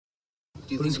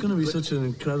But it's going to be such an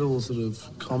incredible sort of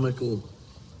comical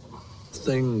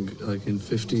thing, like in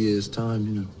 50 years' time,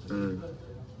 you know.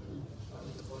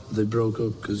 They broke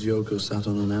up because Yoko sat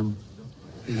on an M.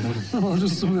 Oh,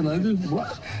 just something I did.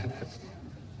 What?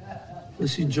 I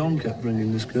see John kept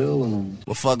bringing this girl along.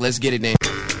 Well, fuck, let's get it then.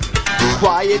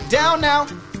 Quiet down now.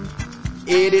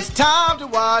 It is time to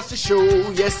watch the show.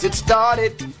 Yes, it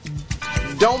started.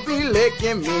 Don't be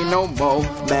licking me no more.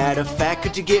 Matter of fact,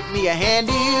 could you get me a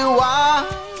handy wire?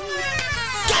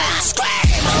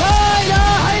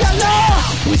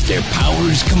 With their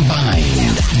powers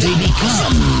combined, they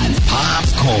become pop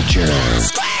culture.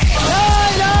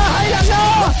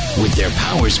 With their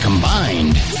powers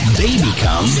combined, they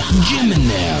become Jim and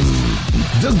Them,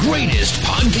 the greatest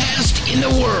podcast in the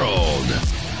world.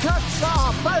 Touch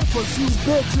our papers, you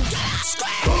bitches.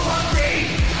 Who wants me?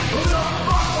 Who the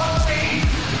fuck wants me?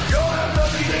 You're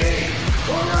WD.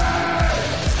 Hooray!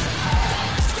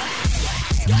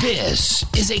 This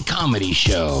is a comedy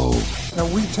show.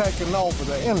 And we taking over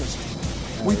the industry.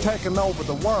 We taking over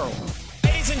the world.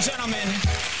 Ladies and gentlemen,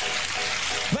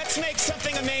 let's make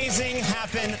something amazing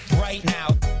happen right now.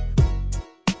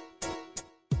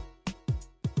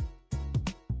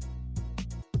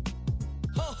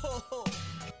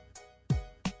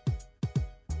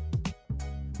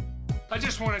 I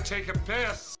just want to take a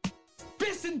piss.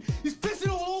 Pissing! He's pissing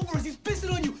all over us! He's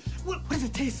pissing on you! What does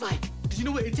it taste like? Because you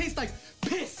know what? It tastes like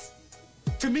piss!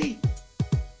 To me!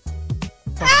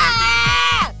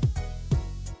 Ah!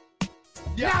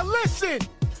 Now listen!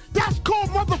 That's called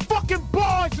motherfucking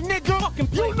bars,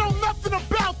 nigga! You know nothing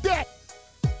about that!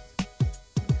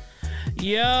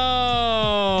 Yo,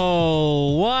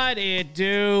 what it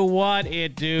do, what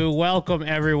it do. Welcome,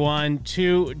 everyone,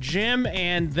 to Jim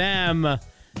and Them.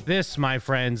 This, my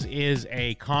friends, is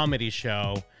a comedy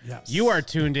show. Yes. You are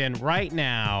tuned in right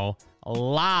now,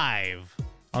 live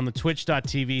on the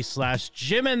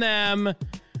twitch.tv/Jim and Them.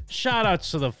 Shout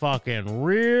outs to the fucking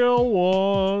real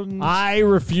ones. I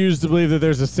refuse to believe that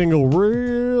there's a single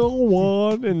real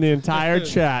one in the entire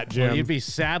chat, Jim. Well, you'd be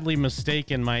sadly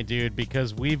mistaken, my dude,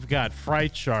 because we've got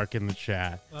Fright Shark in the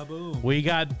chat. Boom. We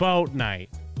got Boat Night.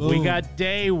 Boom. We got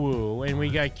Daewoo. And we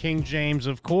got King James,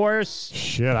 of course.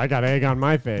 Shit, I got egg on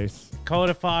my face.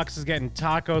 Coda Fox is getting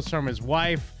tacos from his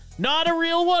wife. Not a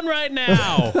real one right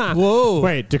now. Whoa.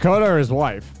 Wait, Dakota or his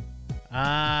wife?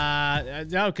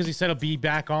 No, because he said he'll be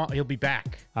back. He'll be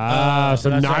back. So that's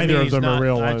what I neither mean. of them are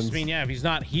real I ones. just mean, yeah, if he's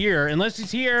not here, unless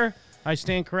he's here, I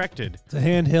stand corrected. It's a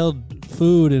handheld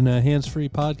food and a hands-free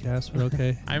podcast, but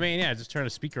okay. I mean, yeah, just turn a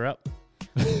speaker up.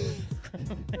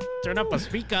 Turn up a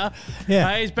speaker.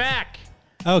 Yeah. He's back.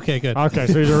 Okay, good. Okay,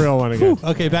 so he's a real one again.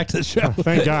 Okay, back to the show.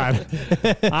 Thank God.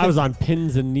 I was on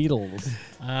pins and needles.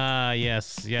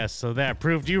 Yes. So that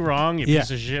proved you wrong, you Yeah. piece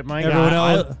of shit, Mike. Everyone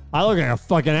else, I look like a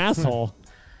fucking asshole.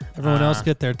 everyone else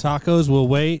get their tacos. We'll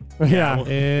wait. Yeah. We'll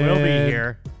be And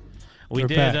here. We we're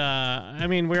did. back. I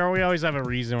mean, we always have a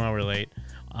reason why we're late.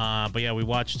 But yeah, we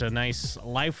watched a nice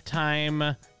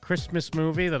Lifetime Christmas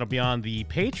movie that'll be on the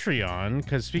Patreon.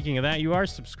 Because speaking of that, you are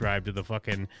subscribed to the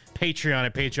fucking Patreon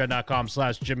at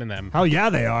patreon.com/Jim and Them. Hell yeah,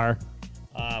 they are.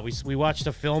 We watched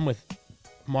a film with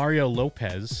Mario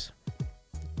Lopez,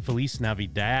 Feliz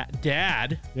Navidad.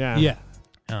 Dad. Yeah.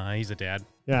 Yeah. He's a dad.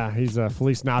 Yeah, he's a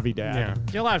Feliz Navidad. Yeah.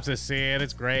 You'll have to see it.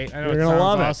 It's great. I know You're it gonna sounds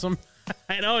love it. awesome.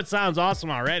 I know it sounds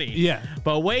awesome already. Yeah.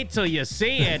 But wait till you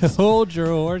see it. Hold your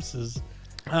horses.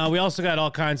 We also got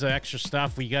all kinds of extra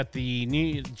stuff. We got the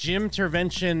new Jim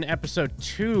Intervention episode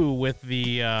 2 with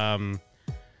the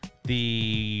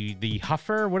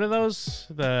huffer. What are those?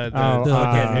 The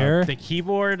hair? the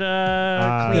keyboard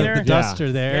cleaner. The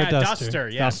duster there. Yeah, duster.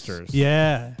 Yes. Dusters.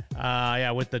 Yeah.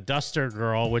 Yeah, with the duster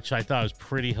girl, which I thought was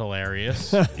pretty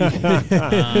hilarious.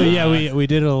 Yeah, we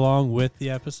did it along with the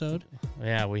episode.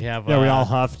 Yeah, we have. Yeah, we all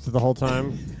huffed the whole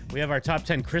time. We have our top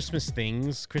 10 Christmas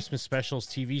things, Christmas specials,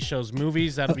 TV shows,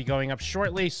 movies. That'll be going up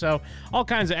shortly. So all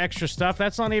kinds of extra stuff.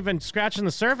 That's not even scratching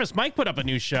the surface. Mike put up a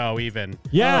new show even.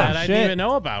 Yeah, that I didn't even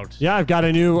know about. Yeah, I've got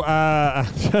a new. Yeah,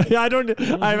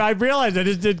 I realized I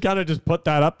just did kind of just put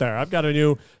that up there. I've got a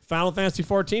new Final Fantasy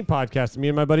 14 podcast that me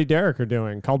and my buddy Derek are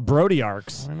doing called Brody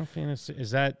Arcs. Final Fantasy,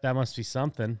 that must be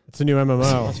something. It's a new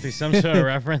MMO. Must be some sort of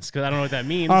reference because I don't know what that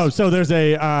means. Oh, so there's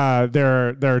a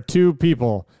there are two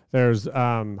people. There's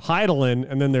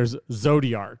Heidelin and then there's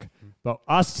Zodiark. But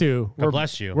us two,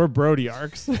 bless you. We're Brody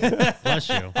Arcs. Bless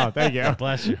you. Oh, thank you.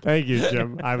 Bless you. Thank you,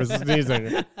 Jim. I was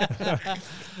sneezing.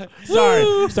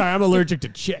 Sorry, I'm allergic to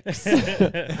chicks.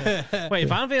 Wait,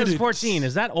 Final Fantasy 14,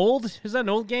 is that old? Is that an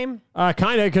old game?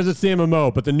 Kind of, because it's the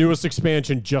MMO, but the newest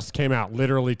expansion just came out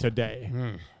literally today.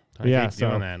 I hate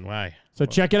doing that. Why? So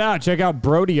check it out. Check out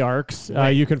Brody Arcs.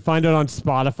 You can find it on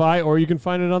Spotify, or you can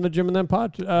find it on the Jim and Them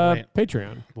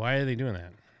Patreon. Why are they doing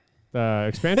that?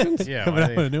 Expansions? Yeah,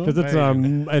 because it's a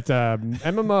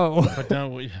MMO. But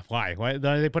why? Why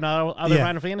are they putting out other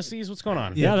Final Fantasies? What's going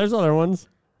on? Yeah, there's other ones.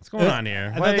 What's going on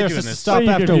here? I Why thought are they there's doing a this? stop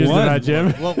after one.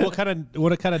 Jim?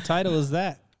 What kind of title is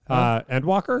that?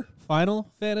 Endwalker?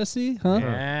 Final Fantasy? Huh?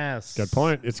 Yes. Good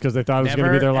point. It's because they thought it was going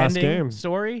to be their last Never-ending game.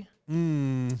 story?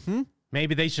 Mm-hmm.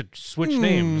 Maybe they should switch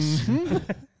names.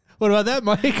 What about that,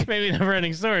 Mike? Maybe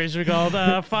Never-ending Story should be called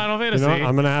Final Fantasy. You know,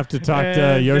 I'm going to have to talk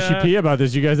to Yoshi P about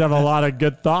this. You guys have a lot of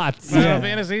good thoughts. Final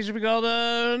Fantasy should be called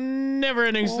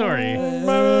Never-ending Story. What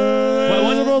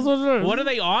are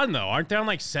they on, though? Aren't they on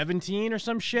like 17 or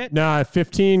some shit? No,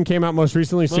 15 came out most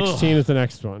recently. 16 is the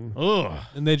next one. Ugh.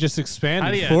 And they just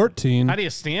expanded. 14. How do you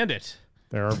stand it?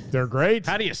 They're great.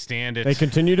 How do you stand it? They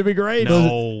continue to be great.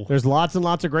 No. There's lots and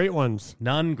lots of great ones.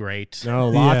 None great. No,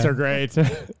 lots are great.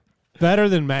 Better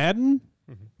than Madden?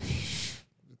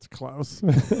 It's close.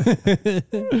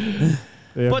 The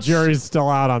jury's still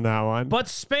out on that one. But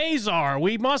Spazar,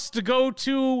 we must go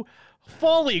to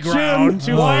Folly Ground.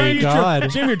 Jim, why are you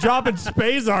Jim, you're dropping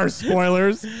Spazar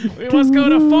spoilers. We must go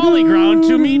to Folly Ground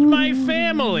to meet my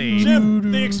family.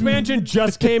 Jim, the expansion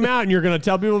just came out, and you're going to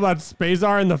tell people about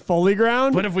Spazar and the Folly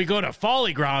Ground? But if we go to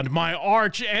Folly Ground, my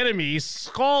arch enemy,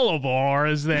 Skullabor,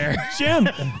 is there. Jim,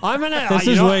 I'm going to... This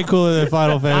is way cooler than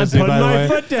Final Fantasy, I'm by the way. putting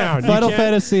my foot down. Final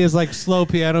Fantasy is like slow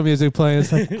piano music playing.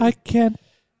 It's like, I can't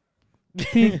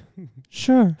be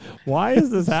sure. Why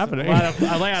is this happening?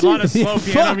 A lot of slow piano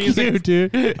Fuck music. you,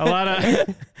 dude. A lot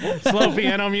of slow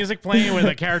piano music playing with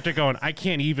a character going, I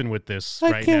can't even with this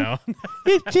right now.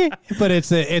 But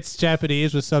it's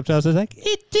Japanese with subtitles. It's like,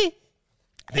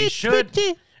 They should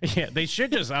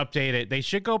just update it. They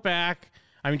should go back.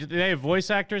 I mean, do they have voice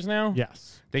actors now?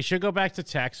 Yes. They should go back to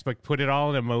text, but put it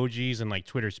all in emojis and like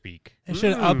Twitter speak. They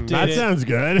should update that it. sounds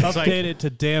good. Update it to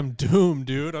damn Doom,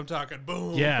 dude. I'm talking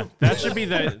boom. Yeah, that should be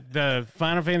the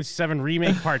Final Fantasy VII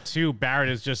Remake Part 2. Barrett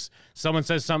is just, someone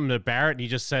says something to Barrett, and he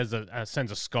just says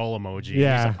sends a skull emoji.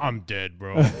 Yeah. He's like, I'm dead,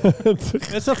 bro.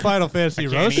 It's a Final Fantasy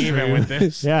roast even stream. with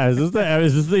this. Yeah, is this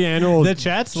the annual The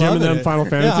chat's Jim and loving Them it. Final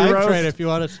Fantasy yeah, roast? I'm trying if you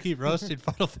want to keep roasting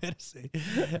Final Fantasy.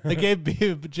 I gave me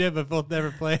and Jim, but both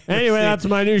never played. Anyway, that's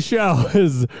my new show,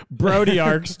 is Brody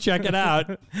Arcs. Check it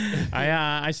out.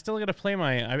 I still got to play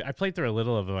I played through a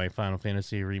little of my Final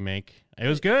Fantasy remake. It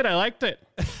was good. I liked it.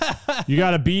 You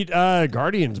got to beat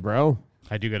Guardians, bro.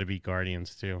 I do got to beat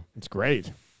Guardians, too. It's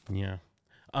great. Yeah.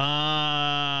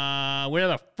 Where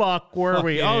the fuck were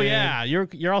we? Oh, yeah.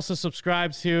 You're also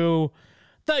subscribed to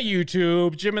the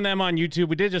YouTube, Jim and Them on YouTube.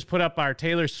 We did just put up our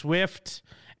Taylor Swift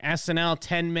SNL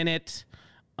 10-minute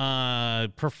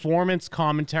performance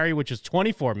commentary, which is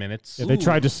 24 minutes. Yeah, they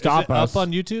tried to stop us. Up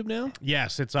on YouTube now?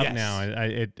 Yes, it's up now.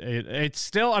 It's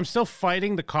still, I'm still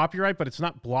fighting the copyright, but it's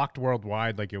not blocked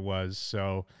worldwide like it was.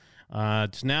 So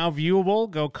it's now viewable.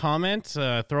 Go comment,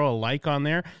 throw a like on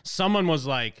there. Someone was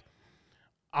like,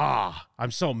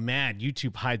 I'm so mad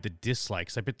YouTube hide the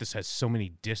dislikes. I bet this has so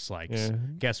many dislikes. Yeah.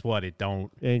 Guess what? It don't.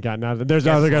 It ain't got nothing. There's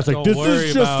other guys like, this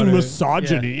is just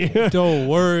misogyny. Yeah. Don't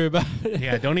worry about it.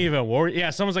 Yeah, don't even worry.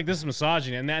 Yeah, someone's like, this is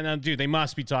misogyny. And then, dude, they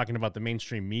must be talking about the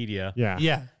mainstream media. Yeah.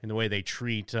 Yeah. And the way they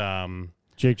treat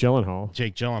Jake Gyllenhaal.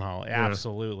 Jake Gyllenhaal.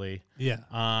 Absolutely. Yeah.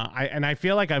 I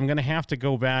feel like I'm going to have to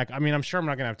go back. I mean, I'm sure I'm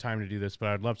not going to have time to do this, but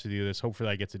I'd love to do this. Hopefully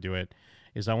I get to do it.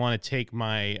 Is I want to take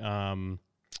my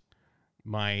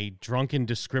my drunken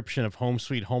description of Home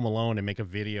Sweet Home Alone and make a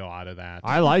video out of that.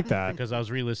 I like that. Because I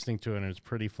was re-listening to it and it was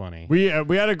pretty funny. We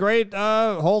had a great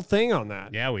whole thing on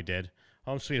that. Yeah, we did.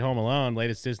 Home Sweet Home Alone,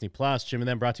 latest Disney Plus. Jim and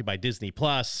Them brought to you by Disney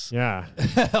Plus. Yeah.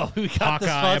 We got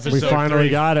Hawkeye this. We episode finally 3.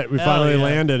 got it. We finally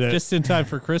landed it. Just in time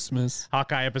for Christmas.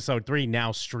 Hawkeye episode 3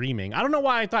 now streaming. I don't know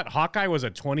why I thought Hawkeye was a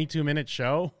 22-minute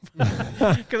show.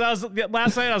 Because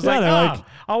last night I was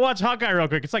I'll watch Hawkeye real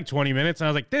quick. It's like 20 minutes. And I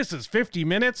was like, this is 50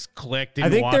 minutes. Click. Didn't I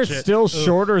think watch they're it. still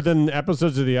shorter than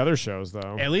episodes of the other shows,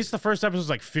 though. At least the first episode is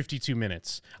like 52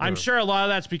 minutes. I'm sure a lot of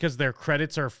that's because their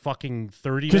credits are fucking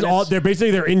 30 minutes. Because they're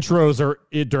basically their intros are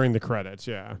during the credits,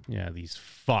 yeah. Yeah, these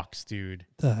fucks, dude.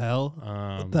 The hell?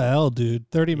 What the hell,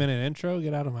 dude? 30-minute intro?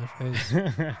 Get out of my face.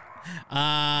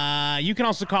 You can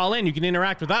also call in. You can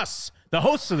interact with us, the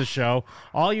hosts of the show.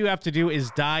 All you have to do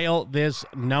is dial this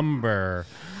number.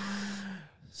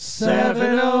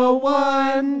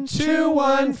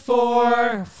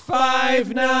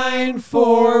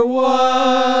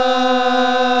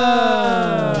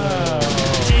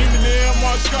 701-214-5941. Jim and them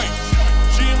on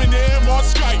Skype. Jim and them on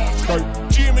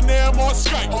Skype. Jim and them on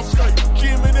Skype.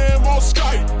 Jim and them on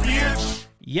Skype, bitch.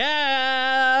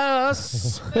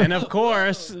 Yes. And of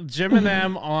course, Jim and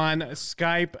them on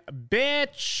Skype.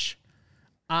 Bitch.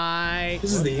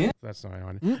 This is the end. That's not what I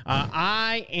wanted.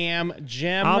 I am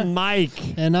Jim. I'm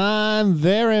Mike. And I'm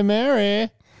very merry.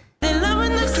 They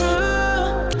loving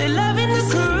the crew. They loving the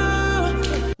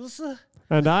crew.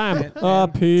 And I'm a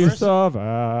piece of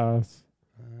ass.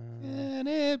 Can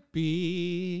it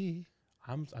be?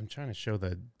 I'm trying to show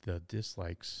the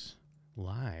dislikes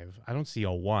live. I don't see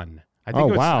a 1. I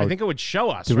think I think it would show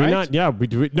us, Did right? we not? Yeah, we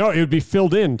do. No, it would be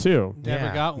filled in too.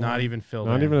 Never got one. Not even filled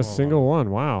in. Not even a Hold single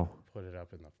on. one. Wow. Put it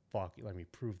up in the fuck. Let me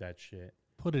prove that shit.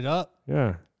 Put it up.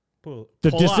 Yeah. Pull The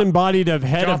up. disembodied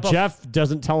head Drop of Jeff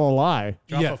doesn't tell a lie.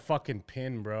 Drop Yeah. a fucking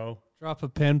pin, bro. Drop a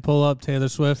pin, pull up Taylor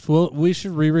Swift. We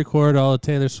should re-record all of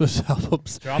Taylor Swift's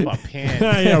albums. Drop a pin.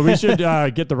 Yeah, we should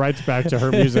get the rights back to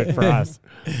her music for us.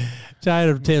 Tired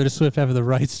of Taylor Swift having the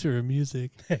rights to her music.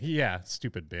 Yeah,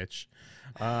 stupid bitch.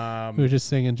 We were just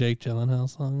singing Jake Gyllenhaal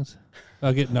songs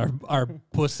about getting our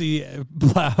pussy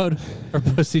plowed, our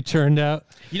pussy churned out.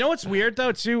 You know what's weird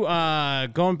though too?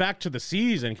 Going back to the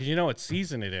season, because you know what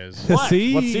season it is. What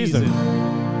season?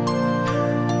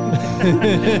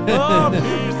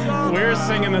 We're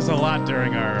singing this a lot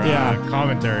during our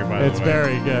commentary. By the way, It's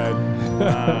very good.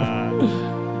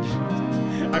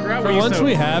 I forgot. For once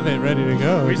we have it ready to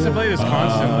go. We used to play this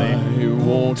constantly. I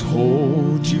won't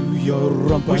hold you, your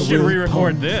rump. We should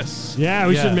re-record this. Yeah,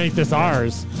 we should make this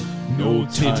ours. No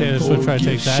time Taylor Swift try to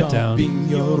take that down. shopping,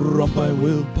 your rump I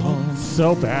will pump.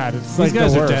 So bad. It's These like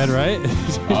guys the are worst. dead, right?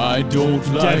 I don't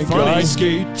like funny. ice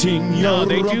skating. No, your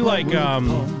they do rump I like will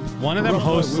pump. one of them Rump I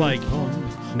hosts will like pump.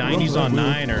 90s on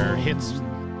 9 or Hits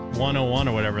 101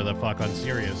 or whatever the fuck on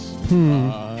Sirius.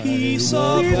 Piece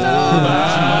of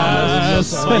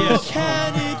ass.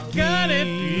 Got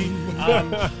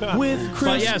it. With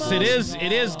But yes, it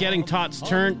is getting Tots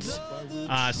Turnt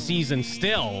season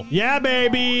still. Yeah,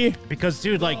 baby. Because,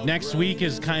 dude, like, next week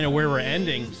is kind of where we're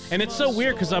ending. And it's so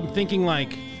weird because I'm thinking,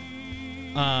 like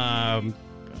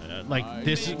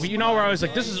this, you know, where I was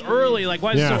like, this is early. Like,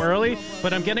 why is it so early?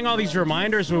 But I'm getting all these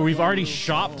reminders where we've already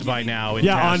shopped by now. In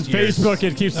Yeah, on past years. Facebook,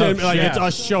 it keeps saying, like, yeah. it's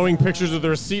us showing pictures of the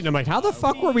receipt. And I'm like, how the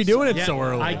fuck were we doing it Yeah, so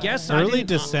early? I guess Early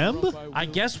December? I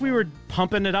guess we were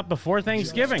pumping it up before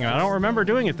Thanksgiving. I don't remember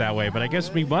doing it that way, but I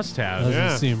guess we must have.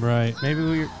 Doesn't seem right. Maybe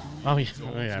we. Oh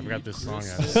yeah, I forgot this song.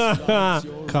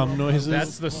 Cum noises.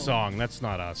 That's the song. That's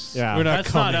not us. Yeah. We're not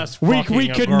That's coming. not us. We fucking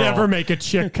a could girl. never make a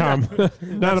chick come. None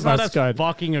That's of not us us could.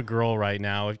 fucking a girl right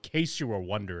now. In case you were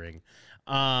wondering.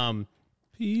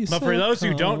 Piece But for of those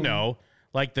who don't cum. know,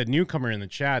 like the newcomer in the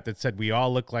chat that said we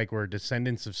all look like we're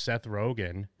descendants of Seth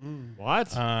Rogen. What?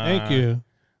 Thank you.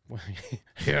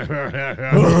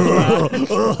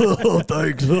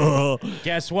 Thanks.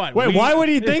 Guess what? Wait, We- why would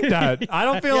he think that? I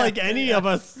don't feel like any of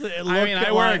us look I mean,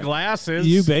 I wear glasses.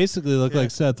 You basically look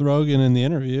like Seth Rogen in the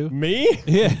interview. Me?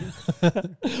 Yeah.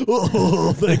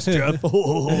 Oh, thanks, Jeff. But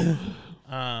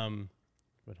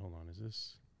hold on, is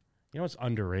this? You know what's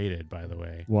underrated, by the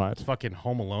way? What? It's fucking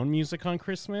Home Alone music on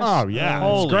Christmas. Oh, yeah, it's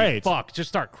Holy great. fuck, just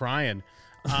start crying.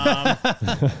 But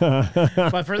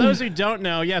for those who don't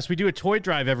know, yes, we do a toy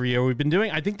drive every year. We've been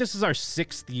doing, I think this is our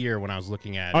 6th year when I was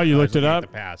looking at it. Oh, you I was looked it looking at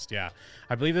up? The past, yeah.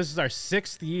 I believe this is our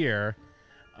 6th year.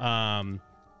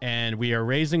 And we are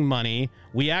raising money.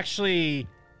 We actually,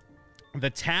 the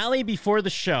tally before the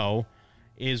show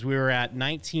is we were at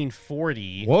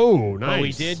 1940. Whoa, But we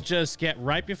nice. did just get,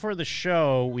 right before the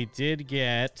show, we did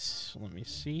get, let me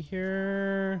see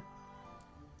here.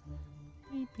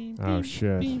 Oh,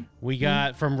 shit. We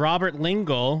got from Robert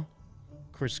Lingle,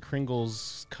 Chris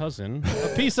Kringle's cousin.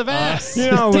 A piece of ass. You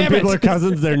know, when Damn people it. are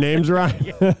cousins, their names right.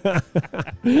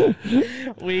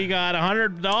 We got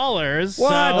 $100. What? So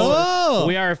Oh,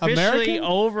 we are officially American?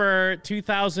 over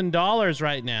 $2,000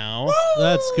 right now.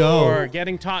 Let's go. For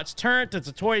getting Tots Turnt. It's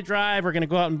a toy drive. We're going to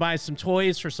go out and buy some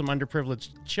toys for some underprivileged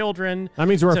children. That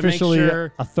means we're to make officially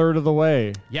sure- a third of the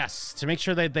way. Yes, to make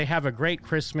sure that they have a great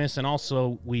Christmas, and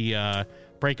also we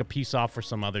break a piece off for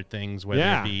some other things, whether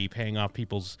Yeah. it be paying off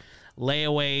people's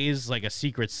layaways, like a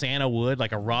Secret Santa would,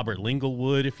 like a Robert Lingle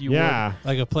would, if you Yeah. would.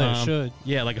 Like a player should.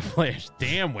 Yeah, like a player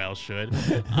damn well should.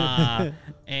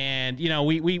 And, you know,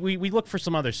 we look for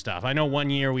some other stuff. I know one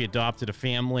year we adopted a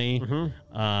family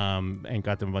and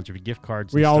got them a bunch of gift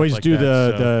cards. We and stuff always like do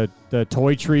that, so- the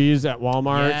toy trees at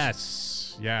Walmart.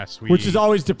 Yes. Which is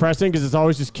always depressing because it's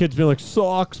always just kids being like,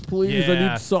 socks, please. I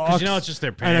need socks. 'Cause you know, it's just their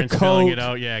and a parents filling coat. it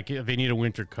out. Yeah, they need a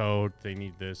winter coat. They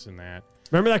need this and that.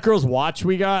 Remember that girl's watch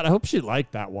we got? I hope she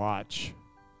liked that watch.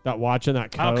 That watch and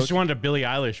that Oh, coat. because she wanted a Billie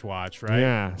Eilish watch, right?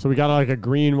 Yeah. So we got like a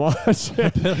green watch.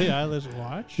 Billie Eilish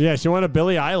watch? Yeah, she wanted a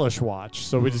Billie Eilish watch.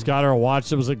 So we just got her a watch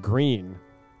that was like green.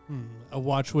 A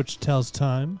watch which tells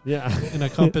time. Yeah. And a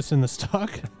compass in the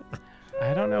stock.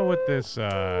 I don't know what this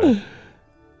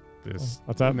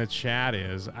What's up? in the chat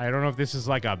is. I don't know if this is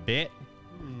like a bit.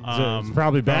 It's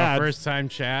probably bad. First time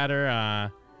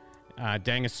chatter.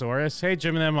 Dangosaurus. Hey,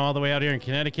 Jim and them all the way out here in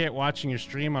Connecticut, watching your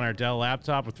stream on our Dell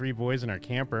laptop with 3 boys in our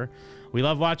camper. We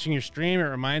love watching your stream. It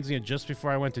reminds me of just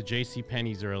before I went to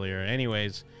JCPenney's earlier.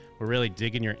 Anyways, we're really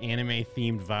digging your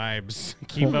anime-themed vibes.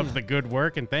 Keep up the good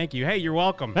work, and thank you. Hey, you're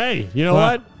welcome. Hey, you know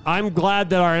what? I'm glad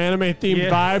that our anime-themed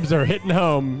vibes are hitting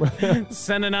home.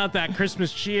 Sending out that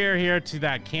Christmas cheer here to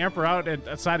that camper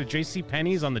outside of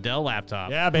JCPenney's on the Dell laptop.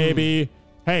 Yeah, baby.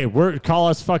 Hey, call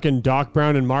us fucking Doc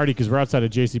Brown and Marty because we're outside of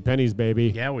JCPenney's,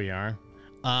 baby. Yeah, we are.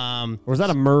 Or is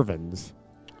that a Mervin's?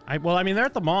 They're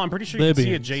at the mall. I'm pretty sure you can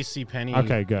see a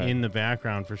JCPenney in the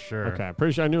background for sure. Okay, I'm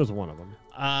pretty sure I knew it was one of them.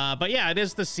 But yeah, it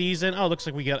is the season. Oh, looks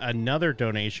like we got another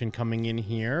donation coming in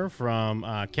here from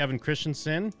Kevin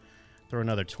Christensen. Throw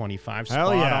another 25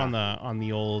 spot on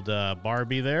the old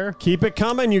Barbie there. Keep it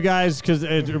coming, you guys, because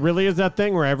it really is that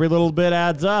thing where every little bit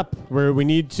adds up, where we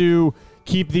need to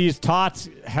keep these tots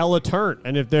hella turned.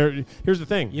 And if here's the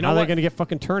thing, how are they going to get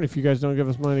fucking turned if you guys don't give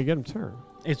us money to get them turned?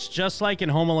 It's just like in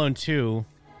Home Alone 2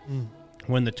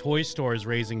 when the toy store is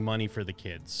raising money for the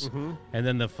kids, and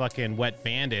then the fucking wet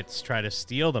bandits try to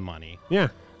steal the money. Yeah.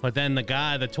 But then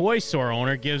the toy store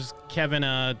owner gives Kevin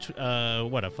a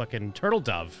fucking turtle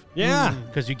dove. Yeah.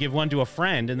 Because you give one to a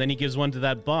friend, and then he gives one to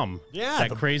that bum. Yeah.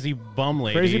 That crazy bum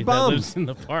lady crazy that bum. lives in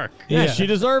the park. Yeah, she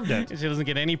deserved it. She doesn't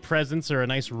get any presents or a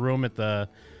nice room at the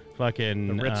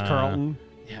fucking... The Ritz-Carlton.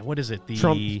 Yeah, what is it?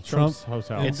 Trump's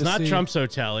Hotel. It's not Trump's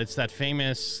Hotel. It's that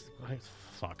famous...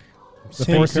 Fuck. The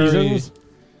Four Seasons?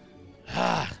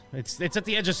 It's at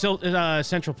the edge of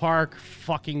Central Park.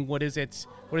 Fucking, what is it?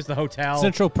 What is the hotel?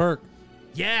 Central Perk.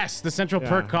 Yes, the Central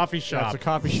Perk coffee shop. That's a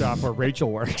coffee shop where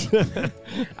Rachel works.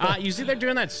 You see they're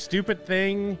doing that stupid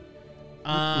thing.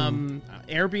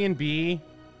 Airbnb,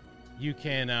 you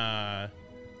can... where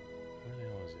the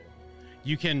hell is it?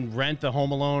 You can rent the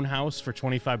Home Alone house for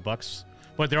 $25,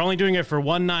 but they're only doing it for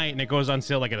one night, and it goes on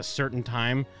sale like at a certain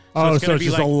time. So it's gonna it's be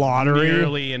just a like lottery?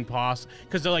 nearly impossible.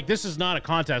 Because they're like, this is not a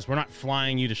contest. We're not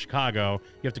flying you to Chicago.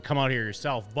 You have to come out here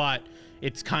yourself. But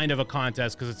it's kind of a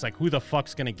contest because it's like, who the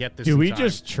fuck's going to get this? Do in we time?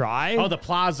 just try? Oh, the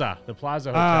Plaza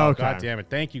Hotel. Oh, okay. God damn it.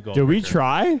 Thank you, Gold. Do we Ricker.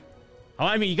 try? Oh,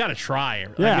 I mean, you got to try.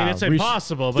 Yeah, I mean, it's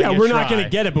impossible, but yeah, you we're try. not going to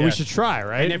get it, but we Yes. should try,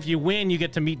 right? And if you win, you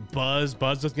get to meet Buzz.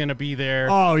 Buzz is going to be there.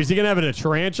 Oh, is he going to have a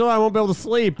tarantula? I won't be able to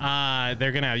sleep.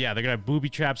 They're gonna have booby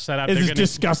traps set up. Is They're his gonna,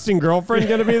 disgusting girlfriend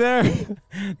going to be there?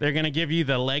 They're gonna give you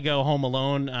the Lego Home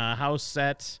Alone house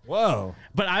set. Whoa!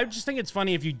 But I just think it's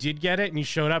funny if you did get it and you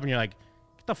showed up and you're like,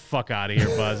 "Get the fuck out of here,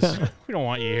 Buzz. We don't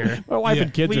want you here." My wife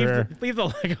and kids leave, are here. Leave the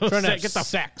Lego Trying to set. have Get the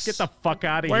sex. Get the fuck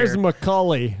out of Where's here.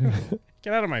 Macaulay?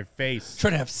 Get out of my face.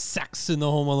 Trying to have sex in the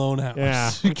Home Alone house.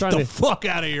 Yeah, Get the fuck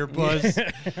out of here, Buzz.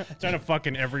 Trying to fuck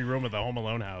in every room of the Home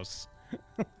Alone house.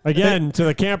 Again, to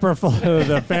the camper full of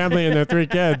the family and their 3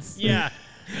 kids. Yeah.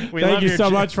 We Thank love you your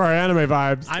so much for our anime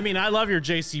vibes. I mean, I love your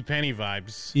JCPenney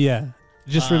vibes. Yeah. It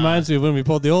just reminds me of when we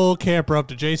pulled the old camper up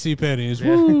to JCPenney's.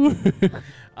 Woo!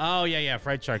 Oh yeah,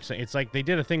 Fright Shark. It's like they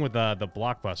did a thing with the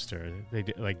Blockbuster. They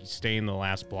did like stay in the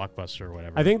last Blockbuster or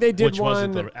whatever. I think they did which one.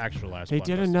 wasn't the actual last. They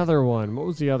did Blockbuster. another one. What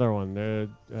was the other one? There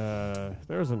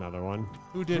was another one.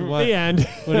 Who did what? The end.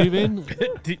 What do you mean?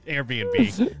 The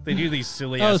Airbnb. They do these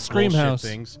silly Oh, ass Scream bullshit House.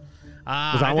 things. Was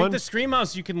that I think one? the Scream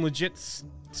House you can legit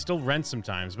still rent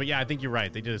sometimes. But yeah, I think you're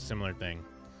right. They did a similar thing.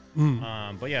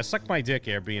 But yeah, suck my dick,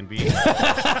 Airbnb.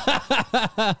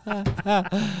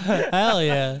 Hell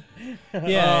yeah.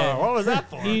 Yeah. what was that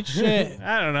for? Eat shit.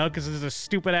 I don't know, because it's a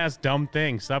stupid ass dumb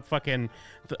thing. Stop fucking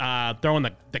throwing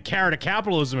the carrot of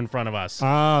capitalism in front of us.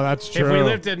 Oh, that's true.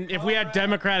 If we had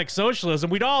democratic socialism,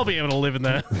 we'd all be able to live in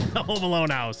the Home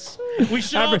Alone house. We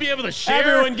should all be able to share.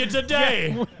 Everyone gets a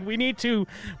day. Yeah, we need to.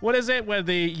 What is it? Where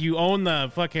you own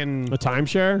the fucking The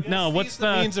timeshare? No, what's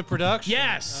the means of production?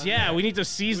 Yes, yeah. We need to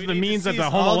seize the means of Seize the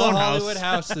Home all Alone the house. Hollywood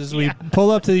houses. We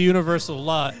pull up to the Universal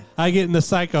lot. I get in the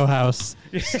Psycho house.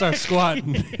 Start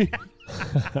squatting.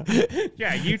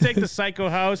 Yeah, you take the Psycho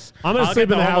house. I'm gonna I'll sleep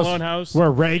get in the Home house, Alone house.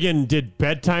 where Reagan did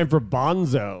Bedtime for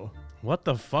Bonzo. What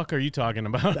the fuck are you talking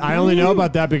about? I only know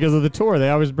about that because of the tour. They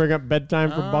always bring up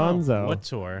Bedtime for Bonzo. What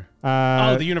tour?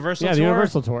 The the Universal yeah, tour? the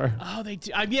Universal tour. Oh, they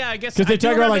do. Yeah, I guess 'Cause they I do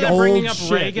talk about, remember like, them bringing old up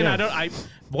shit, Reagan. yeah.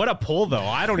 What a pull though.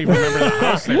 I don't even remember the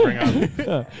house they bring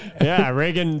up. Yeah,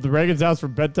 Reagan's house for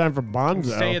Bedtime for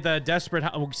Bonzo. Stay at the Desperate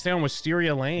House. We'll stay on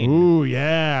Wisteria Lane. Ooh,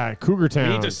 yeah, Cougar We Town.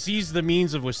 need to seize the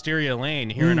means of Wisteria Lane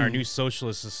here in our new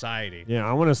socialist society. Yeah,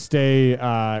 I want to stay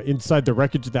inside the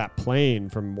wreckage of that plane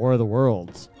from War of the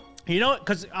Worlds. You know,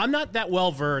 because I'm not that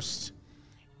well versed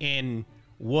in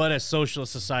what a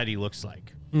socialist society looks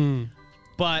like. Mm.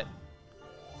 But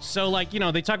so like, you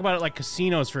know, they talk about it like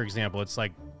casinos, for example. It's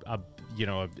like a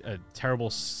terrible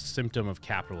symptom of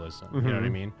capitalism. You know what I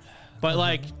Mhm. mean? But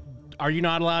like, are you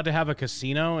not allowed to have a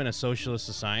casino in a socialist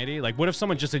society? Like, what if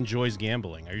someone just enjoys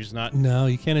gambling? Are you just not? No,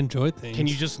 you can't enjoy things. Can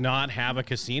you just not have a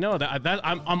casino?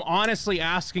 I'm honestly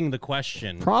asking the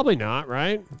question. Probably not,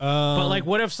 right? But like,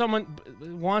 what if someone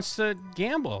wants to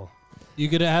gamble? You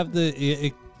could have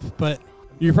but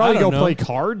You probably I don't go know. play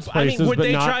cards places, would but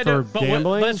they not try for to? But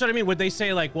gambling. that's what I mean. Would they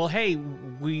say like, well, hey,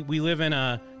 we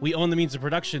own the means of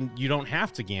production. You don't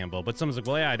have to gamble. But someone's like,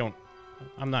 well, yeah,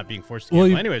 I'm not being forced to Well,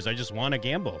 gamble. you- Anyways, I just want to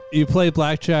gamble. You play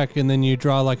blackjack and then you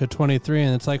draw like a 23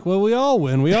 and it's like, well, we all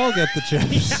win. We all get the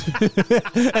chips.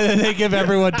 And then they give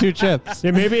everyone 2 chips.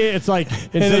 Yeah, maybe it's like And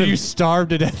instead then of you starve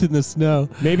to death in the snow.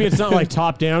 maybe it's not like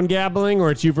top-down gambling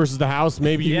or it's you versus the house.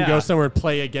 Maybe you Yeah. can go somewhere and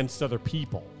play against other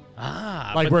people.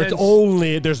 Like but where it's then-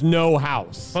 only there's no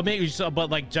house. But maybe,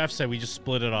 but like Jeff said, we just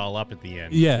split it all up at the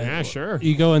end. Yeah. Sure.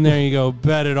 You go in there and you go,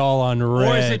 bet it all on red.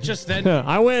 Or is it just then?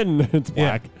 I win. It's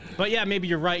black. But yeah, maybe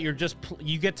you're right. You're just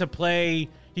you get to play.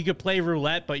 You could play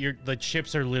roulette, but the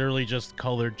chips are literally just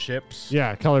colored chips.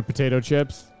 Yeah, colored potato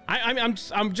chips.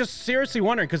 I'm just seriously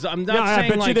wondering because I'm not No, I saying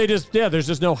bet like you they just there's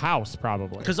just no house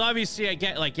probably. because obviously I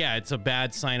get like it's a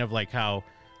bad sign of like how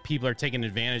people are taken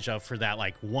advantage of for that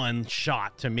like one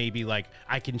shot to maybe like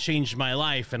I can change my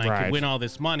life and I Right. can win all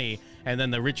this money, and then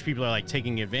the rich people are like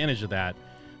taking advantage of that.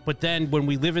 But then when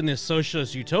we live in this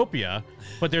socialist utopia,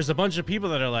 but there's a bunch of people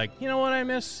that are like, you know what I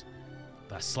miss?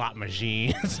 The slot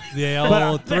machines. The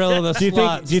old thrill of the do you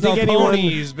slots. think the anyone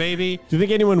ponies, baby. Do you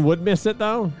think anyone would miss it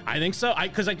though? I think so.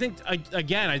 Because I think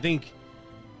I think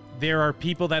there are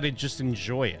people that just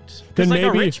enjoy it. Then Because like a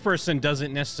maybe- rich person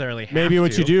doesn't necessarily have Maybe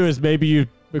what to. you do is maybe you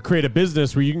create a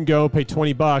business where you can go pay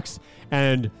 $20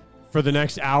 and for the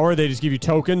next hour they just give you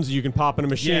tokens you can pop in a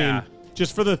machine Yeah.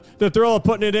 just for the thrill of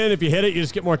putting it in. If you hit it, you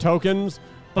just get more tokens.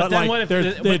 But then like, what if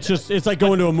there's- the- but- it's like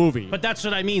going to a movie. But that's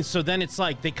what I mean. So then it's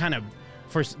like they kind of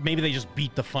maybe they just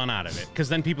beat the fun out of it because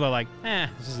then people are like,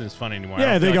 this isn't as fun anymore. I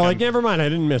yeah, don't they feel go like, I'm- never mind, I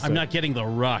didn't miss I'm it. not getting the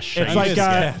rush. It's I like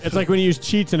just- it's like when you use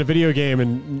cheats in a video game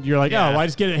and you're like, Yeah. oh, well, I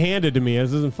just get it handed to me.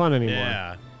 This isn't fun anymore.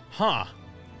 Yeah. Huh.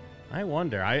 I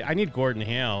wonder. I need Gordon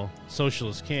Hale,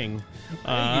 socialist king.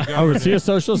 Oh, is he a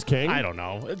socialist king? I don't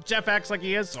know. Jeff acts like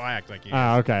he is, so I act like he is.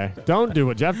 Oh, okay. Don't do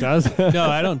what Jeff does. No,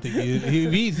 I don't think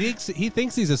he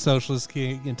thinks he's a socialist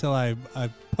king until I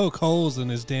poke holes in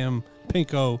his damn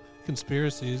pinko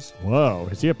conspiracies. Whoa,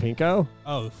 is he a pinko?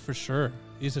 Oh, for sure.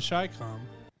 He's a Shy-Com.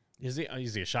 Is he a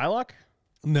Shylock?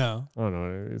 No. I don't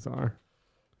know what these are.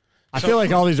 I So- feel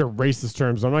like all these are racist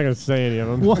terms. I'm not going to say any of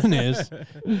them. One is.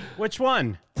 Which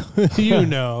one? You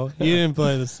know. You didn't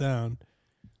play the sound.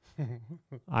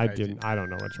 I didn't. I don't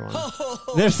know which one.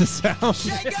 There's the sound.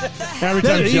 Every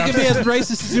time You Jeff- can be as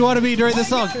racist as you want to be during the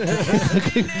song.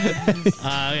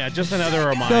 Yeah, just another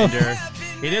reminder.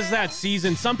 It is that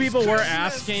season. Some people were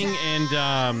asking,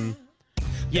 and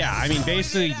yeah, I mean,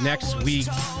 basically next week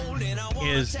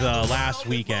is the last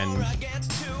weekend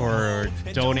for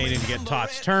donating to get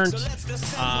Tots Turned.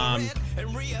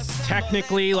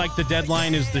 Technically, like the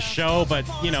deadline is the show, but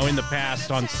you know, in the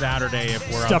past on Saturday, if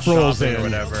we're Stuff out rolls shopping in. or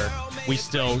whatever, we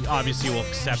still obviously will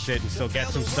accept it and still get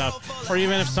some stuff. Or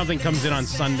even if something comes in on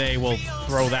Sunday, we'll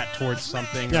throw that towards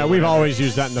something. Yeah, or we've whatever. always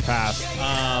used that in the past.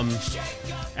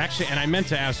 Actually, and I meant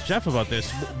to ask Jeff about this.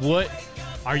 What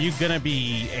are you gonna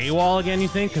be AWOL again? You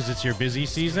think because it's your busy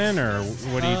season, or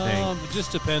what do you think? It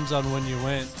just depends on when you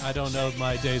went. I don't know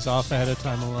my days off ahead of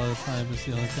time. A lot of the time is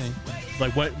the only thing.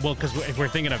 Like what? Well, because if we're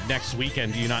thinking of next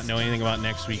weekend, do you not know anything about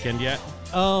next weekend yet?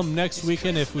 Next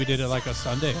weekend, if we did it like a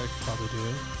Sunday, I could probably do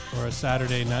it, or a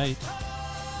Saturday night.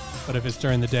 But if it's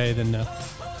during the day, then no.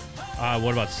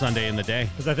 What about Sunday in the day?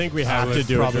 Because I think we I have would to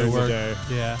do it probably during work. the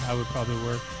day. Yeah, I would probably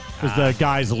work. Because the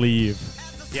guys leave.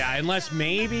 Yeah, unless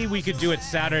maybe we could do it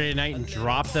Saturday night and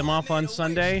drop them off on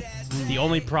Sunday. The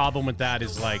only problem with that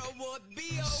is like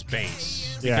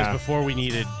space. Because Yeah. before we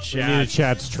needed Chad. needed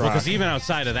Chad's truck. Because even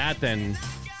outside of that, then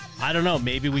I don't know.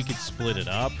 Maybe we could split it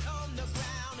up.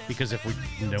 Because if we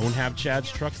don't have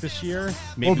Chad's truck this year,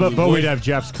 maybe Well, but we we'd have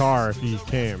Jeff's car if he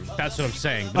came. That's what I'm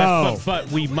saying. But, that's, Oh. but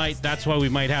we might. That's why we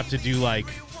might have to do like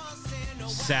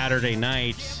Saturday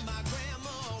night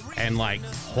and like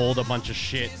hold a bunch of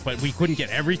shit. But we couldn't get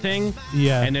everything.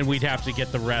 Yeah. And then we'd have to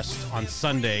get the rest on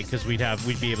Sunday because we'd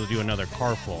be able to do another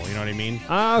car full. You know what I mean?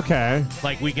 Okay.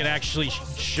 Like we could actually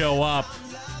show up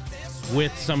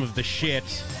with some of the shit,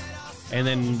 and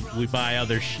then we buy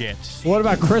other shit. What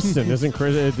about Kristen? Isn't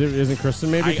Kristen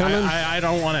maybe coming? I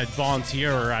don't want to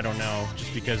volunteer, or I don't know,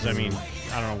 just because I mean,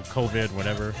 I don't know, COVID,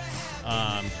 whatever.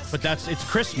 But it's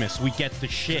Christmas. We get the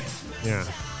shit. Yeah.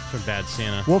 For Bad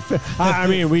Santa. Well, I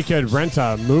mean, we could rent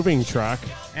a moving truck.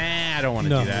 I don't want to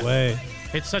No do that. way.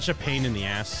 It's such a pain in the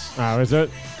ass. Oh, is it?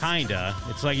 Kinda.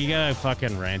 It's like you gotta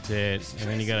fucking rent it, and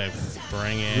then you gotta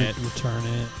bring it. Return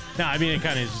it. No, I mean, it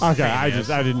kind of is just Okay, a pain in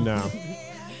the I ass. didn't know.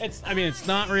 It's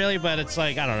not really, but it's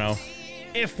like, I don't know.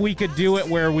 If we could do it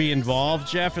where we involve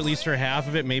Jeff, at least for half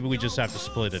of it, maybe we just have to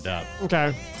split it up.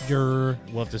 Okay. We'll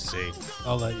have to see.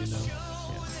 I'll let you know.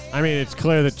 I mean, it's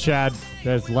clear that Chad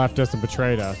has left us and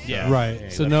betrayed us. Yeah. Right. Yeah,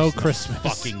 So that no is Christmas.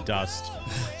 Fucking dust.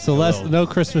 So no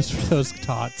Christmas for those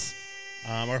tots.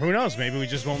 Or who knows? Maybe we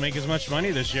just won't make as much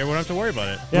money this year. We don't have to worry about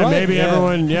it. Yeah, maybe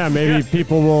everyone. Yeah, maybe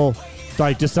people will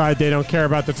like decide they don't care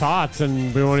about the tots,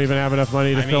 and we won't even have enough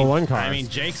money to fill one car. I mean,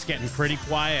 Jake's getting pretty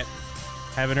quiet.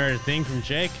 Haven't heard a thing from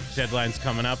Jake. Deadline's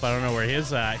coming up. I don't know where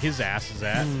his ass is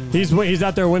at. he's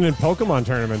out there winning Pokemon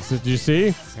tournaments. Did you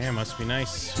see? Yeah, must be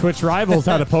nice. Twitch Rivals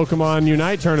had a Pokemon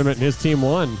Unite tournament, and his team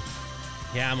won.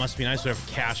 Yeah, it must be nice to have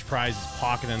cash prizes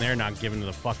pocketed in there, not given to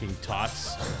the fucking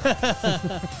tots.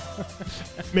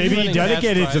 Maybe he Winning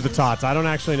dedicated cash to the tots. I don't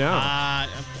actually know.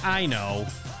 I know.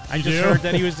 I You just do? heard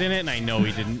that he was in it, and I know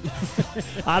he didn't.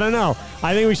 I don't know.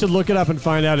 I think we should look it up and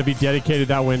find out if he dedicated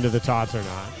that win to the tots or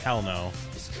not. Hell no.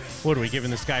 What, are we giving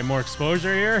this guy more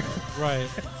exposure here? Right.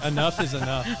 Enough is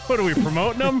enough. What, are we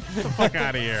promoting him? Get the fuck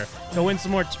out of here. Go win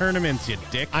some more tournaments, you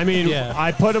dick. I mean,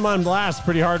 I put him on blast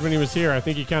pretty hard when he was here. I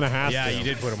think he kind of has Yeah, to. you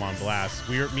did put him on blast.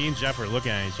 Me and Jeff were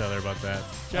looking at each other about that.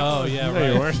 Oh, yeah, No,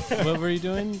 you right. weren't. What were you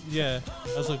doing? Yeah.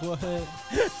 I was like, what?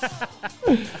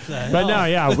 But no,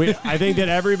 yeah, I think that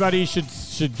everybody should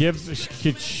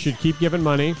keep giving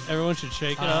money. Everyone should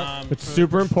shake it up. It's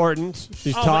super important.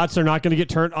 These Oh, tots are not going to get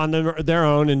turned on their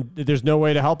own, and there's no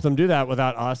way to help them do that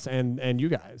without us and you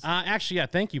guys. Actually, yeah,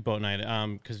 thank you, Boat Night.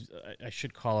 Because I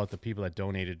should call out the people that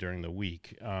donated during the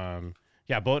week.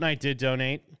 Yeah, Boat Night did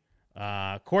donate.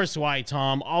 Of course, Why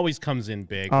Tom always comes in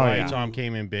big. Oh, Why yeah. Tom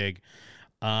came in big.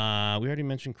 We already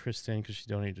mentioned Kristen because she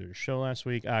donated to her show last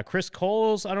week. Chris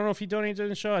Coles, I don't know if he donated to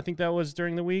the show. I think that was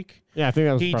during the week. Yeah, I think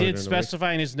that was He probably did during the week.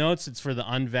 specify in his notes it's for the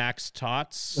unvaxxed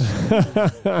tots.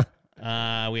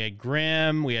 We had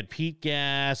Grim, we had Pete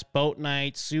Gass, Boat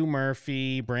Night, Sue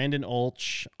Murphy, Brandon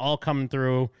Olch, all coming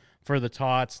through for the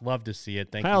tots. Love to see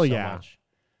it. Thank Hell you so yeah. much.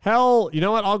 Hell, you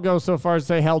know what? I'll go so far as to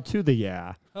say hell to the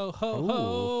yeah. Ho, ho,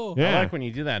 ho. Yeah. I like when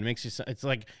you do that. It makes you. It's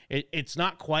like it's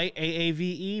not quite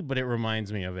AAVE, but it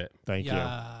reminds me of it. Thank you.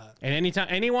 And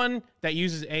anyone that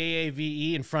uses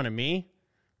AAVE in front of me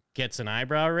gets an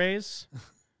eyebrow raise,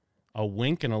 a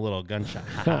wink, and a little gunshot.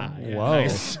 Yeah, Whoa.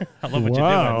 nice. I love what Whoa.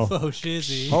 you're doing. Oh,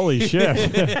 shizzy. Holy shit.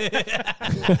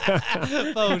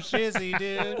 Oh, shizzy,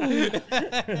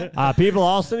 dude. People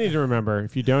also need to remember,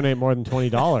 if you donate more than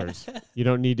 $20, you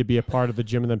don't need to be a part of the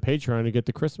Jim and Them Patreon to get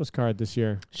the Christmas card this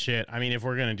year. Shit. I mean, if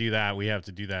we're gonna do that, we have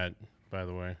to do that. By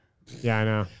the way, Yeah, I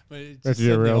know. Wait, We have just to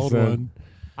do it send the real old soon. one.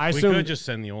 I we assumed, could just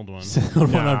send the old one.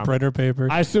 One No. on printer paper.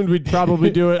 I assumed we'd probably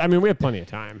do it. I mean, we have plenty of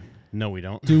time. No, we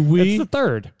don't. Do we? It's the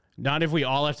third. Not if we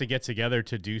all have to get together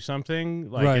to do something.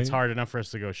 Like Right. it's hard enough for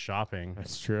us to go shopping.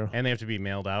 That's true. And they have to be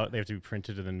mailed out. They have to be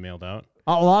printed and then mailed out.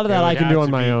 A lot of that It would I can have do on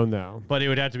to my be- own, though. But it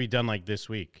would have to be done like this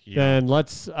week. you know? Then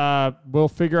we'll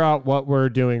figure out what we're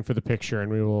doing for the picture,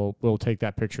 and we'll take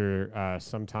that picture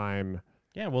sometime.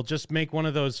 Yeah, we'll just make one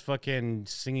of those fucking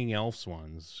singing elves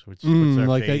ones. Which puts our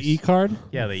Like face. an e-card?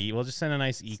 Yeah, we'll just send a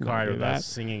nice e-card do with that. us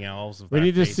singing elves. With We our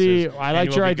need to faces. see- I And liked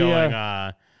we'll your be idea.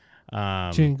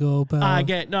 Going, Jingle bell. I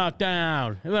get knocked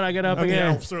down. When I get up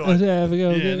again, Never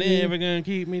you're get me. never going to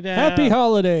keep me down. Happy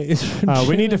holidays.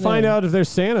 We need to find out if there's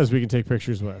Santas we can take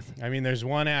pictures with. I mean, there's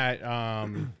one at,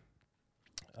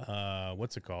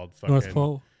 what's it called? North Fucking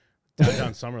Pole.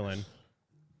 Downtown Summerlin.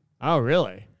 Oh,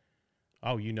 really?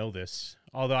 Oh, you know this.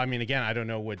 Although, I mean, again, I don't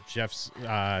know what Jeff's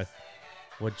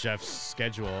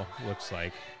schedule looks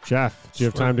like. Jeff, do you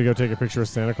have time to go take a picture of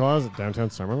Santa Claus at downtown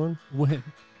Summerlin? When?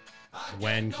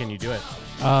 When can you do it?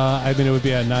 I mean, it would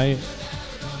be at night.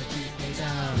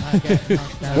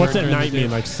 What's at During the night day.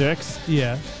 mean? Like 6?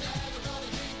 Yeah.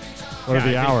 What are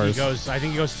the hours? I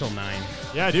think he goes till 9.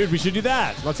 Yeah, dude, we should do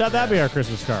that. Let's have that be our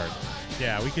Christmas card.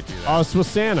 Yeah, we could do that. Us with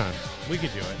Santa. We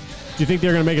could do it. Do you think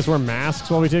they're going to make us wear masks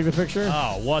while we take the picture?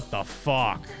 Oh, what the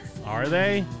fuck? Are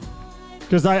they?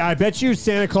 Because I bet you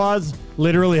Santa Claus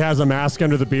literally has a mask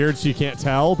under the beard so you can't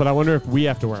tell, but I wonder if we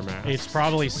have to wear masks. It's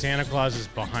probably Santa Claus is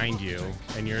behind you,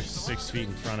 and you're 6 feet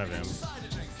in front of him.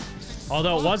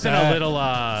 Although it wasn't a little,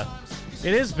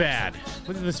 it is bad.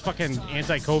 Look at this fucking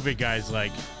anti-COVID guy's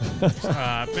like,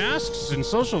 masks and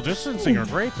social distancing are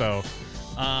great, though.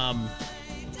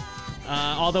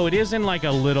 Although it is in like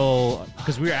a little,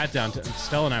 because we were at downtown,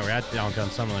 Stella and I were at downtown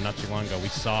Summerlin not too long ago. We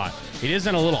saw it. It is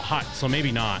in a little hut, so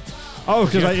maybe not. Oh,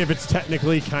 because if it's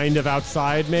technically kind of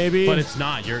outside, maybe. But it's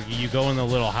not. You go in the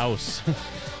little house.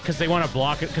 Because they want to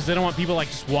block it. Because they don't want people like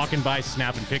just walking by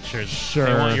snapping pictures. Sure.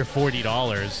 They want your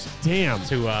 $40. Damn.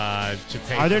 To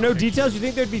pay. Are there for no the details? You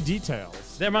think there'd be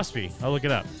details? There must be. I'll look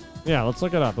it up. Yeah, let's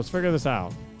look it up. Let's figure this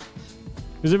out.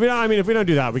 Because if we don't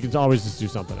do that, we can always just do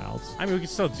something else. I mean, we can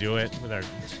still do it with our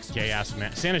gay ass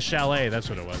man. Santa's Chalet.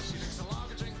 That's what it was.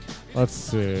 Let's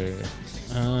see.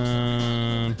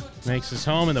 Makes his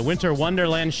home in the Winter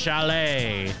Wonderland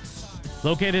Chalet,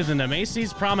 located in the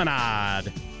Macy's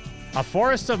Promenade. A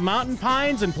forest of mountain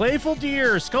pines and playful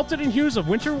deer, sculpted in hues of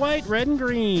winter white, red, and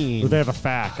green. Do they have a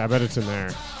fact? I bet it's in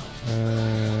there.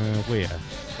 Where?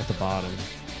 At the bottom.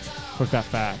 Click that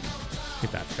fact.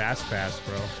 Get that fast,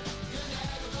 bro.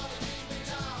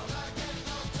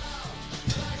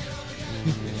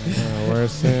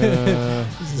 Where's Santa?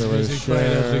 This is music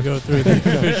playing as we go through the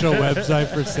official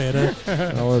website for Santa.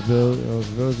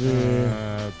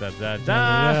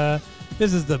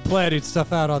 This is the planning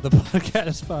stuff out on the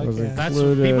podcast. That's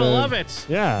people love it.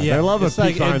 Yeah, they love it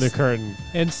like behind the curtain.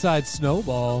 Inside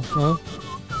Snowball, huh? Hold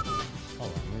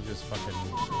on, let me just fucking...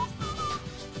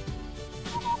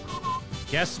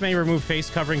 Guests may remove face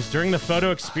coverings during the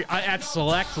photo experience at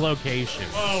select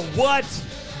locations. Oh, what?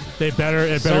 It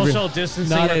better Social be.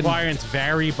 distancing requirements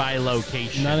vary by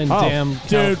location. Not in damn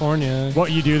California.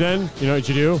 What you do then? You know what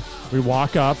you do? We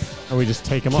walk up and we just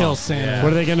take them Kill off. Santa. Yeah.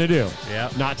 What are they going to do? Yeah.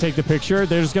 Not take the picture?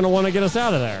 They're just going to want to get us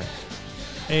out of there.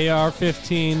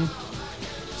 AR-15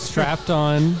 strapped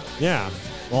on. Yeah.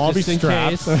 Well, I'll just be in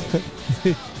strapped.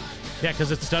 case. Yeah, because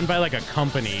it's done by like a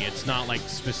company. It's not like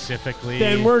specifically.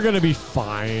 Then we're going to be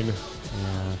fine.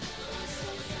 Yeah.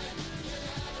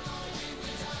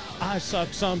 I suck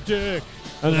some dick.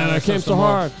 And then I came so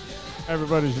hard.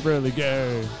 Everybody's really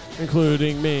gay,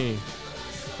 including me.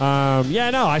 No,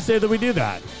 I say that we do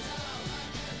that.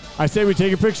 I say we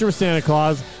take a picture with Santa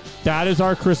Claus. That is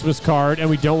our Christmas card, and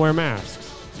we don't wear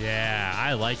masks. Yeah,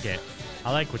 I like it.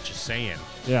 I like what you're saying.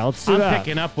 Yeah, let's do I'm that.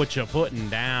 picking up what you're putting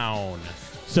down.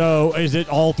 So is it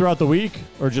all throughout the week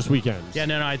or just weekends? Yeah,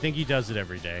 no, I think he does it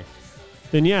every day.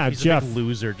 Then yeah, He's Jeff. a big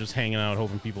loser just hanging out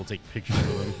hoping people take pictures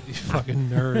with him. You fucking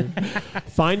nerd.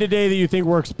 Find a day that you think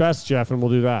works best, Jeff, and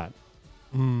we'll do that.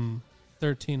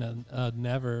 13 of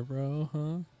never, bro,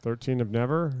 huh? 13 of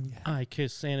never? I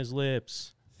kiss Santa's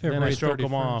lips. February then I stroke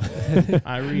him 31st. off.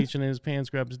 I reach in his pants,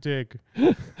 grab his dick.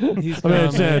 He's I'm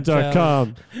at Santa,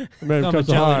 come. I made him come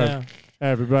so hard. now.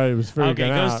 Everybody was freaking Okay,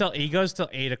 out. he goes till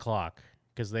 8 o'clock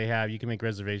because you can make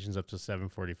reservations up to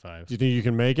 7:45. Do you think you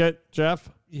can make it, Jeff?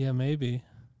 Yeah, maybe.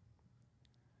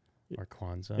 Or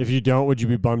Kwanzaa. If you don't, would you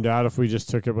be bummed out if we just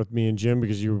took it with me and Jim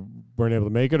because you weren't able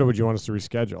to make it, or would you want us to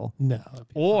reschedule? No.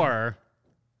 Or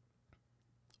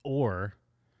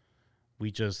we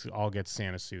just all get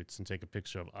Santa suits and take a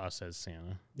picture of us as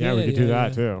Santa. Yeah, we could do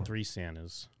that too. 3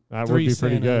 Santas. That would be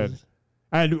pretty good.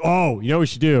 And you know what we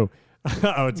should do?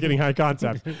 Oh, it's getting high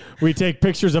concept. We take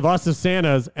pictures of us as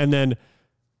Santas and then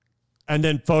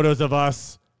photos of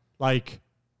us like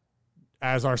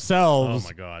as ourselves. Oh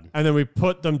my God. And then we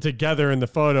put them together in the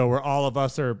photo where all of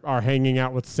us are hanging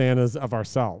out with Santas of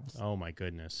ourselves. Oh my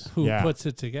goodness. Who puts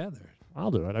it together? I'll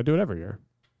do it. I do it every year.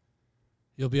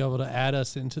 You'll be able to add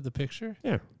us into the picture?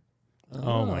 Yeah.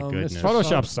 Oh my goodness. Mr.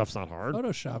 Photoshop stuff's not hard.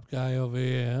 Photoshop guy over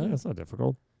here. Yeah, it's not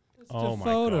difficult. Oh my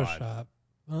Photoshop. God.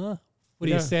 Huh? What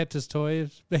are you, Santa's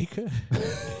toys maker?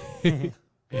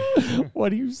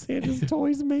 What are you, Santa's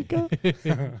toys maker? What do you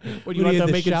What are want you, them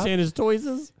the making shop? Santa's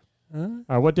toys? Huh? All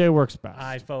right, what day works best?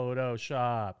 I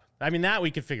Photoshop. I mean, that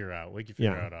we could figure out. We could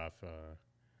figure out off.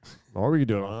 Or we could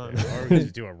do it on. Or we could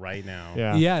just do it right now.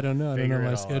 Yeah, I don't know. I don't know Figure my it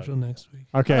all schedule out. next week.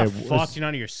 Okay. How the fuck you know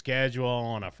your schedule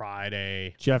on a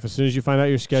Friday? Jeff, as soon as you find out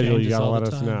your schedule, you Changes got to all let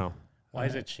the us time. know. Why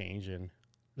is it changing?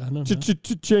 I don't know.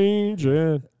 Change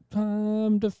it.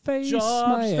 Time to face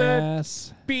Jobs my that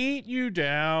ass. beat you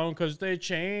down because they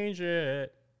change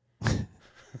it.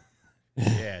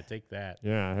 Yeah, take that.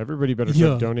 Yeah, everybody better Yeah.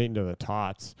 start donating to the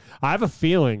tots. I have a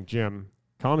feeling, Jim.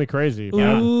 Call me crazy, but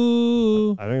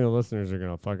Ooh. I think the listeners are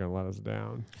going to fucking let us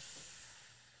down.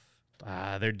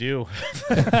 They're due.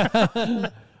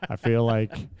 I feel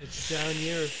like It's down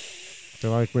here.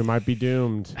 we might be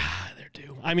doomed. They're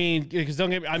due. I mean, because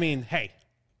hey,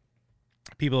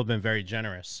 people have been very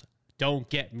generous. Don't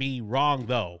get me wrong,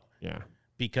 though. Yeah.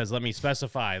 Because let me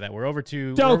specify that we're over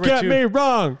to. Don't get me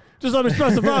wrong. Just let me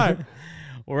specify.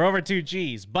 We're over 2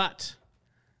 G's, but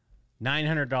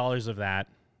 $900 of that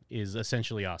is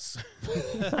essentially us.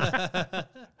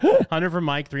 100 from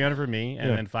Mike, 300 from me, and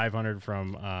then 500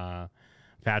 from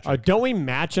Patrick. Don't we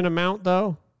match an amount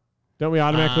though? Don't we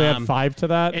automatically add 5 to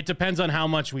that? It depends on how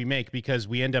much we make because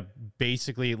we end up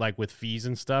basically like with fees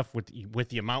and stuff with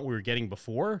the amount we were getting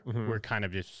before, we're kind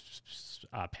of just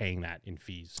paying that in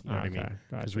fees. You know what I mean?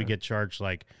 Because we get charged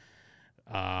like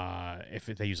if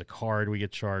they use a card, we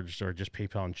get charged, or just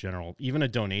PayPal in general. Even a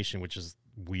donation, which is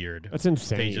weird. That's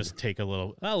insane. They just take a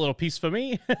little piece for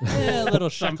me, Yeah, a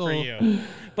little some shekel for you.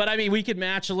 But I mean, we could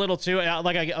match a little too.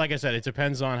 Like I said, it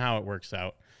depends on how it works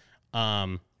out.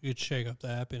 You'd shake up the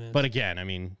happiness. But again, I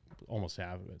mean, almost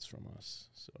half of it's from us.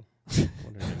 So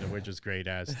we're just great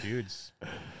ass dudes.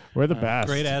 We're the best.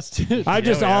 Great ass dudes.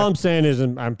 All I'm saying is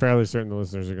I'm fairly certain the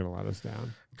listeners are going to let us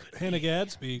down. Hannah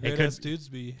Gadsby, great ass dudes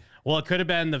be. Well, it could have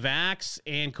been the vax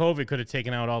and COVID could have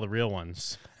taken out all the real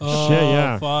ones. Oh, shit,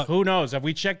 yeah. Fuck. Who knows? Have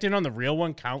we checked in on the real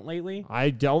one count lately? I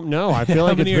don't know. I feel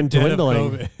like it's been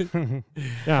dwindling.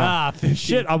 Yeah.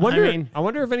 Shit. I wonder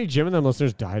if any Jim and them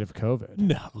listeners died of COVID.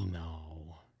 No.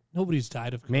 Nobody's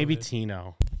died of COVID. Maybe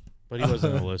Tino, but he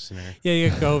wasn't a listener. Yeah, you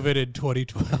had COVID in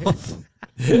 2012.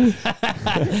 You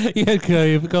had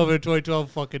COVID in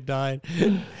 2012, fucking died.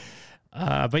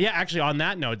 But yeah, actually, on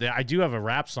that note, I do have a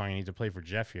rap song I need to play for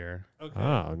Jeff here. Okay.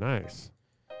 Oh, nice.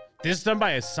 This is done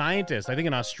by a scientist. I think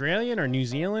an Australian or New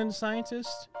Zealand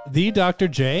scientist. The Dr.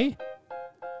 J?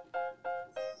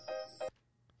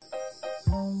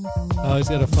 Oh, he's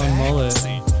got a fun mullet.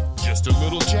 Just a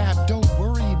little jab, don't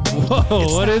worry, mate. Whoa,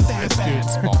 what is this, bad. dude?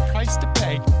 Small price to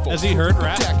pay. Has he heard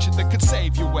rap? Protection that could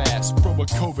save your ass from a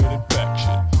COVID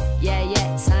infection.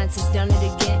 Yeah, science has done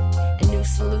it again. A new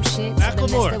solution to the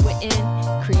mess that we're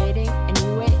in. Creating a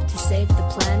new way to save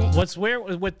the planet. What's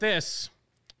weird with this?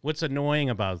 What's annoying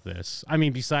about this? I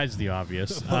mean, besides the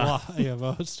obvious. Yeah,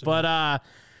 most. But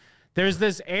there's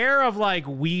this air of like,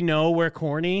 we know we're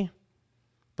corny.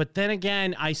 But then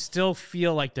again, I still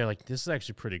feel like they're like, this is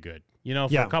actually pretty good. You know,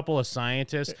 for a couple of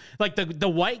scientists. Like the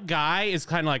white guy is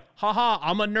kind of like, haha,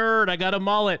 I'm a nerd. I got a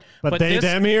mullet. But they, this,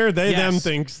 them here, they, yes, them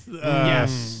thinks.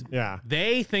 Yes. Yeah.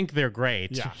 They think they're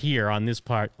great here on this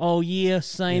part. Oh, yeah,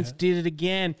 science did it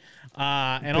again.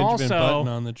 And Benjamin also, Button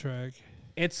on the track.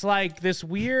 It's like this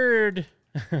weird...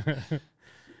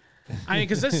 I mean,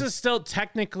 because this is still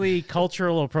technically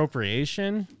cultural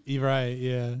appropriation. You're right,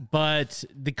 yeah. But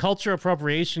the cultural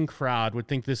appropriation crowd would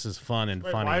think this is fun and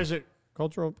funny. Why is it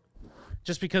cultural?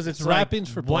 Just because it's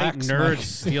rapping's like for white blacks, nerds Mike.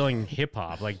 stealing hip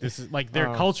hop. Like this is like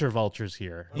they're culture vultures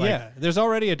here. Like, Yeah, there's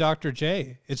already a Dr.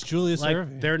 J. It's Julius like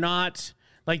Erving. they're not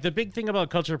like the big thing about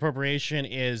cultural appropriation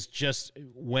is just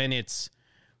when it's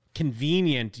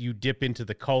convenient, you dip into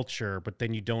the culture, but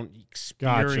then you don't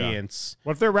experience.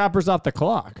 What if they're rappers off the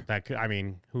clock? That could, I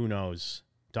mean, who knows?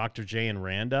 Dr. J and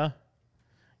Randa.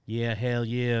 Yeah, hell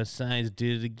yeah, science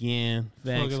did it again.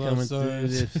 Facts Fucking coming love through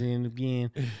science. this and again.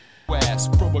 Ass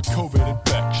from a COVID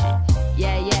infection.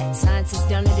 Yeah, science has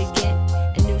done it again.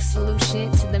 A new solution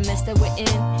to the mess that we're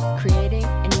in. Creating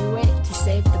a new way to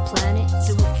save the planet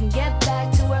so we can get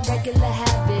back to our regular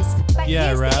habits. But Yeah,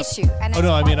 here's rap. the issue, and Oh, it's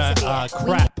no, I mean, quite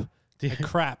severe.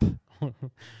 crap.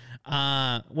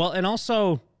 Crap. Well, and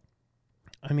also,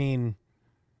 I mean,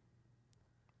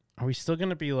 are we still going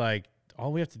to be like,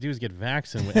 all we have to do is get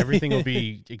vaccinated. Everything will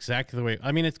be exactly the way.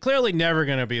 I mean, it's clearly never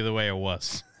going to be the way it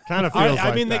was. Kind of feels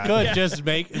I mean, that. they could just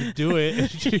do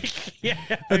it. Yeah,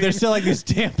 But they're still like, these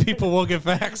damn people won't get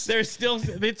vaxxed. They're still.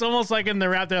 It's almost like in the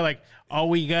rap. They're like, all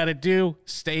we got to do,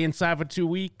 stay inside for 2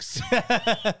 weeks.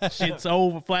 Shit's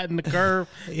over. Flatten the curve.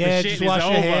 Yeah, The shit just is wash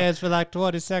your over. hands for like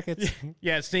 20 seconds.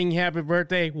 Yeah, sing happy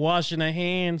birthday, washing the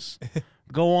hands.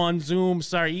 Go on Zoom,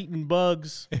 start eating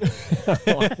bugs.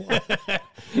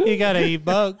 You gotta eat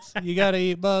bugs. You gotta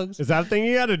eat bugs. Is that a thing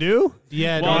you got to do?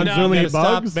 Yeah, Well, on no, Zoom and they eat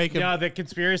bugs? No, the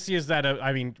conspiracy is that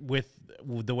I mean, with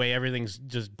the way everything's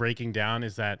just breaking down,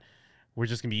 is that we're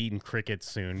just gonna be eating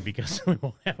crickets soon because we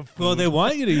won't have food. Well, they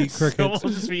want you to eat So crickets.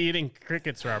 we'll just be eating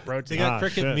crickets for our protein. They got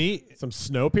cricket shit. meat. Some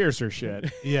Snowpiercer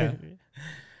shit. Yeah.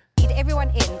 Lead everyone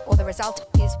in, or the result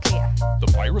is clear. The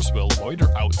virus will loiter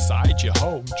outside your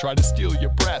home, try to steal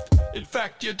your breath,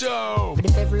 infect your dome. But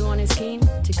if everyone is keen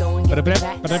to go and get the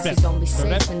vaccine, you're gonna be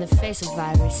safe in the face of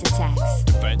virus attacks.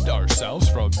 Defend ourselves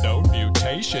from known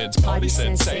mutations, party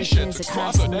sensations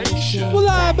across the nation. Well,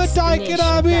 I'm a dyke and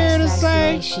I'm here to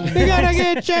say you gotta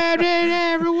get jabbed in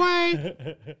every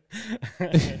way.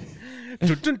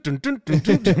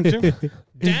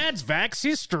 Dad's Vax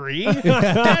history.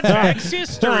 Dad's Vax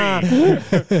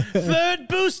history. Third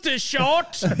booster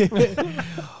shot.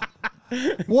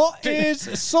 What is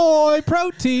soy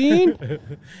protein?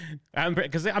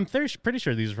 Because I'm pretty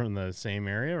sure these are from the same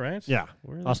area, right? Yeah,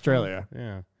 Where are they Australia. from?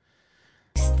 Yeah.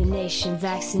 Vaccination,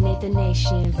 vaccinate the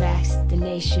nation, vax the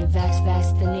nation,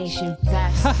 vax the nation,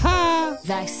 vax.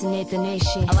 Vaccinate the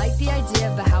nation. I like the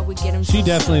idea about how we get them. She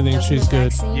definitely thinks she's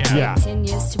good. Yeah. 10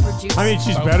 years to produce. I mean,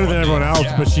 she's better than everyone else,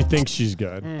 but she thinks she's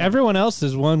good. Everyone else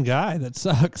is one guy that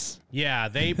sucks. Yeah,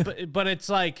 but it's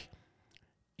like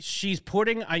she's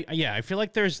putting. I feel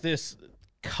like there's this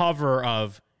cover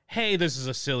of, hey, this is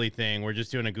a silly thing. We're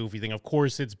just doing a goofy thing. Of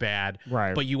course, it's bad.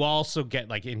 Right. But you also get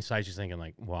like inside. She's thinking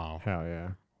like, wow, hell yeah.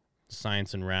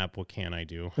 Science and rap, what can I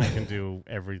do? I can do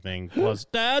everything. Plus,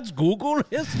 Dad's Google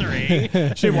history.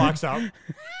 She walks out.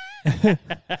 You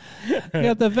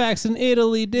got the vax in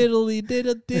Italy, didn't he?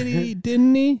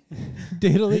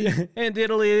 Diddly. And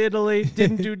diddly,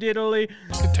 didn't do diddly.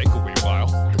 Could take a wee while.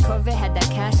 The Corvette had that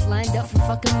cash lined up for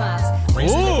fucking miles.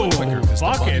 Raising it Ooh, quicker, 'cause the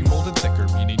fucking. money golden thicker,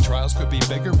 meaning trials could be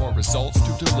bigger, more results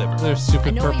to deliver. There's I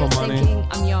stupid know what purple you're money. thinking.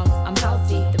 I'm young, I'm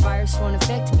healthy. The virus won't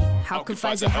affect me. How can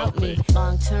Pfizer help me?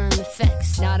 Long-term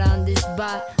effects, not on this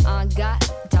bot. On God,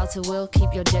 Delta will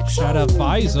keep your dick. Shout out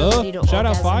Pfizer. Inability to Shout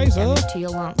out orgasm, Pfizer. damage to your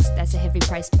lungs. That's a heavy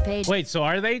price to pay. Wait, so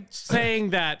are they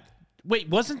saying that? Wait,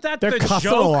 wasn't that They're the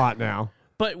cussing joke? a lot now.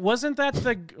 But wasn't that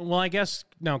the? Well, I guess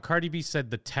no. Cardi B said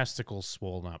the testicles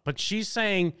swollen up, but she's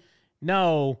saying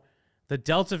no. The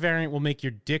Delta variant will make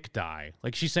your dick die.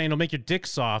 Like she's saying, it'll make your dick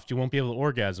soft. You won't be able to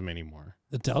orgasm anymore.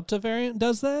 The Delta variant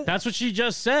does that? That's what she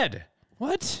just said.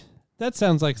 What? That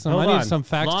sounds like some. Hold I on. need some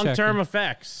fact Long-term checking.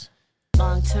 effects.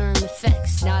 Long-term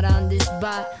effects, not on this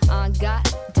bot. On God,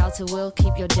 Delta will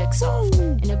keep your dick soft.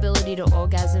 Inability to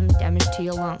orgasm, damage to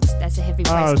your lungs. That's a heavy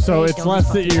price Oh, to so pay. it's Don't be less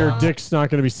that fucking your young. dick's not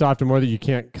going to be soft and more that you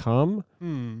can't come?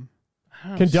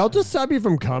 Can Delta stop you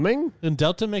from coming? Can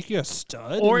Delta make you a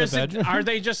stud? Or in is the it? bedroom? Are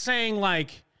they just saying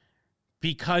like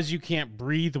because you can't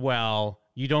breathe well,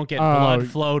 you don't get blood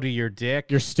flow to your dick?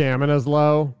 Your stamina's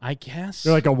low? I guess.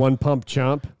 You're like a one-pump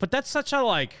chump? But that's such a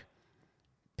like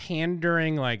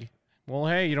pandering, like, well,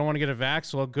 hey, you don't want to get a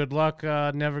vax? Well, good luck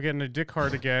never getting a dick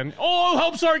hard again. Oh,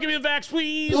 I'm sorry, give me a vax,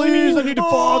 please. Please, I need to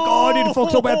fuck. Oh, I need to fuck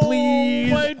so bad,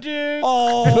 please. My dick.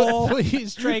 Oh,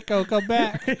 please, Draco, come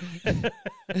back.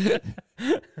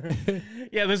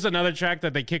 Yeah, this is another track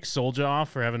that they kick Soulja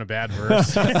off for having a bad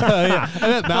verse. Yeah, I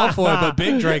meant Malfoy, but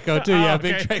Big Draco too. Yeah,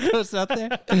 okay. Big Draco's out there.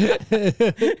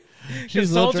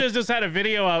 Soulja's just had a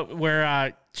video out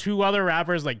where two other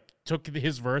rappers like took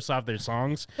his verse off their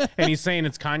songs, and he's saying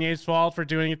it's Kanye's fault for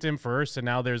doing it to him first, and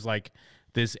now there's like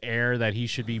this air that he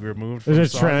should be removed from There's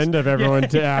a songs. trend of everyone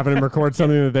having him record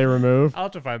something that they remove. I'll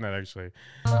have to find that actually.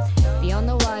 Be on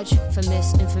the watch for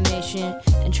misinformation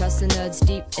and trust the nerds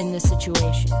deep in the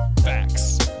situation.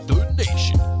 Vax the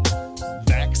nation.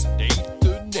 Vaccinate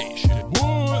the nation.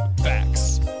 What?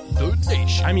 Vax the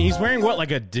nation. I mean, he's wearing what,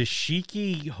 like a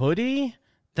dashiki hoodie?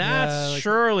 That's Yeah, like-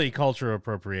 surely cultural He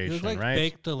appropriation, looks like right?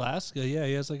 Baked Alaska. Yeah,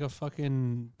 he has like a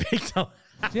fucking Baked Alaska.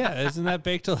 Yeah, isn't that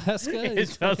Baked Alaska? It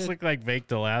He's does fucking- look like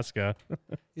Baked Alaska.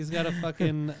 He's got a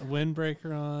fucking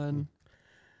windbreaker on.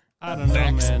 I don't know,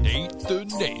 man. Vaccinate the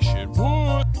nation.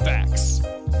 What? Vax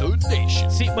the nation.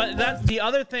 See, but that's the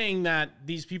other thing that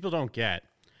these people don't get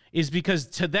is because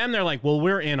to them they're like, well,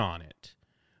 we're in on it.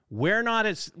 We're not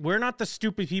the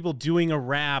stupid people doing a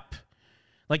rap.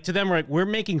 Like to them, we're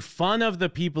making fun of the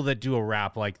people that do a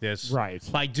rap like this, right?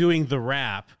 By doing the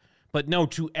rap. But no,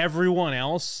 to everyone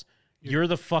else, you're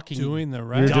the fucking doing the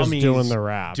rap. You're just dummies doing the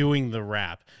rap. doing the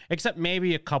rap. Except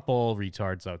maybe a couple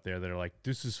retards out there that are like,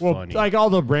 this is Well, funny. like all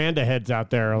the Randa heads out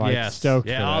there are like Yes. stoked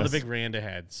Yeah, for all this. the big Randa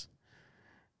heads.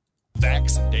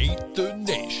 Vaccinate the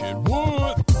nation.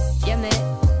 What? Yeah,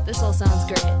 man, this all sounds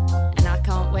great, and I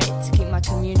can't wait to keep my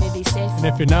community safe. And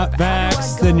if you're not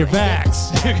vaxxed, then you're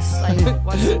vaxxed. Like,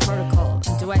 what's the protocol?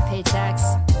 Do I pay tax?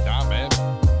 Nah, man.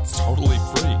 It's totally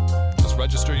free. Just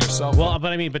register yourself. Well,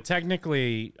 but I mean, but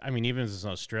technically, I mean, even if it's in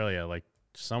Australia, like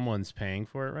someone's paying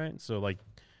for it, right? So like,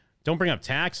 don't bring up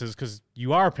taxes because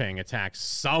you are paying a tax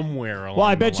somewhere along Well,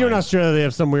 I the bet you in line. Australia they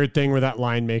have some weird thing where that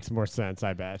line makes more sense.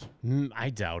 I bet.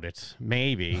 I doubt it.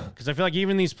 Maybe because I feel like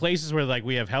even these places where like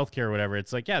we have healthcare or whatever,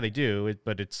 it's like yeah, they do,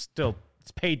 but it's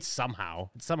paid somehow.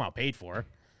 It's somehow paid for.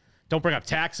 Don't bring up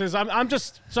taxes. I'm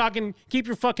just talking. Keep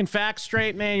your fucking facts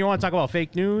straight, man. You want to talk about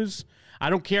fake news? I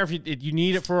don't care if you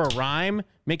need it for a rhyme.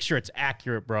 Make sure it's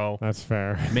accurate, bro. That's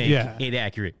fair. Make it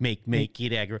accurate. Make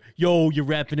it accurate. Yo, you're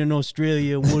rapping in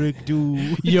Australia. What it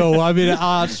do? Yo, I'm in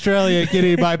Australia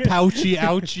getting my pouchy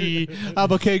ouchie.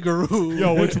 I'm a kangaroo.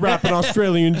 Yo, it's rapping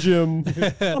Australian Jim.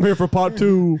 I'm here for part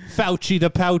 2. Fauci the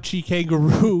pouchy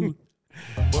kangaroo.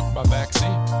 Book my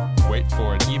vaccine. Wait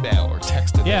for an email or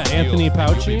text. Yeah, Anthony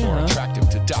Fauci, You'll be more huh? attractive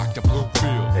to Dr.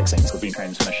 Bluefield. Vaccines will be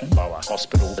transmission, lower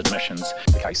hospital admissions,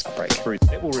 the case outbreak.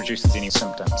 It will reduce any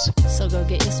symptoms. So go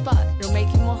get your spot. It'll make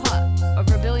you more hot.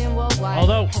 Over 1 billion worldwide.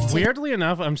 Although, weirdly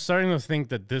enough, I'm starting to think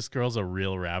that this girl's a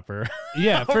real rapper.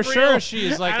 Yeah, for sure she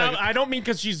is like... I don't mean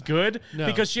because she's good, No.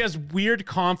 because she has weird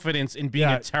confidence in being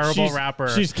a terrible she's- rapper.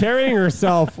 She's carrying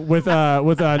herself with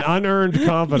an unearned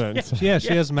confidence. Yeah,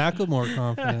 she has Macklemore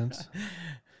confidence.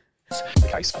 The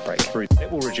case outbreak. It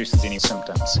will reduce any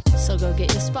symptoms. So go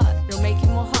get your spot. It'll make you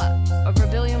more hot. Over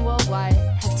 1 billion worldwide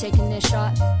have taken their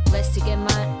shot. Let's to get mine.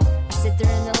 I sit there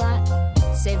in the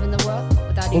line, saving the world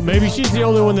without Well, even maybe knowing she's the how.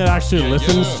 only one that actually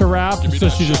listens to rap, so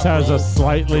she just has a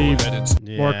slightly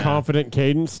more Yeah. confident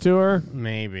cadence to her.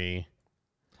 Maybe.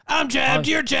 I'm jabbed,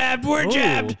 you're jabbed, we're Ooh.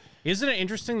 jabbed. Isn't it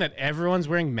interesting that everyone's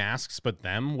wearing masks but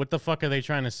them? What the fuck are they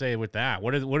trying to say with that?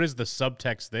 What is the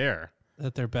subtext there?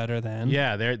 That they're better than.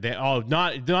 Yeah,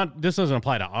 not this doesn't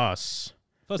apply to us.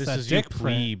 Plus this that is you dick print.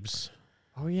 plebes.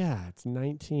 Oh yeah, it's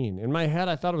 19. In my head,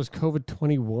 I thought it was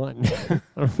COVID-21.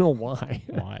 I don't know why.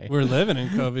 Why? We're living in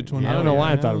COVID-21. I don't know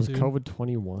why I thought it was dude.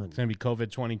 COVID-21. It's gonna be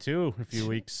COVID-22 in a few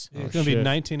weeks. Yeah, it's gonna be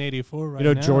 1984 right You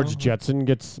know, now. George Jetson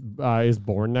is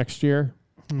born next year.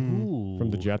 Ooh. From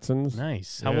the Jetsons.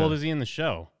 Nice. How Yeah. old is he in the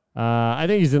show? I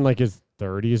think he's in like his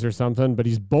 30s or something, but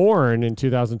he's born in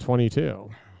 2022.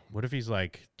 What if he's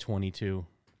like 22?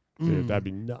 Dude, that'd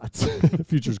be nuts. The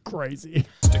future's crazy.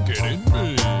 Stick it in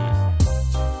me.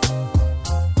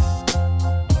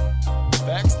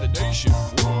 Vaccination.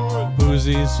 What?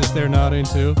 Boozy's just there nodding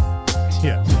too.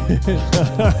 Yeah.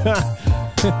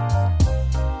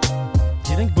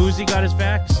 Do you think Boozy got his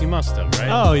vax? He must have, right?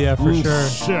 Oh yeah, for sure.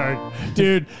 Sure.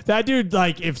 Dude, that dude,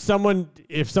 like, if someone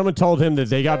told him that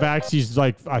they got vaxxed, he's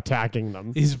like attacking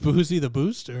them. He's Boozy the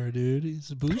booster, dude.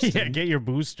 He's a booster. Yeah, get your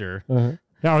booster.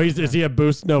 Oh, is he a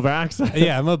boost no vax?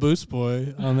 Yeah, I'm a boost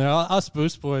boy on there. Us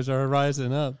boost boys are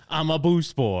rising up. I'm a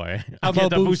boost boy. I I'm get a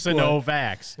the boost booster boy. no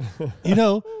vax. You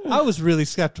know, I was really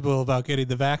skeptical about getting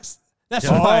the vax. That's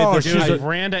Oh, why. Dude,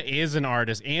 Miranda is an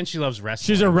artist, and she loves wrestling.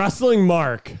 She's a wrestling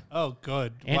mark. Oh,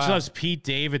 good. And she Wow. loves Pete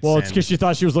Davidson. Well, it's because she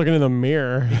thought she was looking in the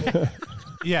mirror.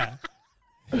 Yeah.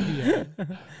 Yeah.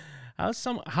 How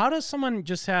does someone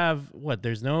just have what?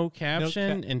 There's no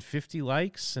caption and 50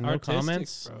 likes and Artistic, no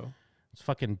comments. bro. It's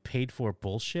fucking paid for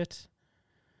bullshit.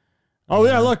 Oh,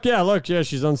 yeah, look. Yeah,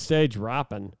 she's on stage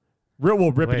rapping.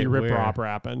 Rippity rip where? rap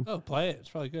rapping. Oh, play it. It's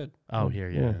probably good. Oh, here,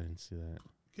 yeah, Yeah. I didn't see that.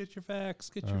 Get your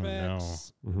vax. Get your Oh,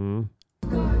 vax. Mm-hmm.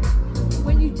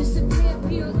 When you disappear,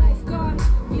 be your lifeguard.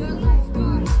 Be your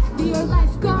lifeguard. Be your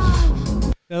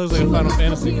lifeguard. That looks like a Final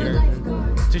Fantasy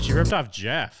character. Dude, she ripped off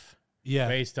Jeff. Yeah.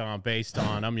 Based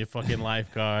on, I'm your fucking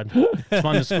lifeguard. It's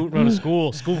fun to go to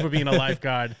school for being a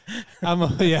lifeguard. I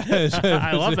love that.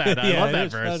 I love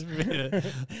that verse.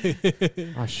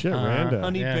 Oh, shit, Randa.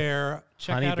 Honey Yeah. Bear.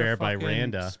 Check Honey out her Bear by fucking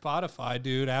Randa. Spotify,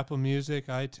 dude. Apple Music,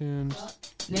 iTunes.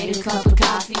 Made a cup of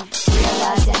coffee.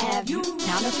 Realized I have you.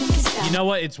 Now nothing can stop. You know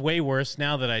what? It's way worse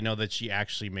now that I know that she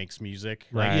actually makes music.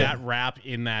 Like Right. that rap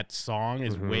in that song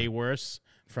is way worse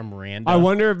from Randa. I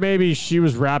wonder if maybe she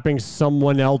was rapping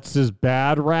someone else's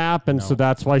bad rap, and so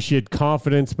that's why she had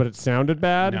confidence, but it sounded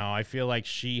bad. No, I feel like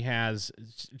she's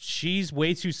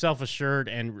way too self-assured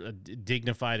and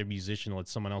dignified a musician to let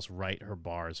someone else write her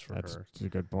bars for her. That's a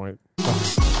good point.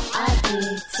 I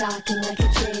be talking like a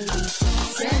lady.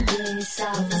 Sending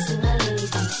songs to my lady.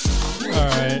 All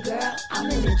right. Girl,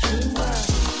 I'm in the dream world.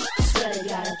 Swear to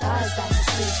God, I thought I was about to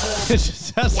sleep. It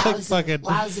just sounds like fucking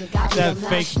that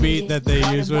fake beat that they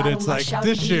use when it's like,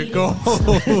 this shit go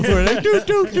over. Like,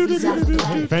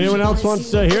 If anyone else wants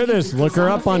to hear this, look her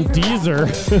up on Deezer.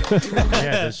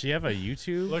 Yeah, does she have a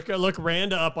YouTube? Look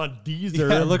Randa up on Deezer.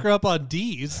 Yeah, look her up on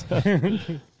D's.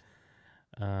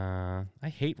 I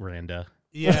hate Randa.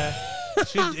 Yeah,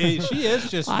 she is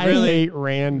just I really. hate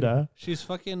Randa. She's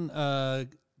fucking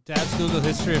Dad's Google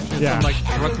history if she's Yeah. from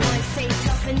like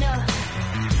Brooklyn.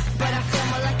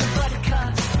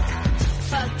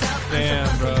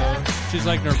 Damn, bro. She's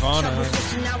like Nirvana.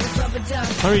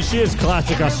 I mean, she is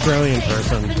classic Australian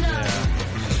person.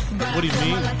 What do you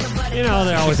mean? You know,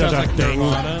 they always She have sounds that like thing.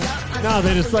 Nirvana. No,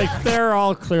 they just like, they're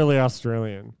all clearly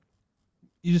Australian.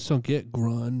 You just don't get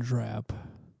grunge rap.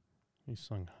 You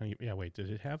sung Honey. Yeah, wait, did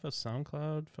it have a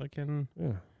SoundCloud fucking?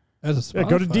 Yeah. As a Yeah,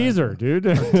 go to Spotify. Deezer, dude.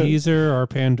 Or Deezer or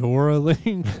Pandora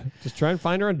link. Just try and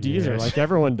find her on Deezer, Yeah. like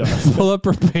everyone does. Pull up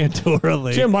her Pandora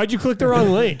link. Jim, why'd you click the wrong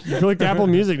link? You clicked Apple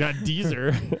Music, not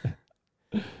Deezer.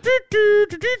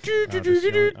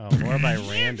 More by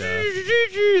Randa.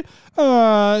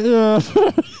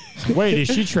 Wait, is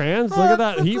she trans? Look at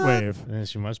that heat wave. Yeah,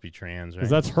 she must be trans, right?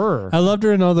 Because that's her. I loved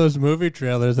her in all those movie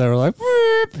trailers that were like,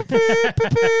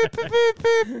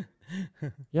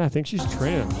 Yeah, I think she's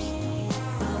trans.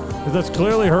 'Cause that's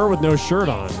clearly her with no shirt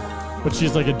on, but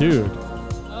she's like a dude.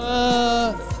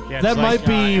 Yeah, it's That might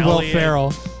be Will Elliot-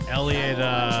 Ferrell. Elliot,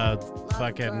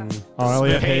 fucking. Oh,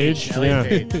 Elliot Page? Elliot Yeah.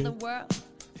 Page. Another world,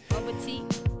 bubble tea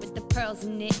with the pearls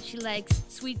in it. She likes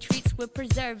sweet treats with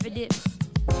preservatives.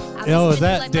 Yo, is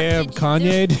that damn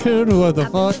Kanye dude? What the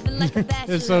fuck?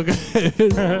 It's so good.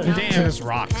 Damn, this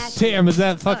rocks. Damn, is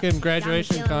that fucking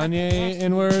graduation Kanye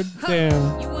N-word? Damn.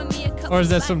 Or is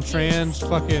that some trans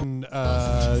fucking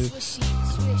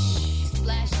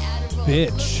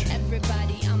bitch?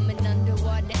 Everybody, I'm an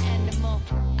underwater animal.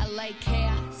 I like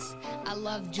chaos. I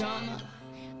love drama.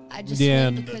 I just Yeah,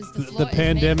 swim and because the floor is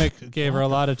pandemic gave her a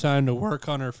lot of time to work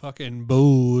on her fucking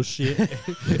bullshit.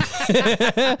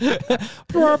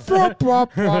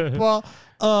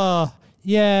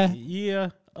 Yeah. Yeah.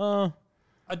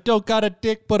 I don't got a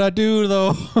dick, but I do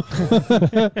though.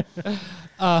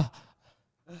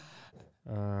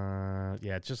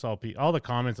 Yeah, it's just all the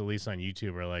comments, at least on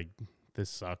YouTube, are like, "This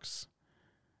sucks."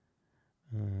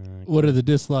 What are the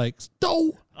dislikes?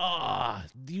 No.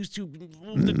 YouTube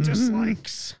the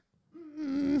dislikes.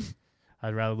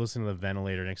 I'd rather listen to the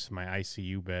ventilator next to my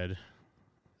ICU bed.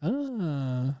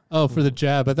 Oh, for the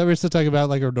jab. I thought we were still talking about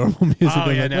like her normal music. Oh I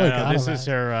was yeah, like, no, God, this is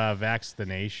her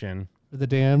vaccination. for the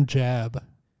damn jab.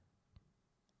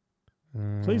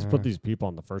 Please put these people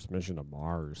on the first mission to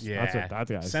Mars. Yeah, That's what that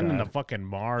guy send them said. to fucking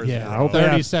Mars. Yeah, bro. I hope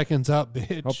 30 seconds up,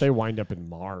 bitch. Hope they wind up in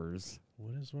Mars.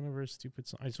 What is one of her stupid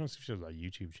songs? I just want to see if she has a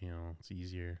YouTube channel. It's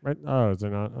easier. Right? Oh, is there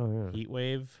not? Oh, yeah. Heat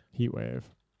Wave. Heat Wave.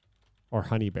 Or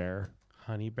Honey Bear.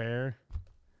 Honey Bear.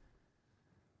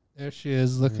 There she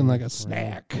is, looking like a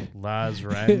snack.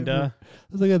 Lazarenda.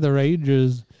 Look at the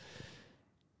Rangers.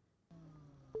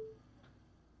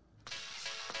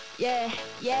 Yeah.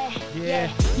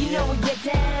 You know we get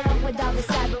down with all the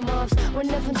cyber moves. One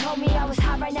of them told me I was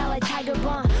hot right now like Tiger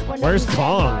Bomb. Where's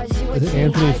Kong?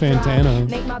 Anthony Fantano.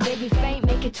 Make my baby faint,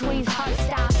 make it tweens heart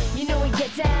stop. You know we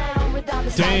get down with all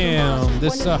the Damn,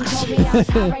 this sucks.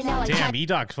 Damn,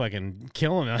 E-Doc's fucking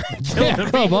killing it. Yeah,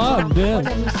 come on, One man.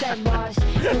 of them said bars,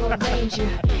 you a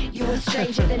ranger. You a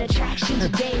stranger, then attraction to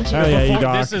danger. Oh, yeah, Before-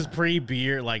 E-Doc. This is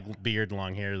pre-beard, like beard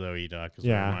long hair though. E-Doc is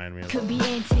Yeah. what remind me of. Could be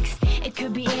antics, it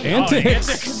could be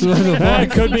Antics. Yeah,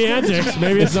 it could be antics.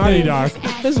 Maybe it's not E-Doc.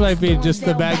 This might be just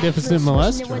the magnificent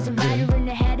molester. Writer in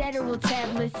the head, edible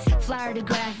tablets, flyer to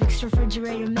graphics,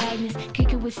 refrigerator magnets,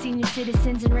 kick it with senior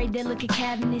citizens and raid their liquor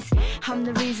cabinets. I'm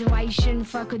the reason why you shouldn't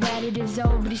fuck with additives.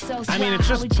 Oh, but he's so I mean, it's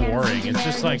just boring. It's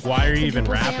just like, why are you even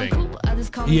rapping?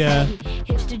 Yeah.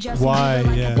 Why?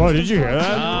 Yeah. Whoa, did you hear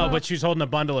that? Oh, but she's holding a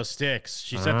bundle of sticks.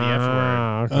 She said the F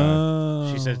Ah, word.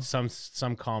 okay. She said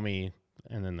some call me,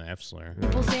 and then the F slur.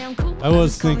 I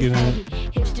was thinking that.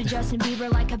 Hipster Justin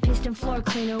Bieber like a piston floor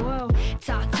cleaner. Whoa,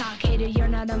 talk, hater, you're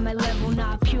not on my level,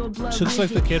 not pure blood. She looks like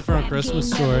the grizzly. kid from A Rap Christmas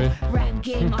game Story. level, Rap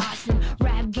game awesome,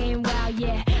 rap game wow,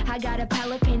 yeah. I got a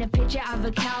palette, paint a picture of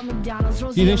a cow, McDonald's. Do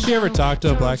you think she ever talked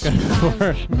to a black guy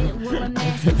before?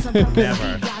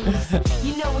 Never.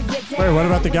 Wait, what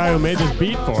about the guy who made this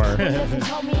beat for her? One of them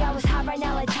told me I was hot right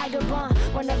now like Tiger Bomb.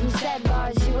 One of them said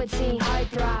bars, you a teen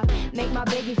heartthrob. Make my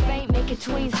baby faint, make it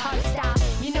tweens heart stop.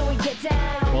 You know we get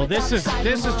down. Well, this is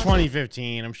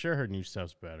 2015. I'm sure her new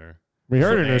stuff's better. We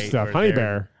heard her new Or stuff. they- Honey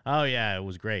Bear. Oh yeah, it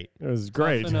was great. It was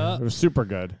great. Toughen up. It was super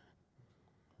good.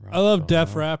 I love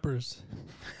deaf rappers.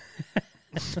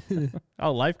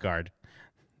 Oh, Lifeguard.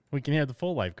 We can hear the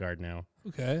full Lifeguard now.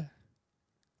 Okay.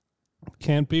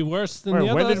 Can't be worse than Wait,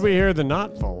 the when other. did we hear the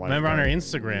not full Lifeguard? Remember on her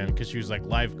Instagram, because she was like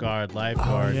Lifeguard.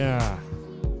 Oh, yeah.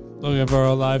 Looking for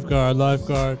a lifeguard.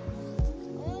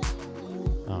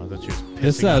 Oh, that she was pissing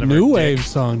It's out that of her new dick. wave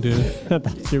song, dude. I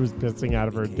thought she was pissing out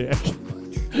of her dick.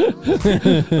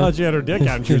 Thought she had her dick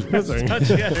out and she was pissing. Thought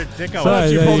she had her dick out. Thought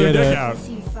she Sorry, pulled her yeah, dick yeah. out.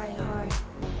 See you fight hard.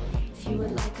 If you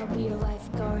would like, I'll be your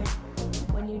lifeguard.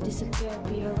 When you disappear, I'll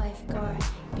be your lifeguard.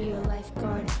 Be your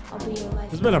lifeguard. I'll be your lifeguard.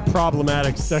 This has been a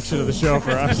problematic section of the show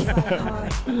for us. If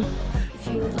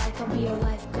you would like, I'll be your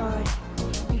lifeguard.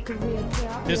 You could reappear.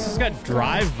 I'll be This your has got lifeguard.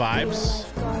 Drive vibes.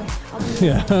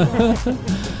 Yeah.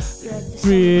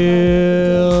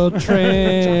 Real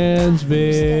trans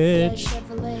bitch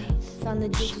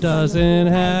doesn't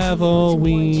have a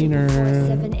wiener.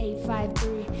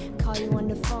 7853. Call you on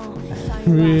the phone.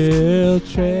 Real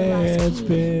trans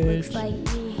bitch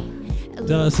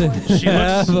doesn't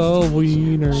have a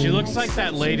wiener. She looks like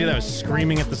that lady that was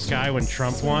screaming at the sky when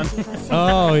Trump won.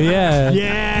 Oh yeah,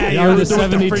 Yeah, Yeah, you were the the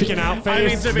 72 freaking out I mean,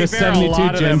 face. to be The fair, 72 a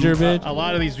lot of them, ginger bitch. a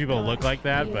lot of these people look like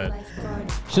that, but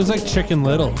She's like Chicken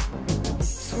Little.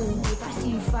 Swoon deep, I see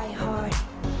you fight hard.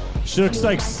 She looks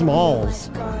like Smalls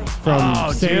from Oh,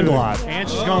 dude. Sandlot. And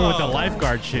she's going with the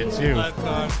lifeguard shit, too.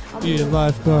 Be a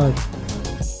lifeguard.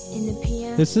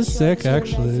 This is sick,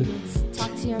 actually.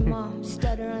 Talk to your mom,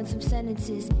 stutter on some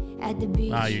sentences at the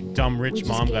beach. Ah, your dumb rich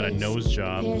mom got a nose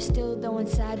job. Hair still though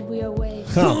inside we are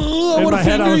waves. Huh. In my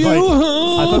head, I was like,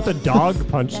 I thought the dog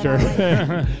punched her.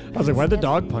 I was like, why'd the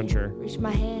dog punch her? Reach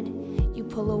my hand, you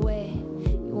pull away.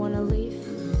 You wanna leave?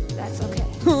 That's okay.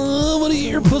 I want to eat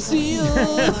your pussy.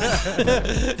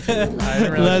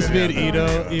 Lesbian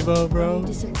emo, bro.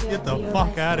 Get the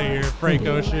fuck out of here, Frank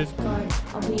Ocean.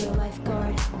 I'll be your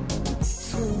lifeguard.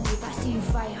 Swim deep, I see you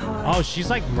fight hard. Oh, she's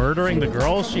like murdering the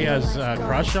girl she has a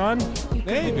crush on?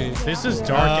 Maybe. This is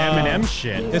dark Eminem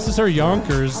shit. This is her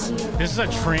Yonkers. This is a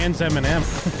trans Eminem.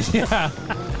 Yeah.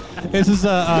 This is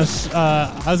I was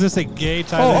gonna say gay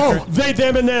time. Oh, they,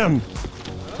 them, and them.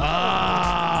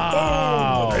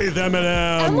 Oh. They, them,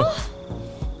 and them.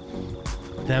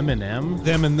 Them and them?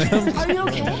 Them and them. Are you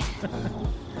okay?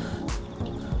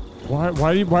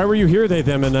 Why were you here, they,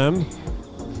 them, and them?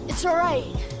 It's alright.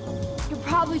 You're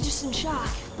probably just in shock.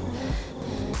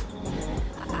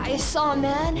 I saw a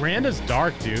man, Randa's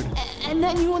dark, dude. and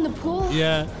then you in the pool.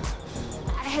 Yeah.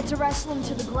 I had to wrestle him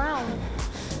to the ground.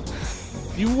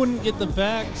 You wouldn't get the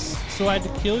facts, so I had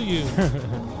to kill you.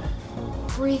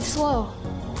 Breathe slow.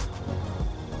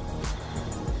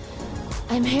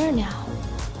 I'm here now.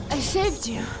 I saved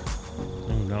you.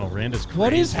 Oh no, Randa's crazy.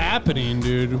 What is happening,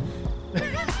 dude?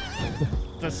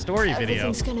 The story video.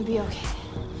 Everything's gonna be okay.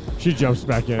 She jumps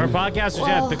back in. Her podcast is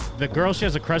Well- the girl she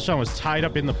has a crush on was tied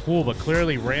up in the pool, but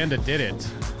clearly Randa did it.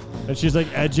 And she's like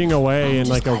edging away in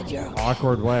like glad you're a okay.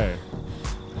 awkward way.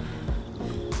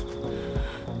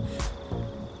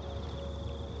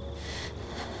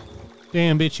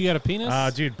 Damn, bitch, you got a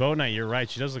penis? Dude, Bo Knight, you're right.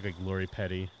 She does look like Lori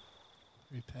Petty.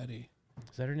 Lori Petty.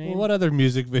 Is that her name? Well, what other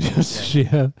music videos does she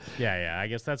have? Yeah, I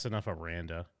guess that's enough of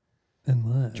Randa.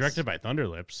 Unless. Directed by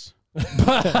Thunderlips.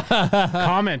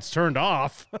 Comments turned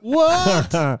off.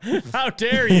 What? How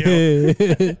dare you?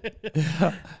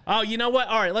 Oh, you know what?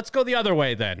 All right, let's go the other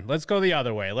way then. Let's go the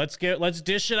other way. Let's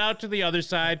dish it out to the other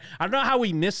side. I don't know how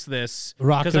we missed this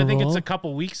Rock because I and think it's roll? a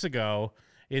couple weeks ago.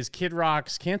 Is Kid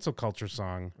Rock's cancel culture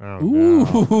song? Oh,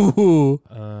 Ooh.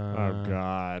 Oh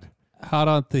God. Hot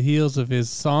on the heels of his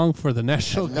song for the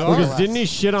National Guard. Because didn't he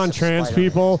shit on trans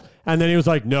people? And then he was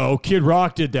like, no, Kid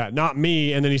Rock did that, not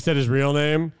me. And then he said his real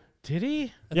name. Did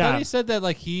he? I thought he said that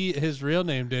like his real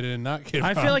name did it and not Kid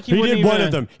Rock. I feel like He wouldn't did one even-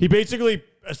 of them. He basically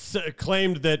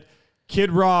claimed that Kid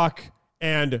Rock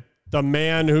and the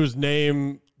man whose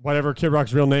name, whatever Kid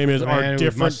Rock's real name is, The man are who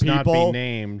different must not be people.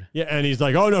 named. Yeah, and he's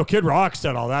like, oh no, Kid Rock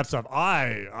said all that stuff.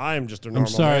 I'm just a normal I'm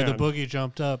sorry, man. the boogie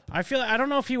jumped up. I don't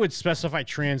know if he would specify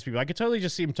trans people. I could totally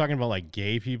just see him talking about like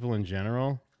gay people in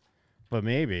general, but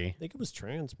maybe. I think it was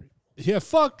trans people. Yeah,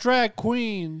 fuck drag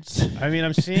queens. I mean,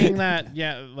 I'm seeing that,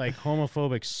 yeah, like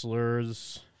homophobic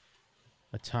slurs,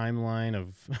 a timeline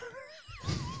of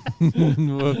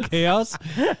chaos,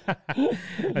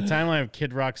 a timeline of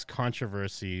Kid Rock's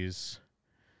controversies.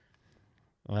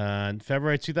 In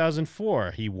February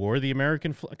 2004, he wore the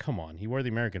American flag. Come on, he wore the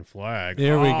American flag.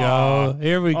 Here we go.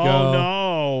 Here we go.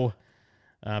 Oh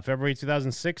no! February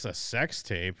 2006, a sex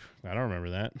tape. I don't remember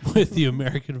that. With the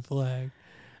American flag.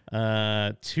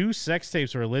 2 sex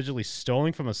tapes were allegedly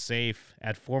stolen from a safe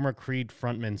at former Creed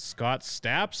frontman Scott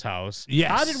Stapp's house. Yes.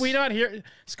 How did we not hear?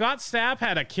 Scott Stapp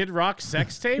had a Kid Rock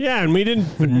sex tape? Yeah, and we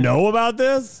didn't know about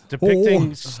this?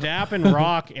 Depicting Stapp and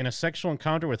Rock in a sexual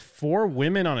encounter with 4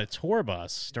 women on a tour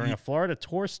bus during a Florida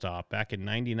tour stop back in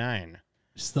 '99.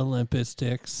 Just the limpest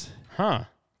dicks. Huh.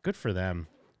 Good for them.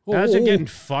 Imagine getting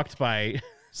fucked by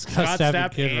Scott Stapp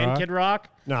Stapp and and Kid Rock.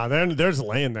 No, they're just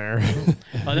laying there.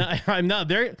 Oh, no, I'm not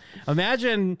there.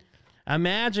 Imagine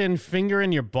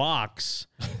fingering your box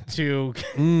to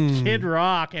Kid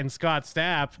Rock and Scott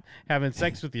Stapp having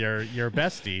sex with your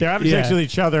bestie. They're having sex with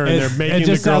each other, and they're making it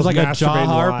just the girls sounds like a masturbate jaw and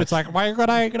harp. watch. It's like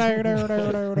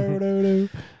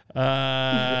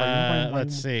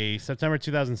let's see. September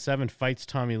 2007 fights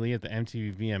Tommy Lee at the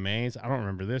MTV VMAs. I don't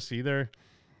remember this either.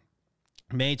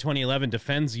 May 2011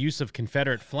 defends use of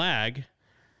Confederate flag.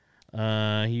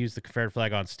 He used the Confederate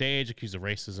flag on stage, accused of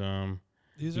racism.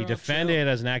 These He are all defended chill.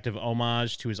 it as an act of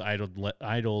homage to his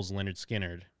idols Leonard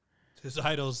Skinner. His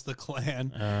idol's the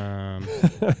Klan.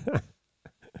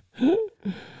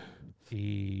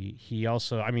 He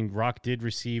also, I mean, Rock did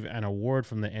receive an award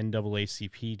from the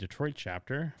NAACP Detroit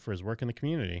chapter for his work in the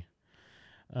community.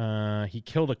 He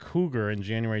killed a cougar in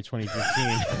January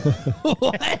 2015.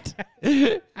 What?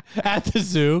 At the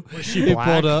zoo? Was she He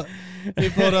black? pulled up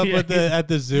Yeah, at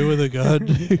the zoo with a gun.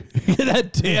 Get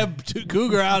that damn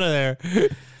cougar out of there.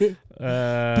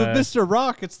 But Mr.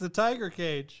 Rock, it's the tiger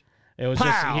cage. It was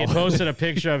just he had posted a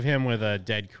picture of him with a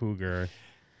dead cougar.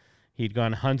 He'd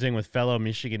gone hunting with fellow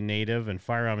Michigan native and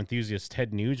firearm enthusiast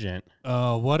Ted Nugent.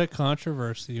 Oh, what a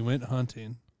controversy. He went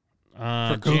hunting.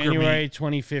 For cougar January meat.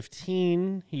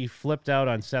 2015, he flipped out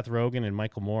on Seth Rogen and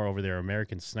Michael Moore over their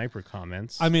American Sniper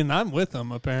comments. I mean, I'm with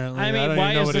him, apparently. I mean, don't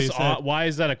why even know is what he this? said. Why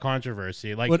is that a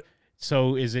controversy? Like, What-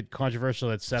 so is it controversial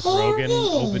that Seth Rogen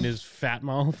opened his fat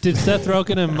mouth? Did Seth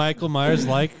Rogen and Michael Myers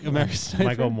like American Sniper?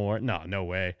 Michael Moore? No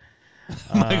way.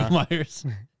 Michael Myers.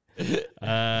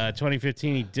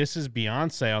 2015, he disses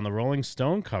Beyonce on the Rolling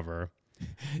Stone cover.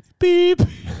 Beep.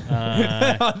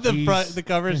 On the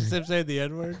cover is him saying the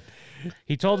N-word.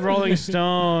 He told Rolling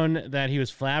Stone that he was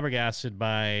flabbergasted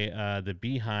by the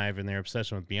Beehive and their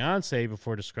obsession with Beyonce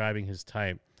before describing his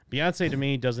type. Beyonce, to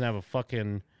me, doesn't have a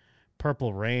fucking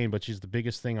purple rain, but she's the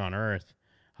biggest thing on earth.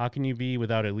 How can you be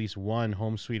without at least one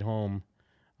Home Sweet Home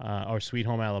or Sweet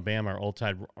Home Alabama or Old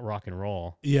Tide Rock and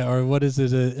Roll? Yeah, or what is it?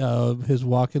 His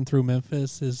walking through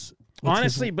Memphis is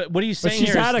Honestly, but what he's saying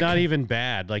here is not even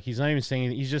bad. Like, he's not even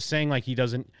saying, he's just saying like she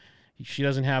doesn't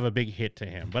have a big hit to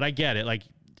him. But I get it. Like,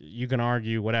 you can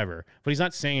argue whatever, but he's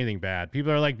not saying anything bad.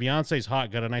 People are like, Beyonce's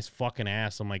hot, got a nice fucking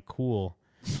ass. I'm like, cool.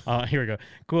 Here we go.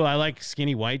 Cool. I like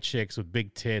skinny white chicks with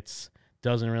big tits.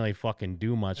 Doesn't really fucking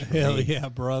do much for Hell me. yeah,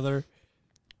 brother.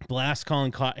 Blast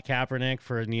Colin Kaepernick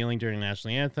for kneeling during the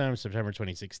national anthem, September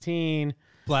 2016.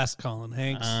 Blast Colin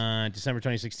Hanks. December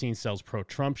 2016 sells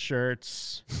pro-Trump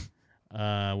shirts.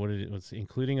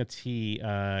 Including a tee.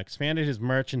 Expanded his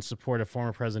merch in support of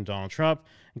former President Donald Trump,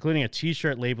 including a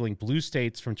T-shirt labeling blue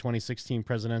states from 2016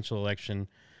 presidential election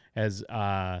as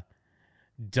 "Dumb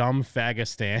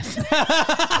Fagistan."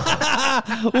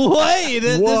 Wait,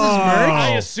 this is merch?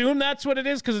 I assume that's what it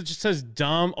is because it just says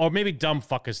 "dumb" or maybe "Dumb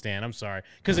Fuckistan." I'm sorry,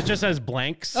 because it just has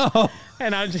blanks. Oh,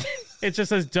 and it just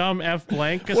says "Dumb F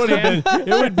blank." It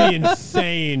would be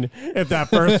insane if that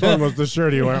first one was the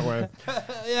shirt he went with.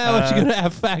 Yeah, what you gonna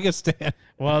have, Fagistan?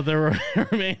 Well, the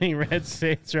remaining red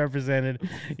states represented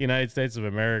United States of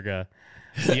America.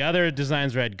 The other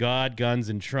designs read God, Guns,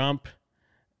 and Trump.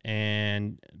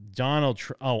 And Arnold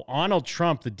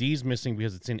Trump, the D's missing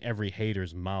because it's in every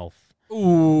hater's mouth.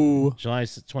 Ooh. July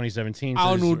 2017.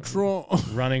 Arnold Trump.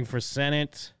 Running for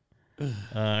Senate.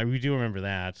 We do remember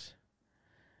that.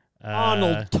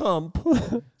 Arnold Trump.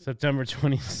 September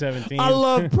 2017. I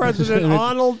love President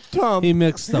Arnold Trump. He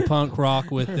mixed the punk rock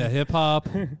with the hip hop.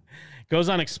 Goes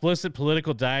on explicit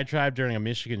political diatribe during a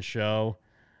Michigan show.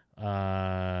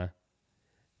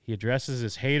 He addresses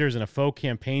his haters in a faux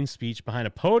campaign speech behind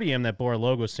a podium that bore a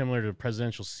logo similar to the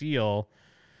presidential seal.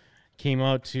 Came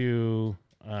out to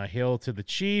hail to the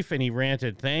chief, and he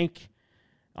ranted, think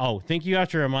you have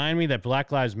to remind me that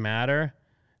Black Lives Matter?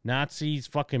 Nazis,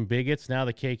 fucking bigots, now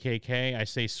the KKK. I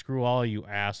say screw all you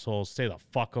assholes. Stay the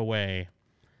fuck away.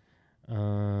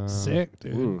 Sick,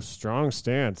 dude. Ooh, strong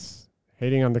stance.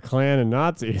 Hating on the Klan and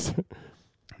Nazis.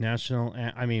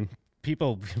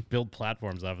 People build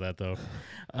platforms off of that, though.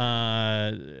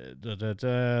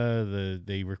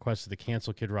 They requested to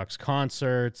cancel Kid Rock's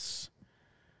concerts.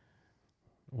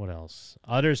 What else?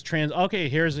 Okay,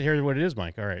 here's what it is,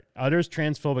 Mike. All right. Utters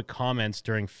transphobic comments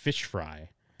during Fish Fry.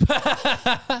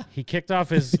 He kicked off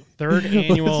his third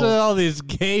annual... Listen to all these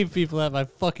gay people at my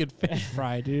fucking Fish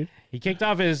Fry, dude. He kicked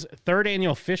off his third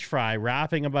annual Fish Fry,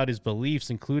 rapping about his beliefs,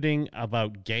 including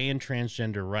about gay and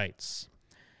transgender rights.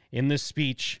 In this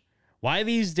speech... Why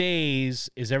these days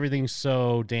is everything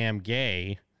so damn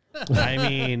gay? I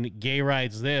mean, gay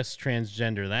rights this,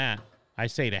 transgender that. I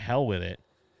say to hell with it.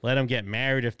 Let them get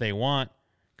married if they want,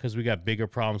 because we got bigger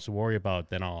problems to worry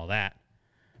about than all that.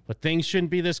 But things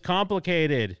shouldn't be this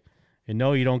complicated. And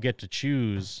no, you don't get to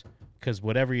choose, because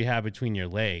whatever you have between your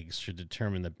legs should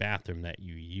determine the bathroom that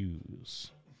you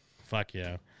use. Fuck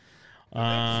yeah.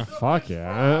 Fuck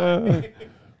yeah.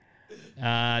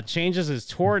 Changes his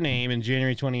tour name in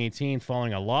January 2018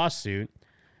 following a lawsuit.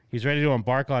 He's ready to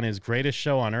embark on his greatest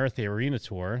show on earth, the Arena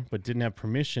Tour, but didn't have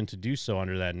permission to do so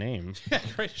under that name.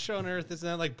 Greatest show on earth. Isn't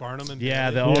that like Barnum and Yeah,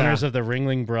 Bailey? the owners of the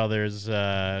Ringling Brothers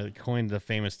coined the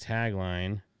famous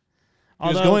tagline. He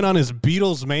was going on his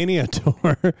Beatles Mania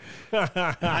tour.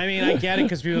 I mean, I get it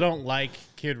because people don't like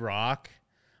Kid Rock,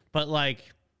 but like...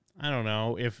 I don't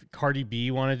know if Cardi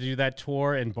B wanted to do that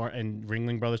tour and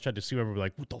Ringling Brothers tried to sue everybody.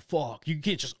 Like, what the fuck? You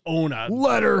can't just own a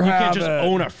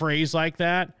own a phrase like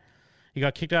that. He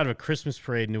got kicked out of a Christmas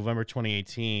parade in November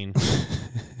 2018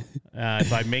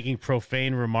 by making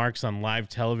profane remarks on live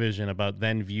television about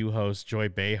then View host Joy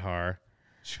Behar.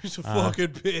 She's a fucking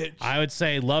bitch. I would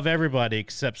say love everybody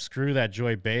except screw that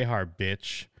Joy Behar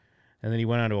bitch. And then he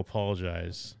went on to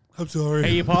apologize. I'm sorry. Hey,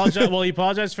 he apologized. Well, he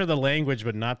apologized for the language,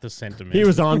 but not the sentiment. He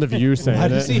was on The View saying Why it.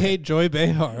 does he hate Joy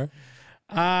Behar?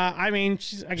 I mean,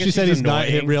 I guess She said she's he's not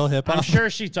annoying. real hip-hop. I'm sure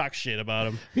she talks shit about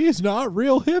him. He's not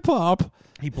real hip hop.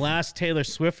 He blasts Taylor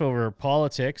Swift over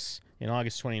politics in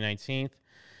August 2019.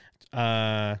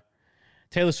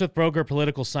 Taylor Swift broke her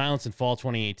political silence in fall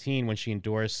 2018 when she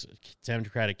endorsed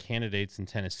Democratic candidates in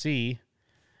Tennessee.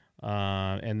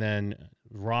 And then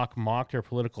Rock mocked her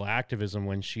political activism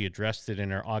when she addressed it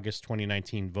in her August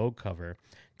 2019 Vogue cover.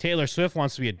 Taylor Swift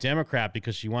wants to be a Democrat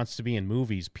because she wants to be in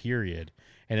movies, period.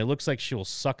 And it looks like she will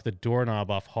suck the doorknob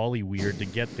off Hollyweird to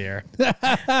get there.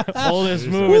 Oldest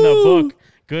move in the book.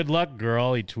 Good luck,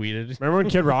 girl, he tweeted. Remember when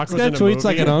Kid Rock This was guy in a tweets movie?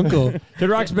 like an uncle. Kid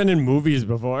Rock's been in movies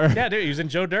before. Yeah, dude, he was in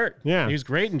Joe Dirt. Yeah. He was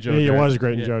great in Joe He Dirt. was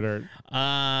great in Joe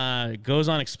Dirt. Goes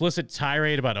on explicit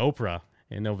tirade about Oprah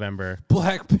in November.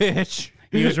 Black bitch.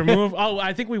 He was removed. Oh,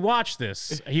 I think we watched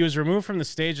this. He was removed from the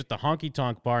stage at the Honky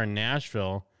Tonk Bar in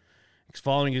Nashville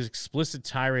following his explicit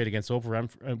tirade against Oprah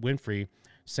Winfrey,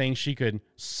 saying she could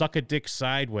suck a dick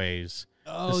sideways.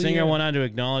 The singer went on to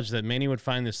acknowledge that many would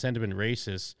find this sentiment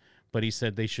racist, but he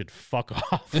said they should fuck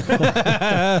off.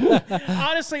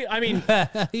 Honestly, I mean,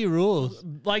 he rules.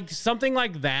 Like something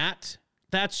like that.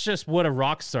 That's just what a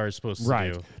rock star is supposed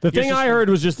to do. The thing I heard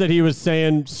was just that he was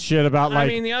saying shit about I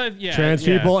mean, the other- yeah, trans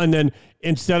yeah. people, and then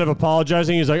instead of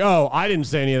apologizing, he's like, "Oh, I didn't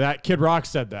say any of that. Kid Rock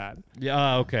said that."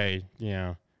 Yeah. Okay.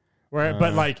 Yeah.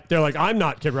 But like they're like, "I'm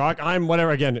not Kid Rock. I'm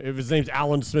whatever." Again, if his name's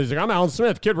Alan Smith, he's like, "I'm Alan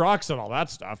Smith." Kid Rock said all that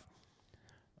stuff.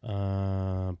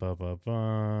 What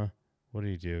did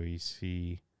he do?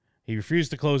 He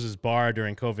refused to close his bar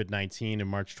during COVID-19 in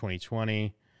March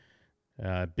 2020.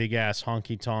 Big ass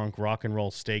honky tonk rock and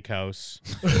roll steakhouse.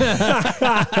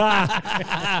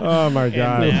 Oh my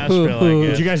god! In Nashville, I guess.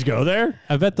 Did you guys go there?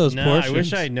 I bet those No, portions. I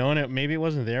wish I'd known it. Maybe it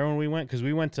wasn't there when we went because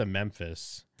we went to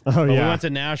Memphis. Oh, But yeah. we went to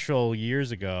Nashville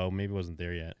years ago. Maybe it wasn't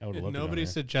there yet. I would have loved Nobody it.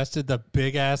 suggested the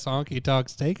big ass honky tonk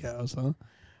steakhouse, huh?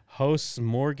 Hosts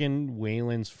Morgan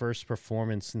Wallen's first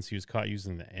performance since he was caught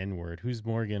using the N-word. Who's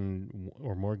Morgan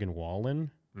Wallen?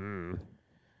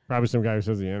 Probably some guy who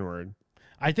says the N-word.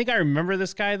 I think I remember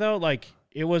this guy though. Like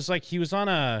it was like he was on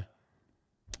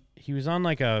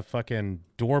like a fucking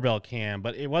doorbell cam,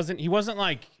 but he wasn't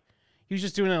like he was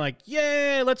just doing it like,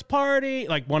 yeah, let's party,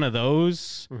 like one of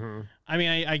those. I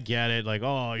mean, I get it, like,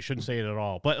 oh, you shouldn't say it at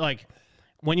all, but like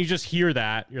when you just hear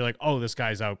that, you're like, oh, this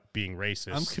guy's out being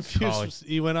racist. I'm confused.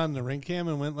 He went on the ring cam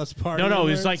and went, let's party. No,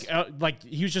 in it's there? like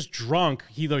he was just drunk.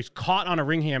 He was caught on a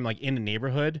ring cam like in the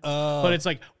neighborhood, Oh. but it's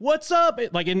like, what's up?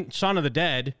 Like in Shaun of the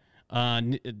Dead.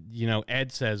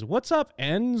 Ed says, "What's up,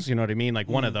 ends?" You know what I mean, like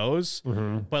one of those.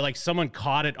 But like someone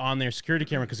caught it on their security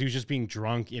camera because he was just being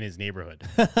drunk in his neighborhood.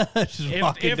 if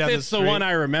walking down the it's the street. one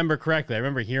I remember correctly, I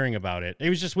remember hearing about it. He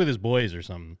was just with his boys or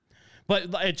something.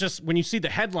 But it just when you see the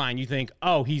headline, you think,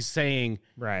 "Oh, he's saying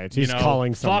right." He's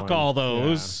calling fuck someone. all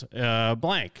those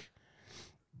blank."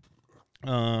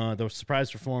 The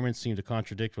surprise performance seemed to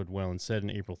contradict what Whelan said in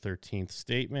April 13th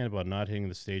statement about not hitting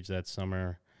the stage that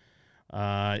summer.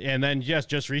 And then,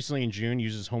 just recently in June,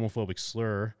 uses homophobic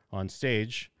slur on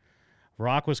stage.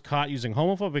 Rock was caught using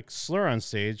homophobic slur on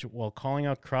stage while calling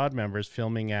out crowd members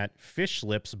filming at Fish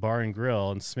Lips Bar and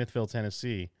Grill in Smithville,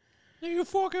 Tennessee. You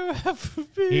fucking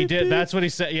He did. That's what he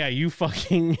said. Yeah, you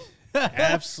fucking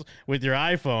Fs with your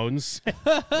iPhones.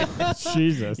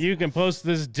 Jesus. You can post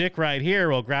this dick right here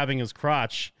while grabbing his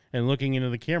crotch and looking into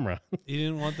the camera. You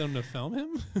didn't want them to film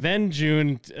him? Then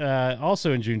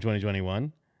also in June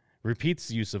 2021, repeats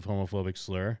the use of homophobic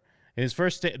slur. In his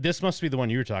first this must be the one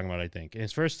you were talking about, I think. In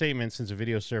his first statement since a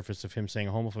video surfaced of him saying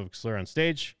a homophobic slur on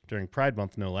stage during Pride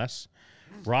Month, no less,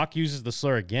 Rock uses the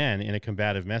slur again in a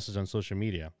combative message on social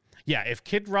media. Yeah, if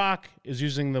Kid Rock is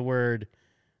using the word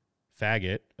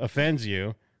faggot offends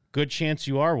you, good chance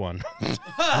you are one.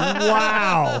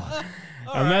 Wow.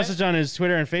 A message on his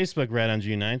Twitter and Facebook read on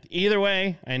June 9th. Either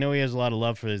way, I know he has a lot of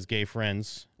love for his gay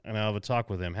friends, and I'll have a talk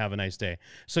with him. Have a nice day.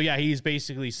 So, yeah, he's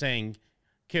basically saying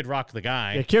Kid Rock the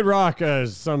guy. Yeah, Kid Rock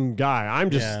is some guy. I'm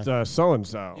just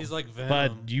so-and-so. He's like Venom.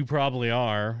 But you probably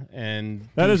are. And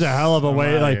That is a hell of a I'm way.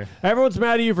 outta Like here. everyone's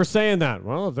mad at you for saying that.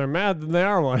 Well, if they're mad, then they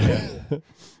are one.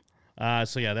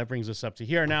 So, yeah, that brings us up to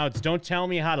here. Now, it's Don't Tell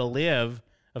Me How to Live,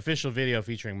 official video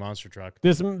featuring Monster Truck.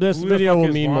 This Who the video fuck will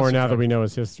is mean more Monster now that Truck? we know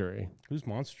his history. Who's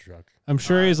Monster Truck? I'm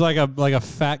sure he's like a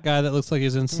fat guy that looks like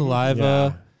he's in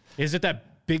saliva. Is it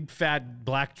that big fat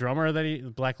black drummer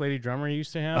black lady drummer he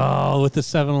used to have? Oh, with the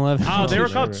 7-Eleven. Oh, they were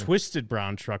t-shirt. called Twisted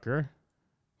Brown Trucker.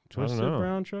 Twisted know.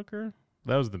 Brown Trucker?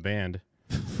 That was the band.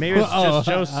 Maybe it's just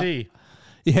Joe C.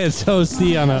 Yeah, it's Joe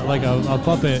C on a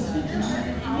puppet.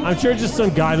 I'm sure it's just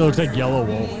some guy that looks like Yellow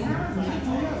Wolf.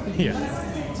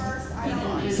 Yeah.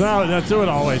 So that's what it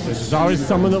always is. It's always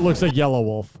someone that looks like Yellow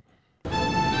Wolf.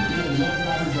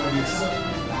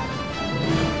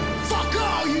 Fuck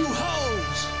all you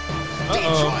hoes!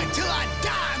 Detroit till I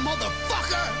die,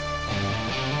 motherfucker!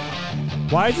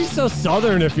 Why is he so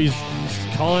southern if he's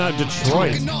calling out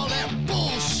Detroit? Talking all that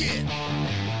bullshit.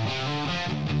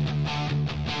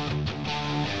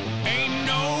 Ain't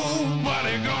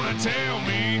nobody gonna tell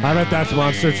me. I bet that's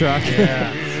Monster Truck.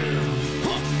 Yeah.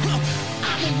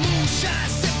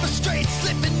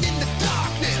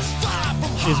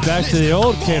 He's back to the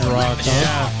old Kid Rock,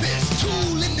 huh?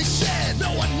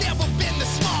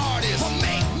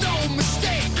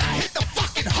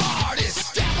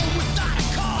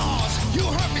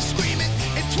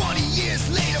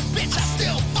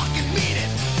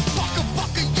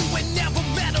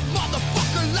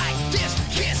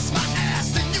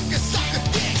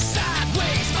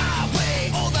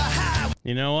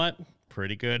 You know what?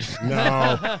 Pretty good.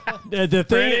 No. The thing,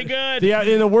 Pretty good.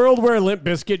 In a world where Limp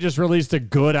Bizkit just released a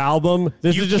good album,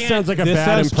 this You just can't- sounds like a This bad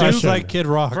sounds impression. just like Kid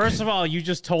Rock. First of all, you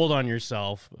just told on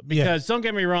yourself because don't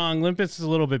get me wrong, Limp Bizkit is a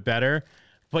little bit better,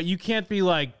 but you can't be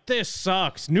like, this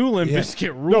sucks. New Limp Bizkit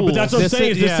rules. No, but that's what I'm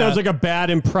saying. This sounds like a bad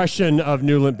impression of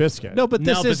New Limp Bizkit. No, but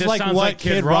this is like sounds what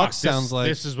Kid Rock sounds like.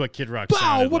 This is what Kid Rock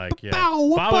sounded like. Yeah. Bow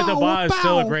with the Bow is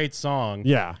still a great song.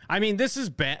 Yeah. I mean, this is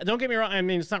bad. Don't get me wrong. I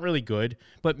mean, it's not really good,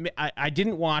 but I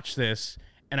didn't watch this,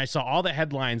 and I saw all the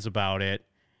headlines about it.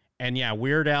 And yeah,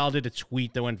 Weird Al did a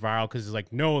tweet that went viral because he's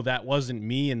like, no, that wasn't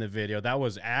me in the video. That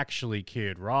was actually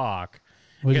Kid Rock.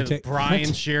 Would you Because take- Brian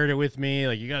what? shared it with me.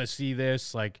 Like, you got to see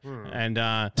this. Like, and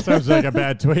Sounds like a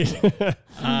bad tweet.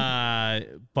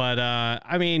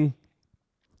 I mean,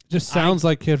 Just sounds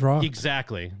like Kid Rock.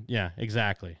 exactly. Yeah,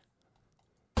 exactly.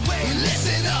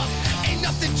 Listen up, ain't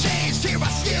nothing changed here. I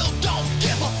still don't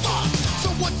give a fuck. So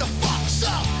what the fuck's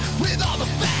up with all the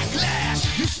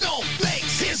backlash? You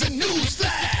snowflakes, here's a news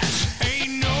flash.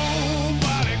 Ain't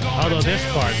nobody gonna Although this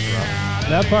part's rough.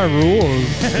 That part rules.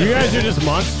 You guys are just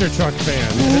Monster Truck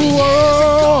fans.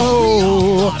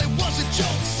 Whoa!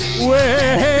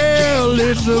 Well,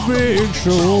 it's a big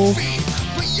show.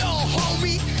 But yo,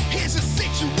 homie, here's a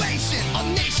situation. A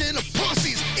nation of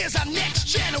pussies is our next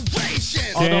generation.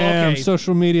 Damn, okay.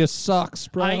 social media sucks,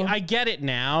 bro. I get it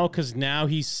now because now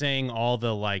he's saying all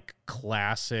the like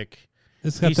classic.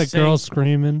 It's got he's the saying- girl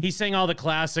screaming. He's saying all the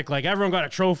classic, like everyone got a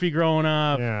trophy growing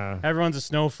up. Yeah. Everyone's a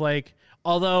snowflake.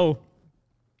 Although,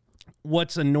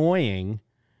 what's annoying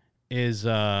is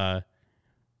because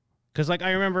like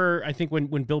I remember, I think when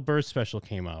Bill Burr's special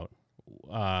came out,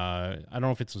 I don't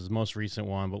know if it's his most recent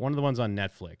one, but one of the ones on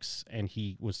Netflix, and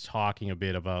he was talking a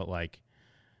bit about like,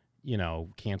 you know,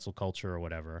 cancel culture or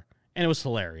whatever. And it was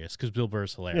hilarious because Bill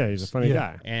Burr's hilarious. Yeah, he's a funny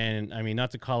guy. And I mean,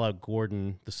 not to call out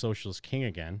Gordon, the socialist king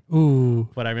again. Ooh.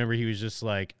 But I remember he was just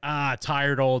like,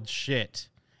 tired old shit.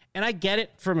 And I get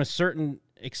it from a certain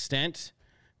extent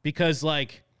because,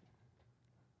 like,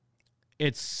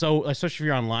 it's so, especially if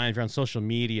you're online, if you're on social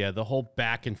media, the whole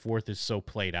back and forth is so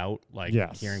played out. Like,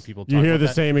 Yes. hearing people talk You hear about the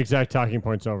that. same exact talking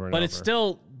points over and But over. it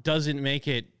still doesn't make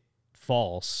it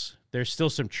false. There's still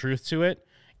some truth to it.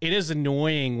 It is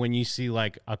annoying when you see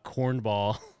like a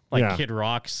cornball like Yeah. Kid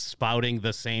Rock spouting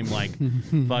the same like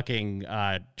fucking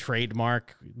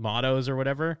trademark mottos or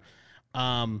whatever.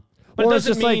 But Well, it it's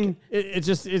doesn't just mean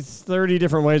like it's 30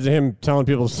 different ways of him telling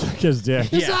people to suck his dick.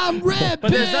 but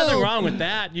there's nothing wrong with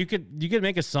that. You could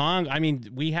make a song. I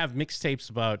mean, we have mixtapes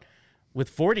about with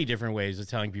 40 different ways of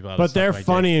telling people how to But suck they're my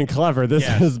funny dick. and clever. This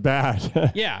Yes. is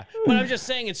bad. Yeah, but I'm just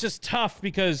saying it's just tough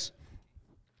because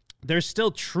there's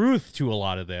still truth to a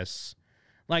lot of this.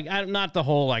 Like, not the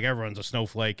whole like everyone's a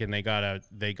snowflake and they got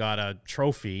a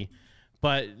trophy,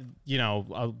 but you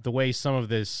know the way some of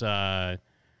this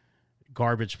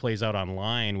garbage plays out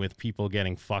online with people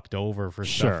getting fucked over for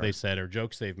Sure. stuff they said or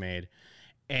jokes they've made,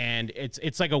 and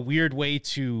it's like a weird way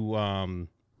to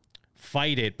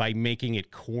fight it by making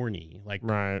it corny, like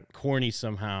corny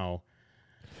somehow.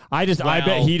 I bet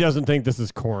Well- he doesn't think this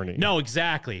is corny. No,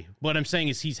 exactly. What I'm saying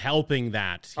is he's helping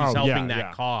that. He's Oh, helping yeah, that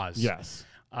yeah. cause. Yes.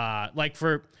 Like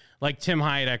Tim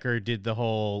Heidecker did the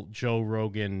whole Joe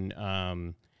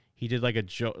Rogan. He did like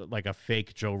a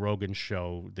fake Joe Rogan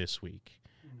show this week.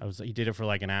 He did it for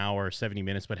like an hour, 70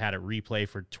 minutes, but had it replay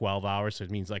for 12 hours. So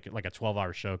it means like a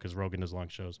 12-hour show because Rogan does long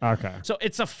shows. Okay. So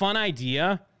it's a fun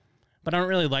idea, but I don't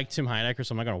really like Tim Heidecker,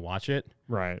 so I'm not going to watch it.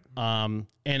 Right.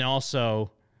 And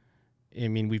also, I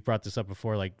mean, we've brought this up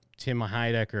before. Like Tim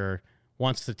Heidecker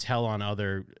wants to tell on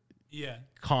other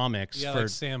comics Yeah, for like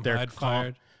Sam their Hyde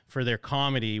fired. for their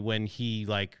comedy when he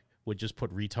like would just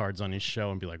put retards on his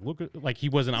show and be like, look at, like he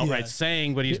wasn't outright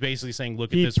saying, but he's basically saying,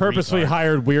 look at He this purposely retard.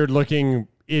 hired weird-looking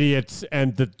idiots,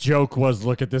 and the joke was,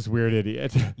 look at this weird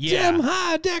idiot. Yeah. Jim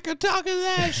Heidecker talking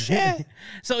that shit.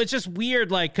 So it's just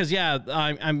weird, like, because,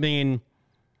 I mean,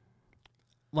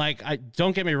 like,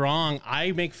 don't get me wrong,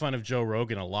 I make fun of Joe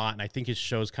Rogan a lot, and I think his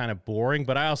show's kind of boring,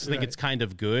 but I also think it's kind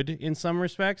of good in some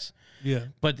respects. Yeah.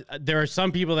 But there are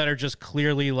some people that are just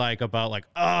clearly, like, about, like,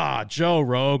 Joe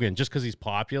Rogan, just because he's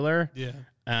popular.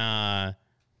 Yeah.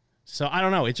 So I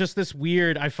don't know. It's just this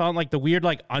weird, I found, like, the weird,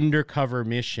 like, undercover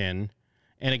mission.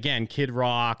 And again, Kid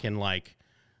Rock and, like,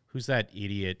 who's that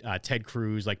idiot? Ted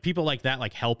Cruz. Like, people like that,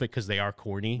 like, help it because they are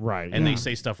corny. Right. And they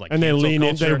say stuff like and they cancel lean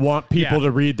in. They culture. want people Yeah.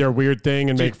 to read their weird thing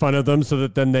and Dude. make fun of them so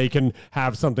that then they can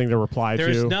have something to reply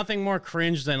There's to. nothing more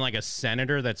cringe than, like, a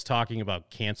senator that's talking about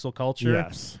cancel culture.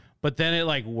 Yes. But then it,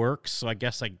 like, works. So I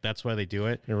guess, like, that's why they do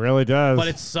it. It really does. But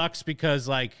it sucks because,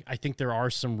 like, I think there are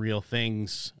some real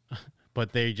things,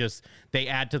 but they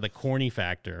add to the corny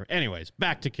factor. Anyways,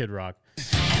 back to Kid Rock.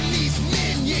 These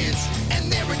minions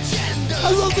and their agenda.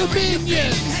 I love the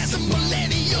minions. Has a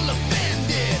millennial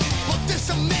offended. But this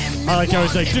amendment I like how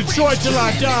it's like, Detroit till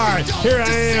I die. Here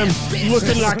I am,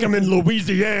 looking like I'm in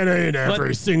Louisiana in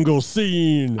every single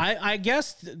scene. I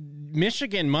guess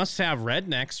Michigan must have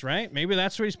rednecks, right? Maybe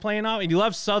that's what he's playing off. And he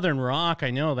loves Southern rock, I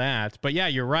know that. But yeah,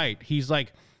 you're right. He's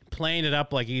like playing it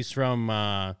up like he's from,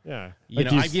 Yeah. you Like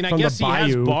know, he's I from the guess he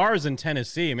has bayou. bars in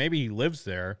Tennessee. Maybe he lives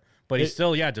there, but he's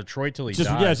still, Detroit till he Just,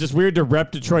 dies. yeah, it's just weird to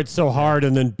rep Detroit so hard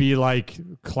and then be like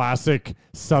classic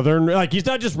Southern. Like, he's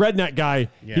not just redneck guy.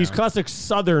 Yeah. He's classic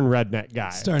Southern redneck guy.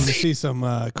 Starting to see some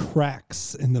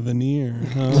cracks in the veneer.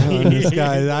 On this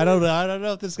guy, I don't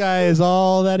know if this guy is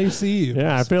all that he seems.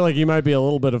 Yeah, I feel like he might be a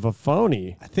little bit of a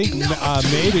phony. I think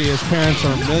maybe his parents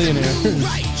are millionaires.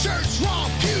 Right, church, wrong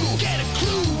pew. Get a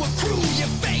clue, accrue your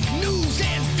fake news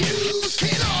and views.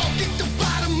 Can all get the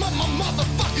bottom of my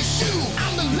motherfucking shoe.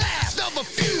 I'm the last of a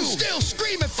few, still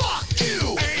screaming, fuck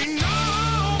you. Ain't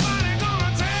nobody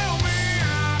gonna tell me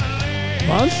how to live.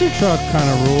 Monster Truck kind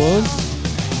of rules.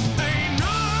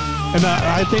 And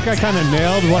I think I kind of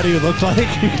nailed what he looked like.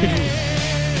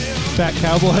 Fat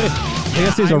cowboy. I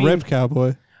guess he's a ripped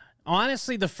cowboy.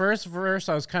 Honestly, the first verse,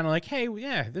 I was kind of like, hey,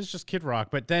 yeah, this is just Kid Rock.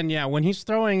 But then, when he's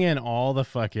throwing in all the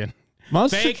fucking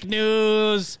fake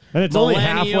news. And it's only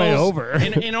halfway millennials, over.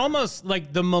 and almost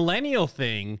like the millennial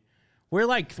thing, we're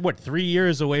like, 3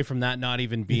 years away from that not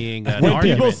even being an When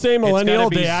argument. people say It's gotta millennial,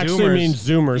 be they actually mean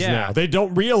Zoomers Yeah. now. They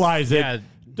don't realize it. Yeah.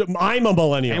 I'm a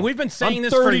millennial. And we've been saying I'm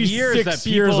this for years. 36 That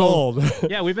people, years old.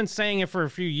 Yeah, we've been saying it for a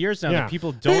few years now Yeah. that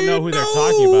people don't know who they're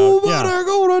talking about. Nobody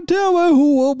gonna tell me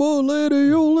who a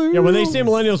millennial is. Yeah, when they say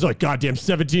millennials, they're like, goddamn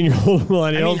 17-year-old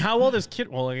millennials. I mean, how old is Kid?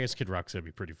 Well, I guess Kid Rock's gonna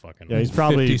be pretty fucking. Yeah, he's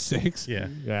probably 56. Yeah,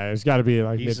 yeah, he's got to be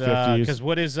like he's mid-50s. because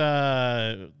what is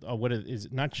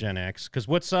it? Not Gen X? Because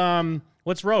what's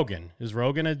Rogan? Is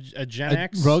Rogan a Gen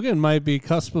X? Rogan might be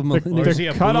cusp of millennial. Or is he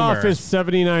a cutoff boomer? is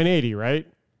 79-80, right?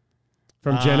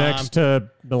 From Gen X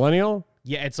to millennial?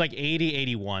 Yeah, it's like 80,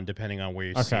 81, depending on where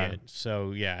you see Okay. it.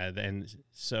 So yeah,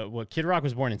 Kid Rock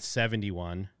was born in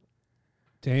 71.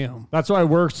 Damn. That's why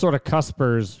we're sort of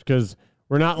cuspers, because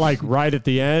we're not like right at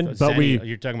the end, but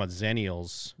You're talking about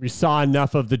Zennials. we saw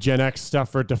enough of the Gen X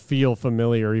stuff for it to feel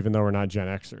familiar, even though we're not Gen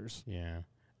Xers. Yeah.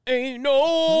 Ain't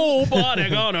nobody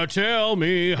gonna tell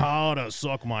me how to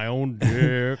suck my own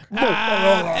dick.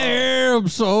 I am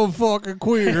so fucking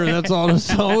queer. That's on a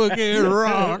song Kid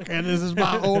Rock, and this is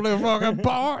my only fucking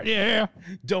part. Yeah.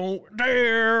 Don't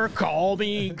dare call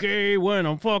me gay when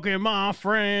I'm fucking my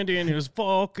friend in his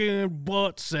fucking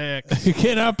butt sack.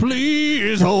 Can I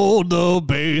please hold the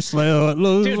bass? It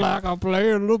looks like I'm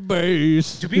playing the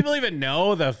bass. Do people even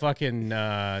know the fucking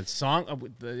song?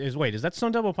 Is that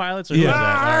Stone Temple Pilots? Or who is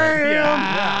that?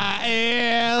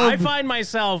 I find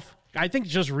myself. I think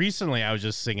just recently I was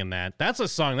just singing that. That's a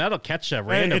song that'll catch you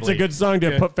randomly. It's a good song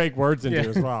to Yeah. put fake words into Yeah.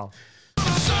 as well.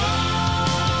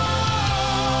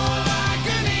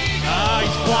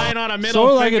 He's flying on a middle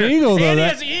Sort of like finger. an eagle, though. And he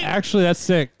That, has e- actually, that's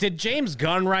sick. Did James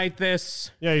Gunn write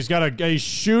this? Yeah, he's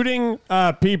shooting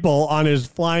people on his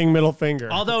flying middle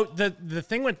finger. Although the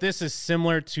thing with this is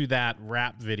similar to that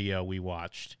rap video we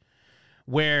watched,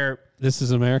 where This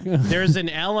is America. there's an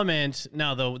element.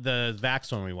 No, the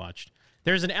Vax one we watched.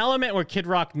 There's an element where Kid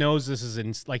Rock knows this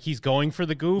is like he's going for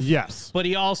the goof. Yes. But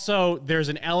there's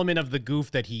an element of the goof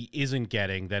that he isn't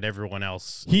getting that everyone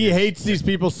else. He is. hates these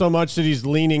people so much that he's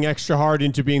leaning extra hard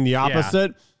into being the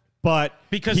opposite. But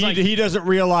Because, he doesn't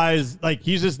realize, like,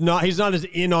 he's not as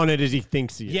in on it as he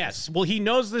thinks he is. Yes. Well, he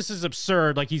knows this is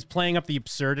absurd. Like he's playing up the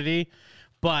absurdity,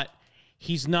 but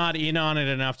he's not in on it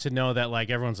enough to know that like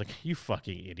everyone's like, you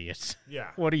fucking idiots. Yeah.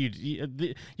 What are you?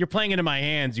 You're playing into my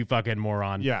hands, you fucking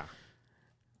moron. Yeah.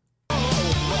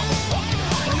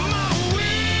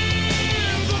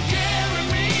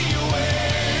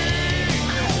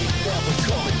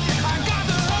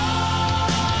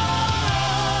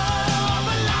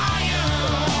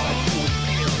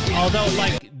 Although,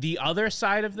 like, the other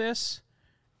side of this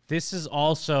is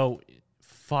also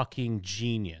fucking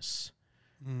genius.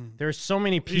 There's so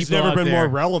many people. He's never out been there. more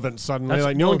relevant suddenly. That's-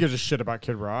 Like no well, one gives a shit about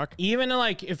Kid Rock. Even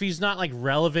like if he's not like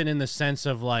relevant in the sense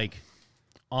of like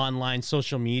online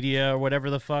social media or whatever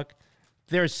the fuck.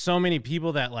 There's so many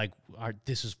people that like are.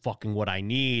 This is fucking what I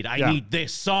need. I Yeah. need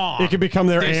this song. It could become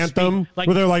their This anthem, like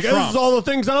where they're like, "This Trump. is all the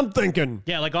things I'm thinking."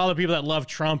 Yeah, like all the people that love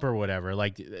Trump or whatever.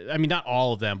 Like, I mean, not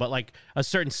all of them, but like a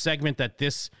certain segment that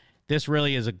this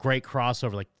really is a great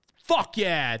crossover. Like, fuck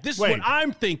yeah, this is Wait. what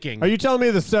I'm thinking. Are you telling me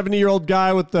the 70-year-old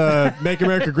guy with the "Make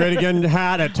America Great Again"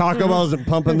 hat at Taco Bell isn't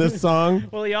pumping this song?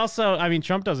 Well, he also, I mean,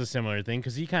 Trump does a similar thing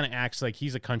because he kind of acts like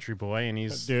he's a country boy and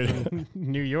he's Dude.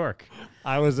 New York.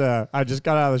 I just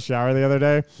got out of the shower the other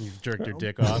day. You jerked your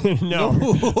dick off. No.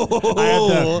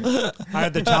 I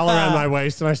had the towel around my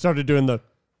waist and I started doing the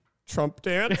Trump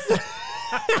dance.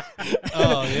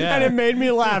 Oh, yeah. And it made me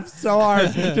laugh so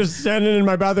hard just standing in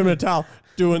my bathroom in a towel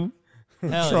doing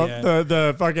Hell Trump, yeah.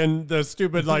 the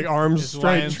stupid like arms His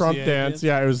straight YMCA Trump dance.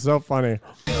 Yeah, it was so funny.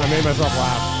 I made myself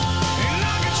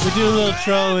laugh. We do a little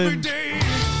trolling.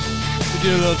 We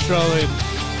do a little trolling.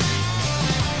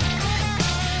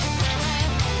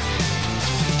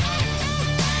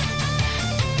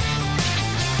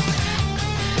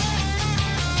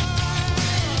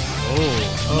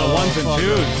 The ones and fuck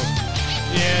twos. no.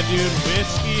 Yeah, dude,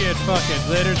 whiskey and fucking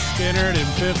Leonard Skinner and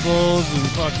pit bulls and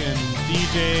fucking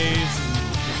DJs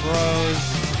and bros,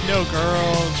 no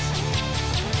girls.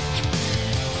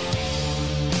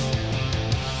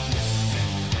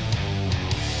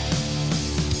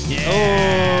 Yeah.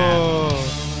 Oh.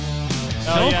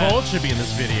 Stone Hell yeah. Cold should be in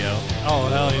this video. Oh,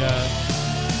 hell yeah.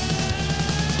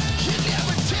 You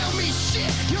never tell me shit.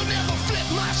 You'll never flip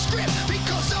my script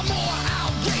because I'm more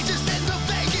outrageous than the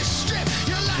Vegas Strip.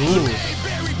 You're like Ooh.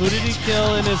 Mayberry Who did he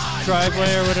kill in his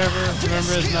driveway or whatever?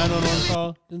 Remember his 911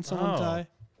 call? Didn't someone Oh. die?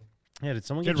 Yeah, did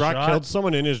someone Kid get Rock shot? killed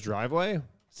someone in his driveway.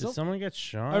 Did someone get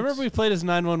shot? I remember we played his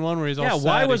 911 where he's all Yeah, sad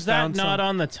why he was that found not some-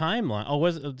 on the timeline? Oh,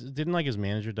 didn't like his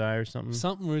manager die or something?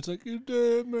 Something where it's like, you're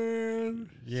dead, man.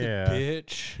 Yeah.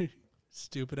 Bitch.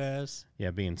 Stupid ass.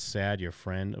 Yeah, being sad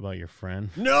about your friend.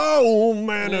 No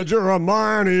manager of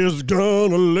mine is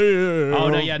gonna live. Oh,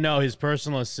 no, his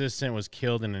personal assistant was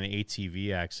killed in an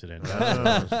ATV accident.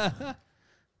 That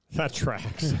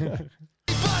tracks. But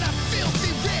I'm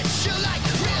filthy rich. You're like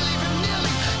really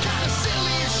vanilla, kind of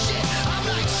silly as shit. I'm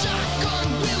like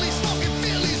Shotgun Willie, smoking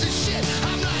Phillies and shit.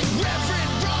 I'm like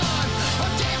Reverend Ron or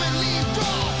David Lee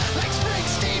Roth, like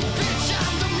Springsteen, bitch.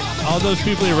 I'm the mother. All those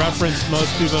people he referenced,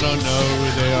 most people don't know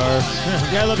who they are.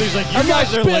 Yeah, I love these like, you I'm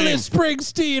guys like are Billy lame.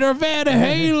 Springsteen or Van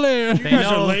Halen. You guys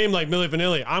are lame like Milli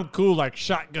Vanilli. I'm cool like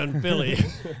Shotgun Philly.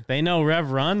 They know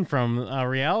Rev Run from a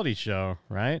reality show,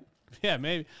 right? Yeah,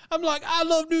 maybe. I'm like, I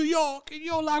love New York, and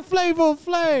you're like Flavor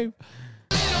Flav.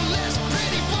 Little less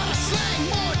pretty, but I slang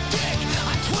more dick.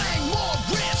 I twang more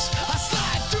riffs. I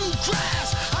slide through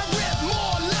grass. I rip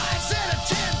more lines than a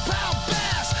 10-pound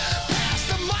bass. Pass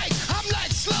the mic. I'm like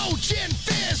slow gin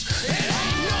fizz. It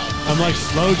ain't no I'm like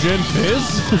Slow Gin Fizz.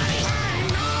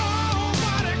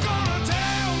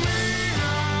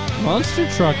 Monster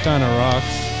Truck kind of rocks.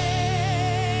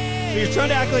 He was trying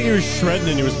to act like he was shredding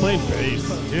and he was playing bass.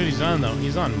 Dude, he's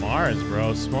on Mars,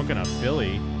 bro, smoking a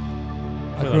Philly.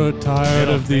 I With grow a tired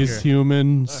middle of these finger.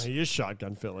 humans. He is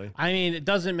Shotgun Philly. I mean, it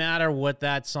doesn't matter what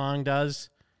that song does.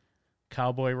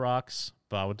 Cowboy rocks,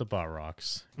 Bow with the Bar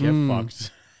rocks. Get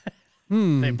fucked.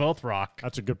 They both rock.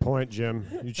 That's a good point, Jim.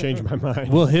 You changed my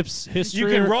mind. Well, history. You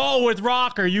can roll with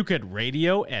rock or you could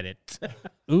radio edit.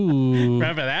 Ooh.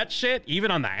 Remember that shit?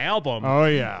 Even on the album. Oh,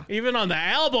 yeah. Even on the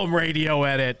album, radio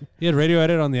edit. He had radio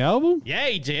edit on the album? Yeah,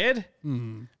 he did.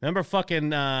 Remember fucking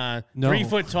No. 3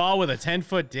 foot tall with a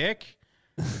 10-foot dick?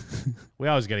 We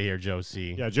always got to hear Joe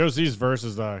C. Yeah, Joe C's verse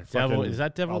is the Devil, is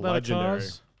that Devil Without a legendary.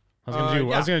 Cause? I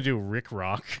was gonna do Rick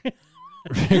Rock.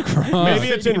 Rick Rock. Maybe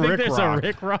it's in You think Rick there's Rock. a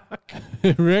Rick Rock?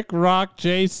 Rick Rock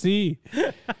JC.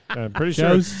 I'm pretty sure.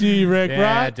 Joe C. Rick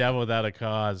Yeah, Rock. Devil Without a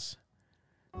Cause.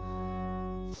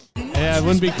 Yeah, it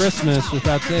wouldn't be Christmas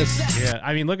without this. Yeah,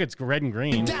 I mean, look, it's red and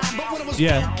green.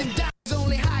 Yeah. I'm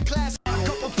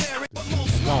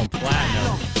going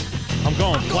platinum. I'm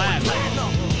going platinum.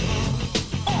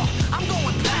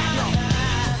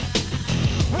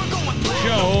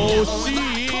 Joe C.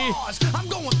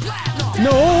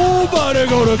 Nobody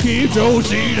gonna keep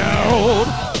Josie down.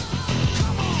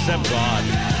 Except God.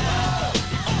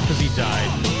 Because he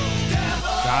died.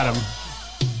 Got him.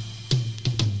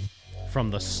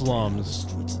 From the slums.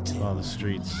 On the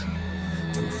streets.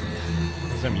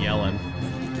 Because I'm yelling.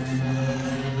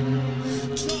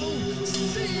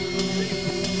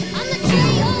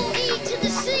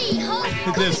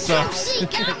 This sucks.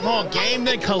 More game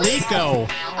than Coleco.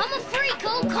 I'm a freak,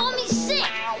 oh, call me sick.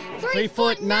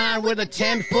 3'9" with a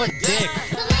 10-foot dick.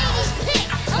 The ladies pick.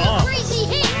 I'm a crazy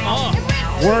hit.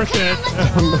 Worth it.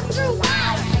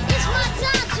 It's my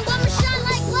time, so I'ma shine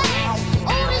like glass.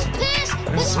 Old as piss,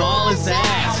 and Small as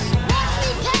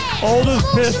ass. Old as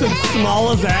piss and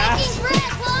small as ass.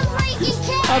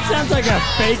 That sounds like a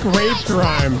fake rape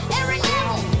crime.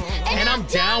 And I'm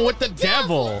down with the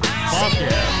devil. Fuck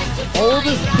yeah. Old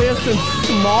as piss and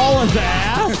small as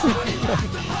ass?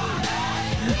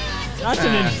 That's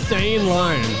an insane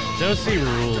line. Josie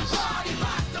rules.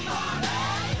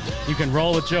 You can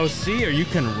roll with Josie or you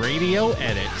can radio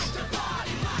edit.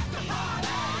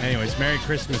 Anyways, Merry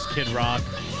Christmas, Kid Rock.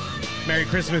 Merry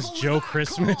Christmas, Joe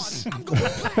Christmas.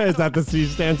 Is that the C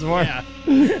stands for? Yeah.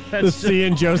 The C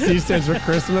in Josie stands for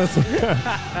Christmas.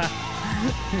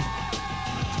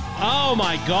 Oh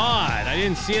my God. I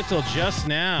didn't see it till just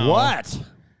now. What?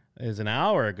 It was an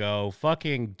hour ago.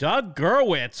 Fucking Doug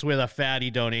Gerwitz with a fatty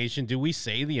donation. Do we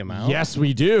say the amount? Yes,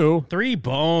 we do. 3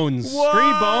 bones. Whoa! 3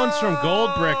 bones from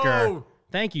Goldbricker.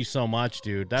 Thank you so much,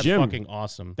 dude. That's Jim, fucking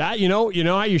awesome. That you know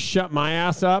how you shut my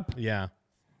ass up? Yeah.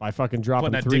 By fucking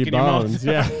dropping Putting that 3 dick in your mouth? bones.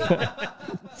 Yeah.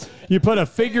 You put a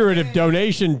figurative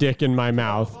donation dick in my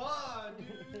mouth.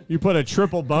 You put a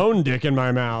triple bone dick in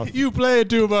my mouth. You play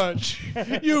too much.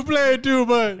 You play too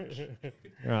much.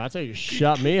 Yeah, that's how you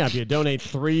shut me up. You donate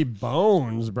 3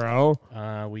 bones, bro.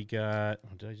 We got...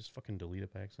 Oh, did I just fucking delete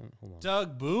it by accident? Hold on.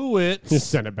 Doug Buwitz.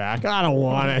 Just send it back. I don't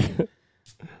want it.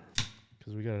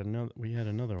 Because we got another... We had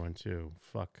another one, too.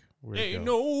 Fuck. Where'd it Ain't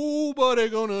go? nobody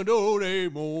gonna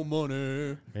donate more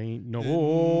money. Ain't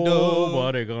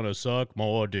nobody gonna suck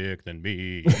more dick than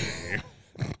me.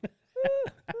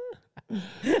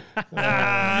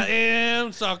 I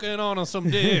am sucking on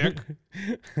some dick.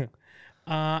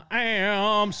 I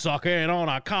am sucking on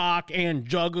a cock and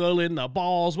juggling the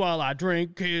balls while I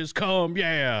drink his cum,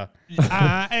 yeah.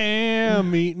 I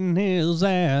am eating his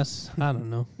ass. I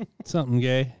don't know. Something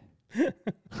gay.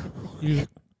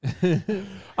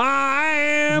 I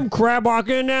am crab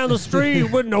walking down the street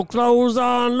with no clothes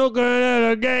on, looking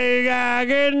at a gay guy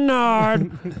getting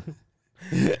hard.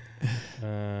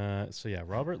 So yeah,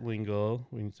 Robert Lingle.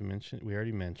 We need to mention. We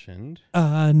already mentioned.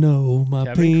 I know my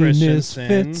Kevin penis Christensen.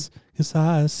 fits. Yes,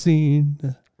 I seen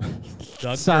the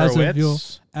Doug size Gerwitz. of your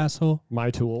asshole.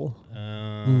 My tool.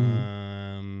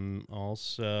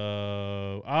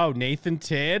 Also, Nathan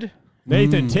Tidd.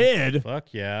 Nathan Tidd.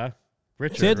 Fuck yeah,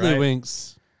 Richard.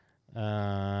 Tiddlywinks.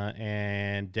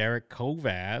 And Derek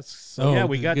Kovacs. So Oh, yeah,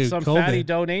 we got good some Kovac. fatty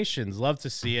donations. Love to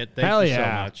see it. Thank Hell you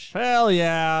yeah. so much. Hell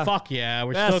yeah. Fuck yeah.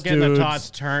 We're Best still getting dudes. the Todd's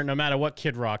turn, no matter what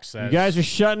Kid Rock says. You guys are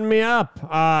shutting me up.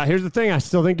 Here's the thing. I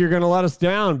still think you're going to let us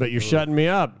down, but you're shutting me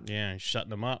up. Yeah, you're shutting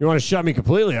them up. You want to shut me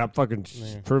completely up? Fucking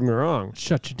prove me wrong.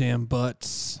 Shut your damn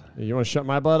butts. You want to shut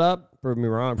my butt up? Prove me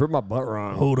wrong. Prove my butt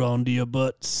wrong. Hold on to your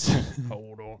butts.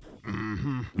 Hold on.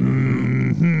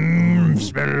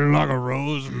 Smelling like a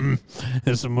rose.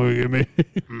 That's some more give me.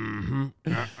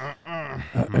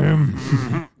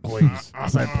 Please. I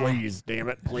said please. Damn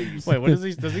it. Please. Wait, what does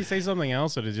he say something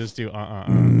else, or did he just do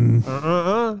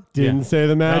Didn't say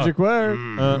the magic word.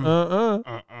 not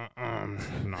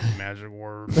the magic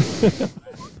word.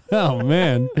 Oh,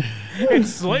 man. It's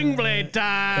Sling Blade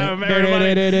time,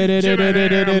 everybody.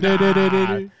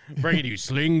 Bringing you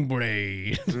Sling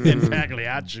Blade and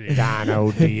Pagliacci.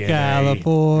 California.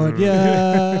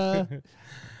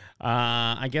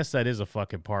 I guess that is a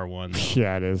fucking part 1. Though.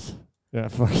 Yeah, it is. Yeah,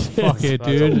 fuck Fuck it,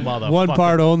 That's a dude. motherfucker. One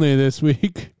part only this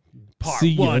week. Part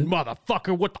See ya. 1,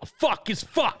 motherfucker. What the fuck is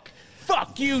fuck?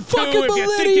 Fuck you too Fucking if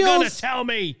you think you're gonna millennials. tell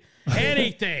me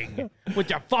anything with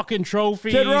your fucking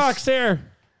trophies. Kid Rock's here.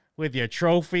 With your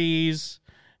trophies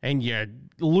and your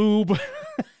lube.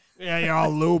 Yeah, you're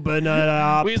all lubing it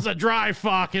up. We used to dry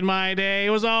fuck in my day.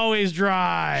 It was always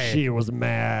dry. She was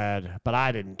mad, but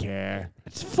I didn't care.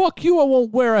 It's fuck you, I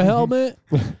won't wear a helmet.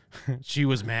 She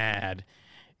was mad.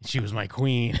 She was my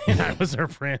queen, and I was her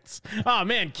prince. Oh,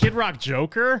 man, Kid Rock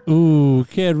Joker? Ooh,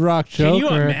 Kid Rock Joker. Can you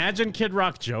imagine Kid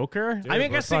Rock Joker? Dude, I mean, I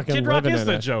we're guess fucking Kid Rock living is in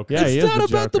the it. Joker. Yeah, he It's is not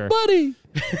the about the Joker. buddy.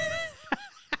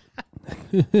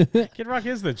 Kid Rock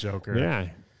is the Joker. Yeah,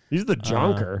 he's the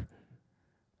junker.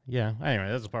 Yeah, anyway,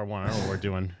 that's part 1. I don't know what we're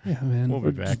doing. Yeah, man. We'll be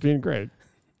We're back. just being great.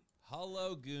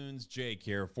 Hello, Goons. Jake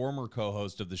here, former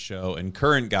co-host of the show and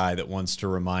current guy that wants to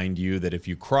remind you that if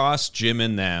you cross Jim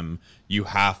and them, you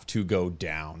have to go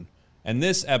down. And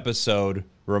this episode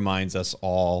reminds us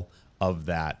all of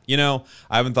that. You know,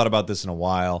 I haven't thought about this in a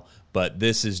while, but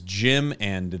this is Jim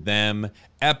and Them,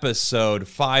 episode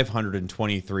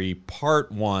 523,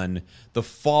 part 1, The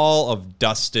Fall of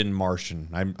Dustin Martian.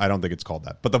 I don't think it's called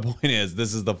that, but the point is,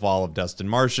 this is the fall of Dustin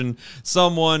Martian,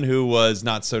 someone who was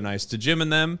not so nice to Jim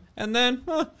and Them, and then,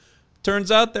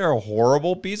 turns out they're a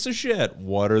horrible piece of shit.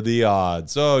 What are the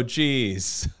odds? Oh,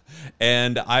 geez.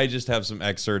 And I just have some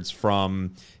excerpts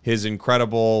from his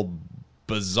incredible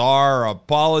bizarre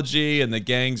apology and the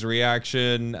gang's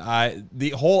reaction. The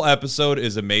whole episode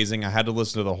is amazing. I had to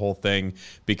listen to the whole thing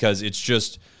because it's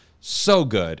just so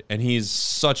good, and he's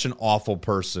such an awful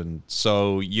person,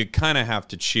 so you kind of have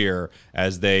to cheer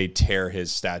as they tear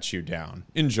his statue down.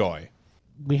 Enjoy.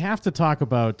 We have to talk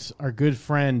about our good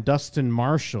friend Dustin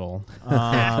Marshall.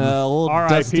 Old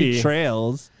Dusty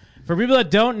Trails. For people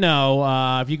that don't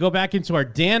know, if you go back into our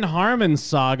Dan Harmon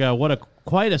saga,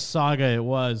 quite a saga it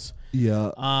was.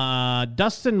 Yeah.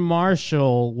 Dustin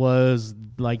Marshall was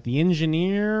like the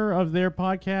engineer of their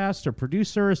podcast or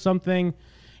producer or something.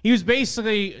 He was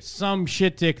basically some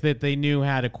shit dick that they knew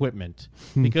had equipment,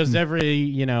 because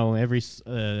every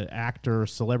actor or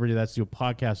celebrity that's do a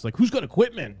podcast is like, who's got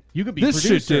equipment? You could be This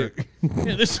producer. shit dick.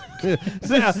 Yeah, this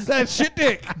that shit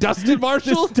dick. Dustin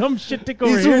Marshall. This dumb shit dick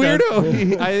over He's here. a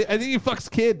weirdo. I think he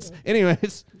fucks kids.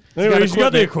 Anyways, Anyways, you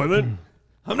got the equipment.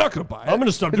 I'm not going to buy it. I'm going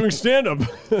to stop doing stand-up.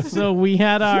 So we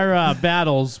had our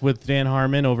battles with Dan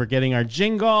Harmon over getting our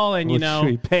jingle, and Which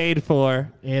we paid for.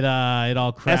 It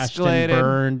all crashed Escalated. and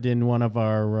burned in one of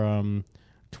our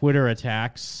Twitter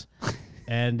attacks,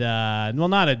 and not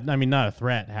a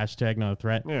threat. Hashtag not a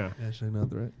threat. Yeah. Actually,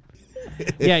 not threat.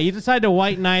 Yeah, you decide to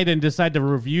white knight and decide to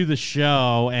review the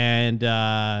show,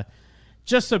 and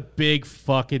just a big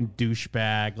fucking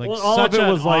douchebag, like Well, all such of it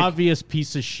an was like- obvious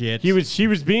piece of shit. He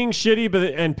was being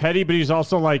shitty and petty, but he's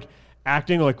also like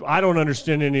acting like I don't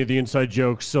understand any of the inside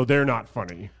jokes, so they're not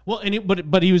funny. Well,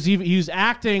 but he was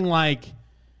acting like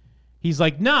he's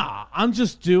like, nah, I'm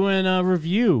just doing a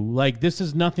review. Like, this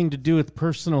has nothing to do with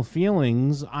personal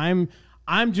feelings.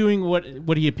 I'm doing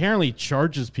what he apparently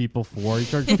charges people for. He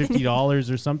charged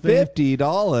 $50 or something.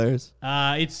 $50.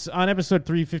 It's on episode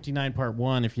 359, part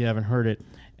 1, if you haven't heard it.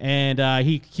 And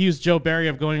he accused Joe Barry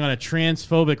of going on a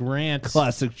transphobic rant.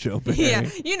 Classic Joe Barry. Yeah,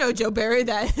 you know Joe Barry,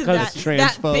 that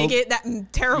transphobe. bigot, that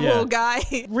terrible Yeah.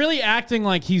 guy. Really acting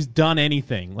like he's done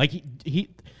anything. Like he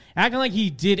acting like he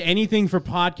did anything for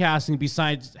podcasting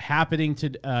besides happening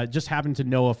to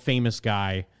know a famous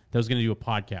guy that was going to do a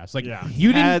podcast. Like,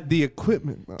 you had the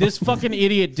equipment, though. This fucking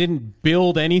idiot didn't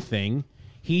build anything.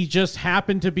 He just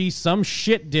happened to be some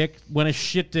shit dick when a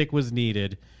shit dick was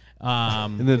needed.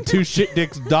 And then two shit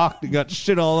dicks docked and got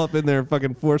shit all up in their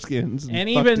fucking foreskins and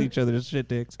fucked even each other's shit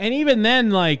dicks. And even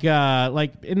then, like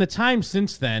in the time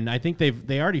since then, I think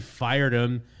they already fired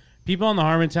him. People on the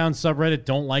Harmontown subreddit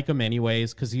don't like him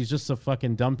anyways because he's just a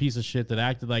fucking dumb piece of shit that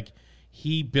acted like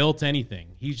he built anything.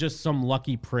 He's just some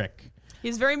lucky prick.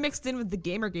 He's very mixed in with the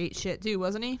Gamergate shit too,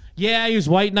 wasn't he? Yeah, he was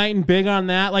white knighting big on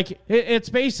that. Like it's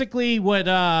basically what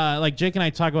like Jake and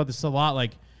I talk about this a lot.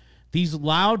 Like these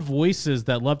loud voices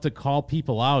that love to call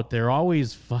people out, they're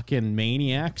always fucking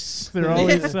maniacs. They're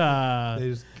always they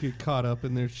just get caught up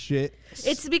in their shit.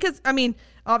 It's because, I mean,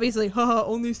 obviously, haha,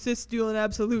 only cis deal in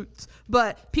absolutes.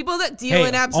 But people that deal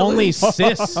in absolutes. Only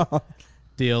cis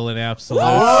deal in absolutes.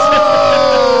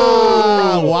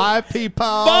 Why people?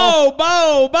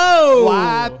 Bo.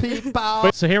 Why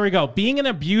people? So here we go. Being an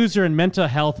Abuser in Mental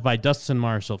Health by Dustin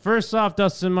Marshall. First off,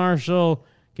 Dustin Marshall,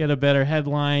 get a better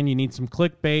headline. You need some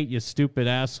clickbait, you stupid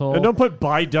asshole. And don't put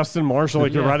by Dustin Marshall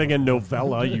like you're writing a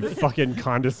novella, you fucking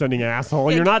condescending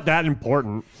asshole. You're not that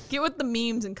important. Get with the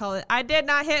memes and call it, I did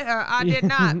not hit her, I did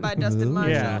not, by Dustin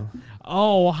Marshall. Yeah.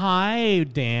 Oh, hi,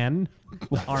 Dan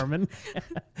Harmon.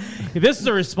 This is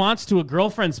a response to a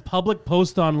girlfriend's public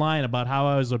post online about how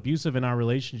I was abusive in our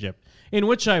relationship, in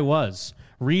which I was.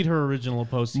 Read her original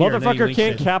post here. Motherfucker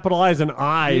can't capitalize an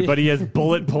I, but he has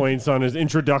bullet points on his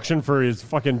introduction for his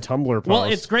fucking Tumblr post. Well,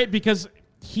 it's great because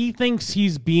he thinks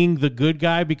he's being the good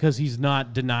guy because he's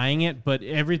not denying it, but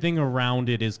everything around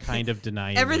it is kind of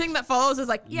denying Everything it. that follows is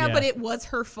like, yeah, Yeah. but it was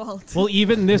her fault. Well,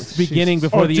 even this beginning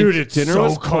before the dude, it's dinner so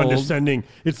was cold. condescending.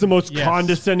 It's the most Yes.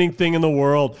 condescending thing in the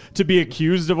world to be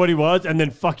accused of what he was and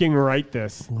then fucking write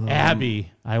this.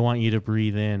 Abby, I want you to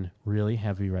breathe in really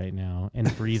heavy right now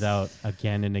and breathe out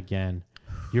again and again.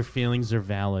 Your feelings are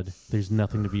valid. There's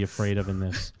nothing to be afraid of in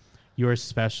this. You're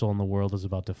special, and the world is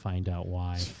about to find out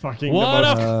why. Fucking what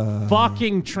the a most-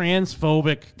 fucking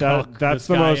transphobic cuck That's this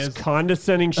the guy most is.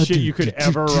 condescending shit you could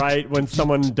ever write when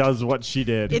someone does what she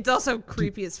did. It's also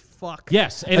creepy as fuck.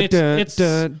 Yes, and it's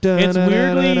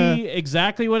weirdly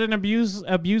exactly what an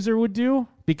abuser would do,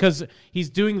 because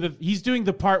he's doing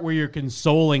the part where you're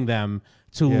consoling them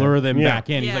to Yeah. lure them Yeah. back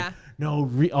in. He's Yeah. like,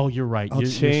 no, you're right. I'll Your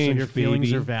change, feelings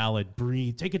baby. are valid.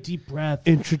 Breathe. Take a deep breath.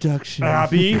 Introduction.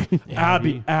 Abby,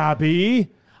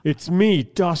 it's me,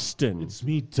 Dustin. It's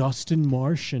me, Dustin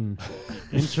Martian.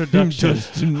 Introduction.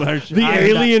 Dustin Martian. The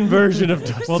alien version of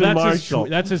Dustin Well, that's Marshall.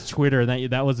 that's his Twitter.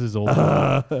 That was his old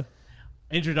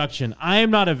introduction. I am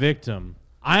not a victim.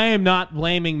 I am not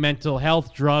blaming mental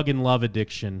health, drug, and love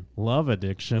addiction. Love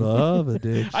addiction. Love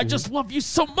addiction. I just love you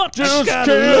so much. Just can't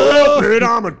help it,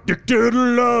 I'm addicted to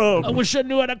love. I wish I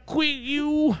knew how to quit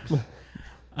you.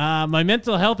 My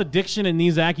mental health addiction and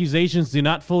these accusations do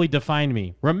not fully define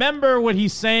me. Remember what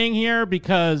he's saying here,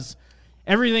 because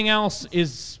everything else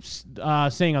is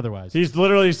saying otherwise. He's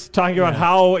literally talking about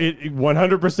how it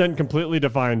 100% completely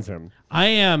defines him. I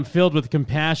am filled with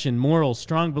compassion, morals,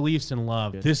 strong beliefs, and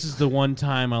love. This is the one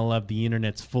time I'll have the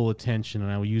internet's full attention, and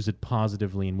I will use it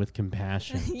positively and with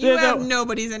compassion. You have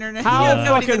nobody's internet. How you have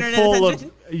nobody's fucking internet full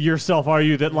attention. of yourself are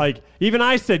you that, like, even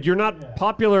I said you're not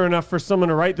popular enough for someone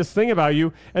to write this thing about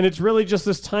you, and it's really just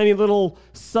this tiny little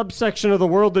subsection of the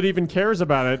world that even cares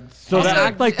about it. So Also- to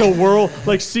act like the world,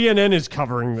 like CNN is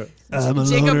covering this. I'm a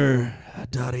Jacob- loner.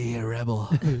 Dottie, a rebel.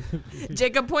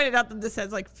 Jacob pointed out that this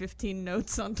has like 15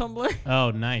 notes on Tumblr.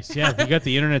 Oh, nice. Yeah, you got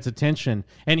the internet's attention.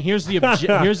 And here's the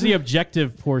here's the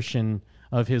objective portion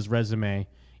of his resume.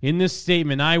 In this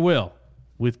statement, I will,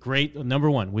 with great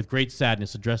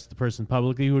sadness, address the person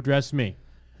publicly who addressed me.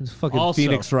 It's fucking Also,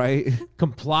 Phoenix, right?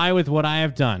 comply with what I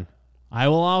have done. I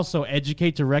will also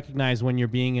educate to recognize when you're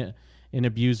being an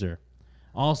abuser.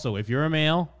 Also, if you're a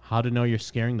male, how to know you're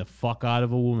scaring the fuck out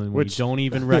of a woman when you don't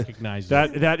even recognize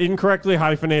it. That incorrectly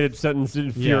hyphenated sentence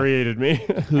infuriated me.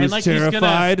 Who's like, he's gonna-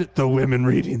 terrified? The women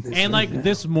reading this. And like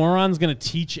this moron's gonna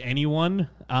teach anyone.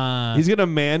 He's gonna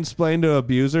mansplain to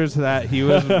abusers that he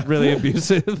was really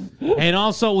abusive. And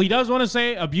also, he does want to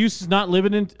say abuse is not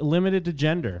limited to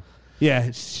gender.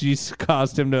 Yeah, she's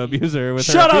caused him to abuse her with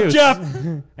Shut her up, abuse. Jeff!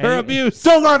 Her abuse.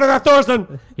 Don't laugh at that,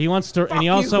 Thorsten! He wants to, and he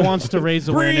also wants to raise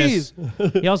awareness.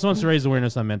 He also wants to raise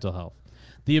awareness on mental health.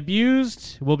 The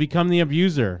abused will become the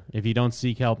abuser if you don't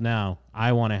seek help now.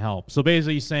 I want to help. So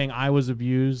basically, he's saying I was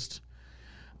abused.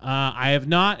 I have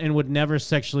not and would never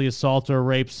sexually assault or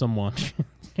rape someone.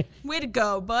 Way to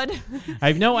go, bud. I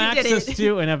have no You did access it.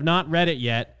 to and have not read it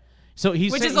yet. So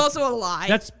he's Which saying- is also a lie.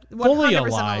 That's fully a 100%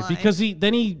 lie because he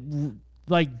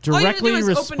like All you have to directly do is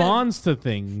open it. responds to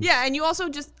things. Yeah, and you also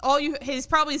just he's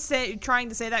probably trying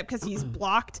to say that because he's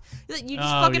blocked. You just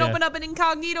Oh, fucking yeah. open up an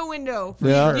incognito window.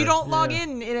 Yeah. You don't log Yeah. in,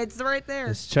 and it's right there.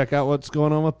 Let's check out what's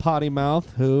going on with Potty Mouth.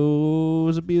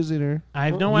 Who's abusing her? I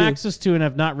have no access to and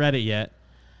have not read it yet.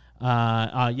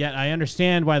 Yet I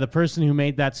understand why the person who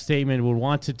made that statement would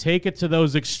want to take it to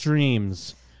those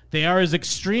extremes. They are as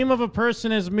extreme of a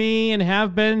person as me and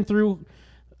have been through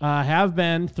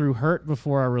hurt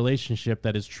before our relationship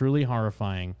that is truly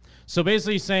horrifying. So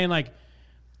basically saying like,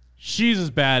 she's as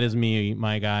bad as me,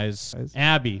 my guys.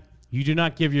 Abby, you do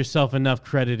not give yourself enough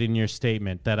credit in your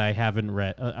statement that I haven't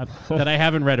read.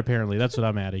 Apparently, that's what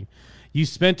I'm adding. You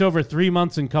spent over 3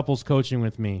 months in couples coaching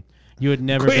with me. You had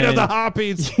never Queen been of the in-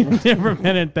 Hoppies. You'd never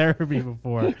been in therapy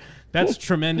before. That's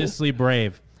tremendously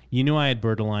brave. You knew I had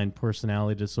borderline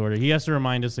personality disorder. He has to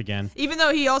remind us again. Even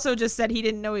though he also just said he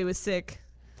didn't know he was sick.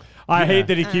 I Yeah. hate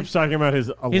that he keeps talking about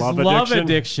his love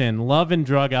addiction. Love and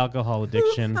drug alcohol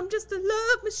addiction. I'm just a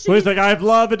love machine. So he's like, I have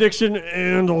love addiction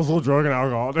and also drug and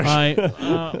alcohol addiction.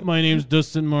 Hi, my name's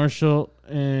Dustin Marshall,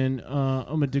 and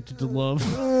I'm addicted to love.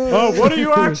 Oh, what are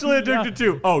you actually addicted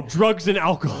to? Oh, drugs and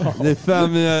alcohol. They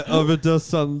found me an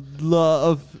overdose on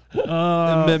love.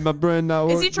 It made my brain not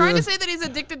work. Is he trying to good. say that he's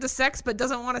addicted to sex but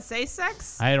doesn't want to say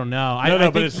sex? I don't know. No, I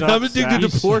but think it's not I'm addicted to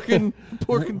sex. porking.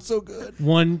 Porking so good.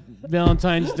 One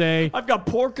Valentine's Day, I've got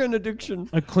porking addiction.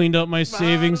 I cleaned up my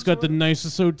savings, got the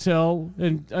nicest hotel,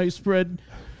 and I spread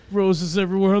roses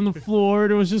everywhere on the floor.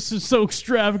 And it was just so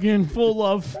extravagant, full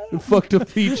of. I fucked a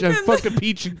peach. I fucked a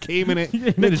peach and came in it.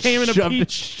 And Then it came in a shoved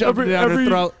peach. shoved it down her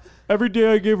throat. Every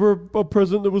day I gave her a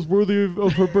present that was worthy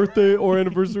of her birthday or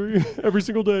anniversary. Every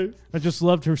single day. I just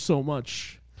loved her so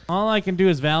much. All I can do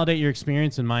is validate your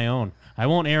experience and my own. I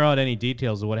won't air out any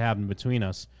details of what happened between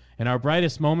us. In our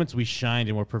brightest moments, we shined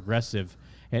and were progressive.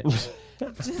 And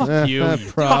Fuck you,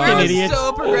 you We're idiots.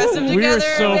 so progressive together, We are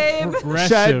so babe. progressive.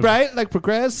 Shine bright like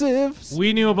progressives.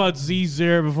 We knew about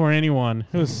Z0 before anyone.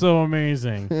 It was so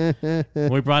amazing.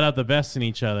 We brought out the best in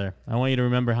each other. I want you to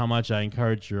remember how much I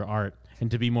encourage your art and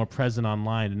to be more present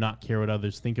online and not care what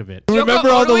others think of it.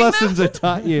 Remember all the lessons I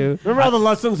taught you. Remember all the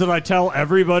lessons that I tell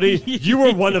everybody? You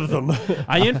were one of them.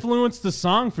 I influenced the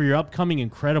song for your upcoming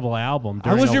incredible album.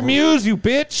 I was your muse, you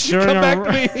bitch. Come back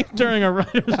to me. During a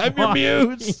writer's I'm your block.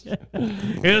 muse.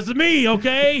 It's me,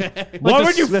 okay? Why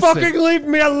would you fucking leave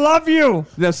me? I love you.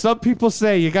 Now, some people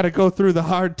say you got to go through the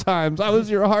hard times. I was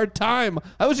your hard time.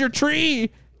 I was your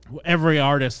tree. Every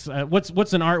artist.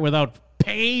 What's an art without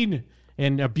pain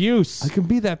and abuse? I can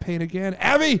be that pain again.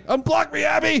 Abby, unblock me,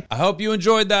 Abby. I hope you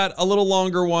enjoyed that. A little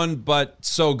longer one, but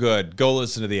so good. Go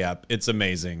listen to the app. It's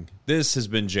amazing. This has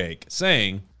been Jake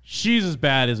saying, she's as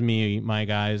bad as me, my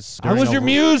guys. I was your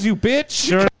muse, you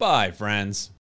bitch. Bye, friends.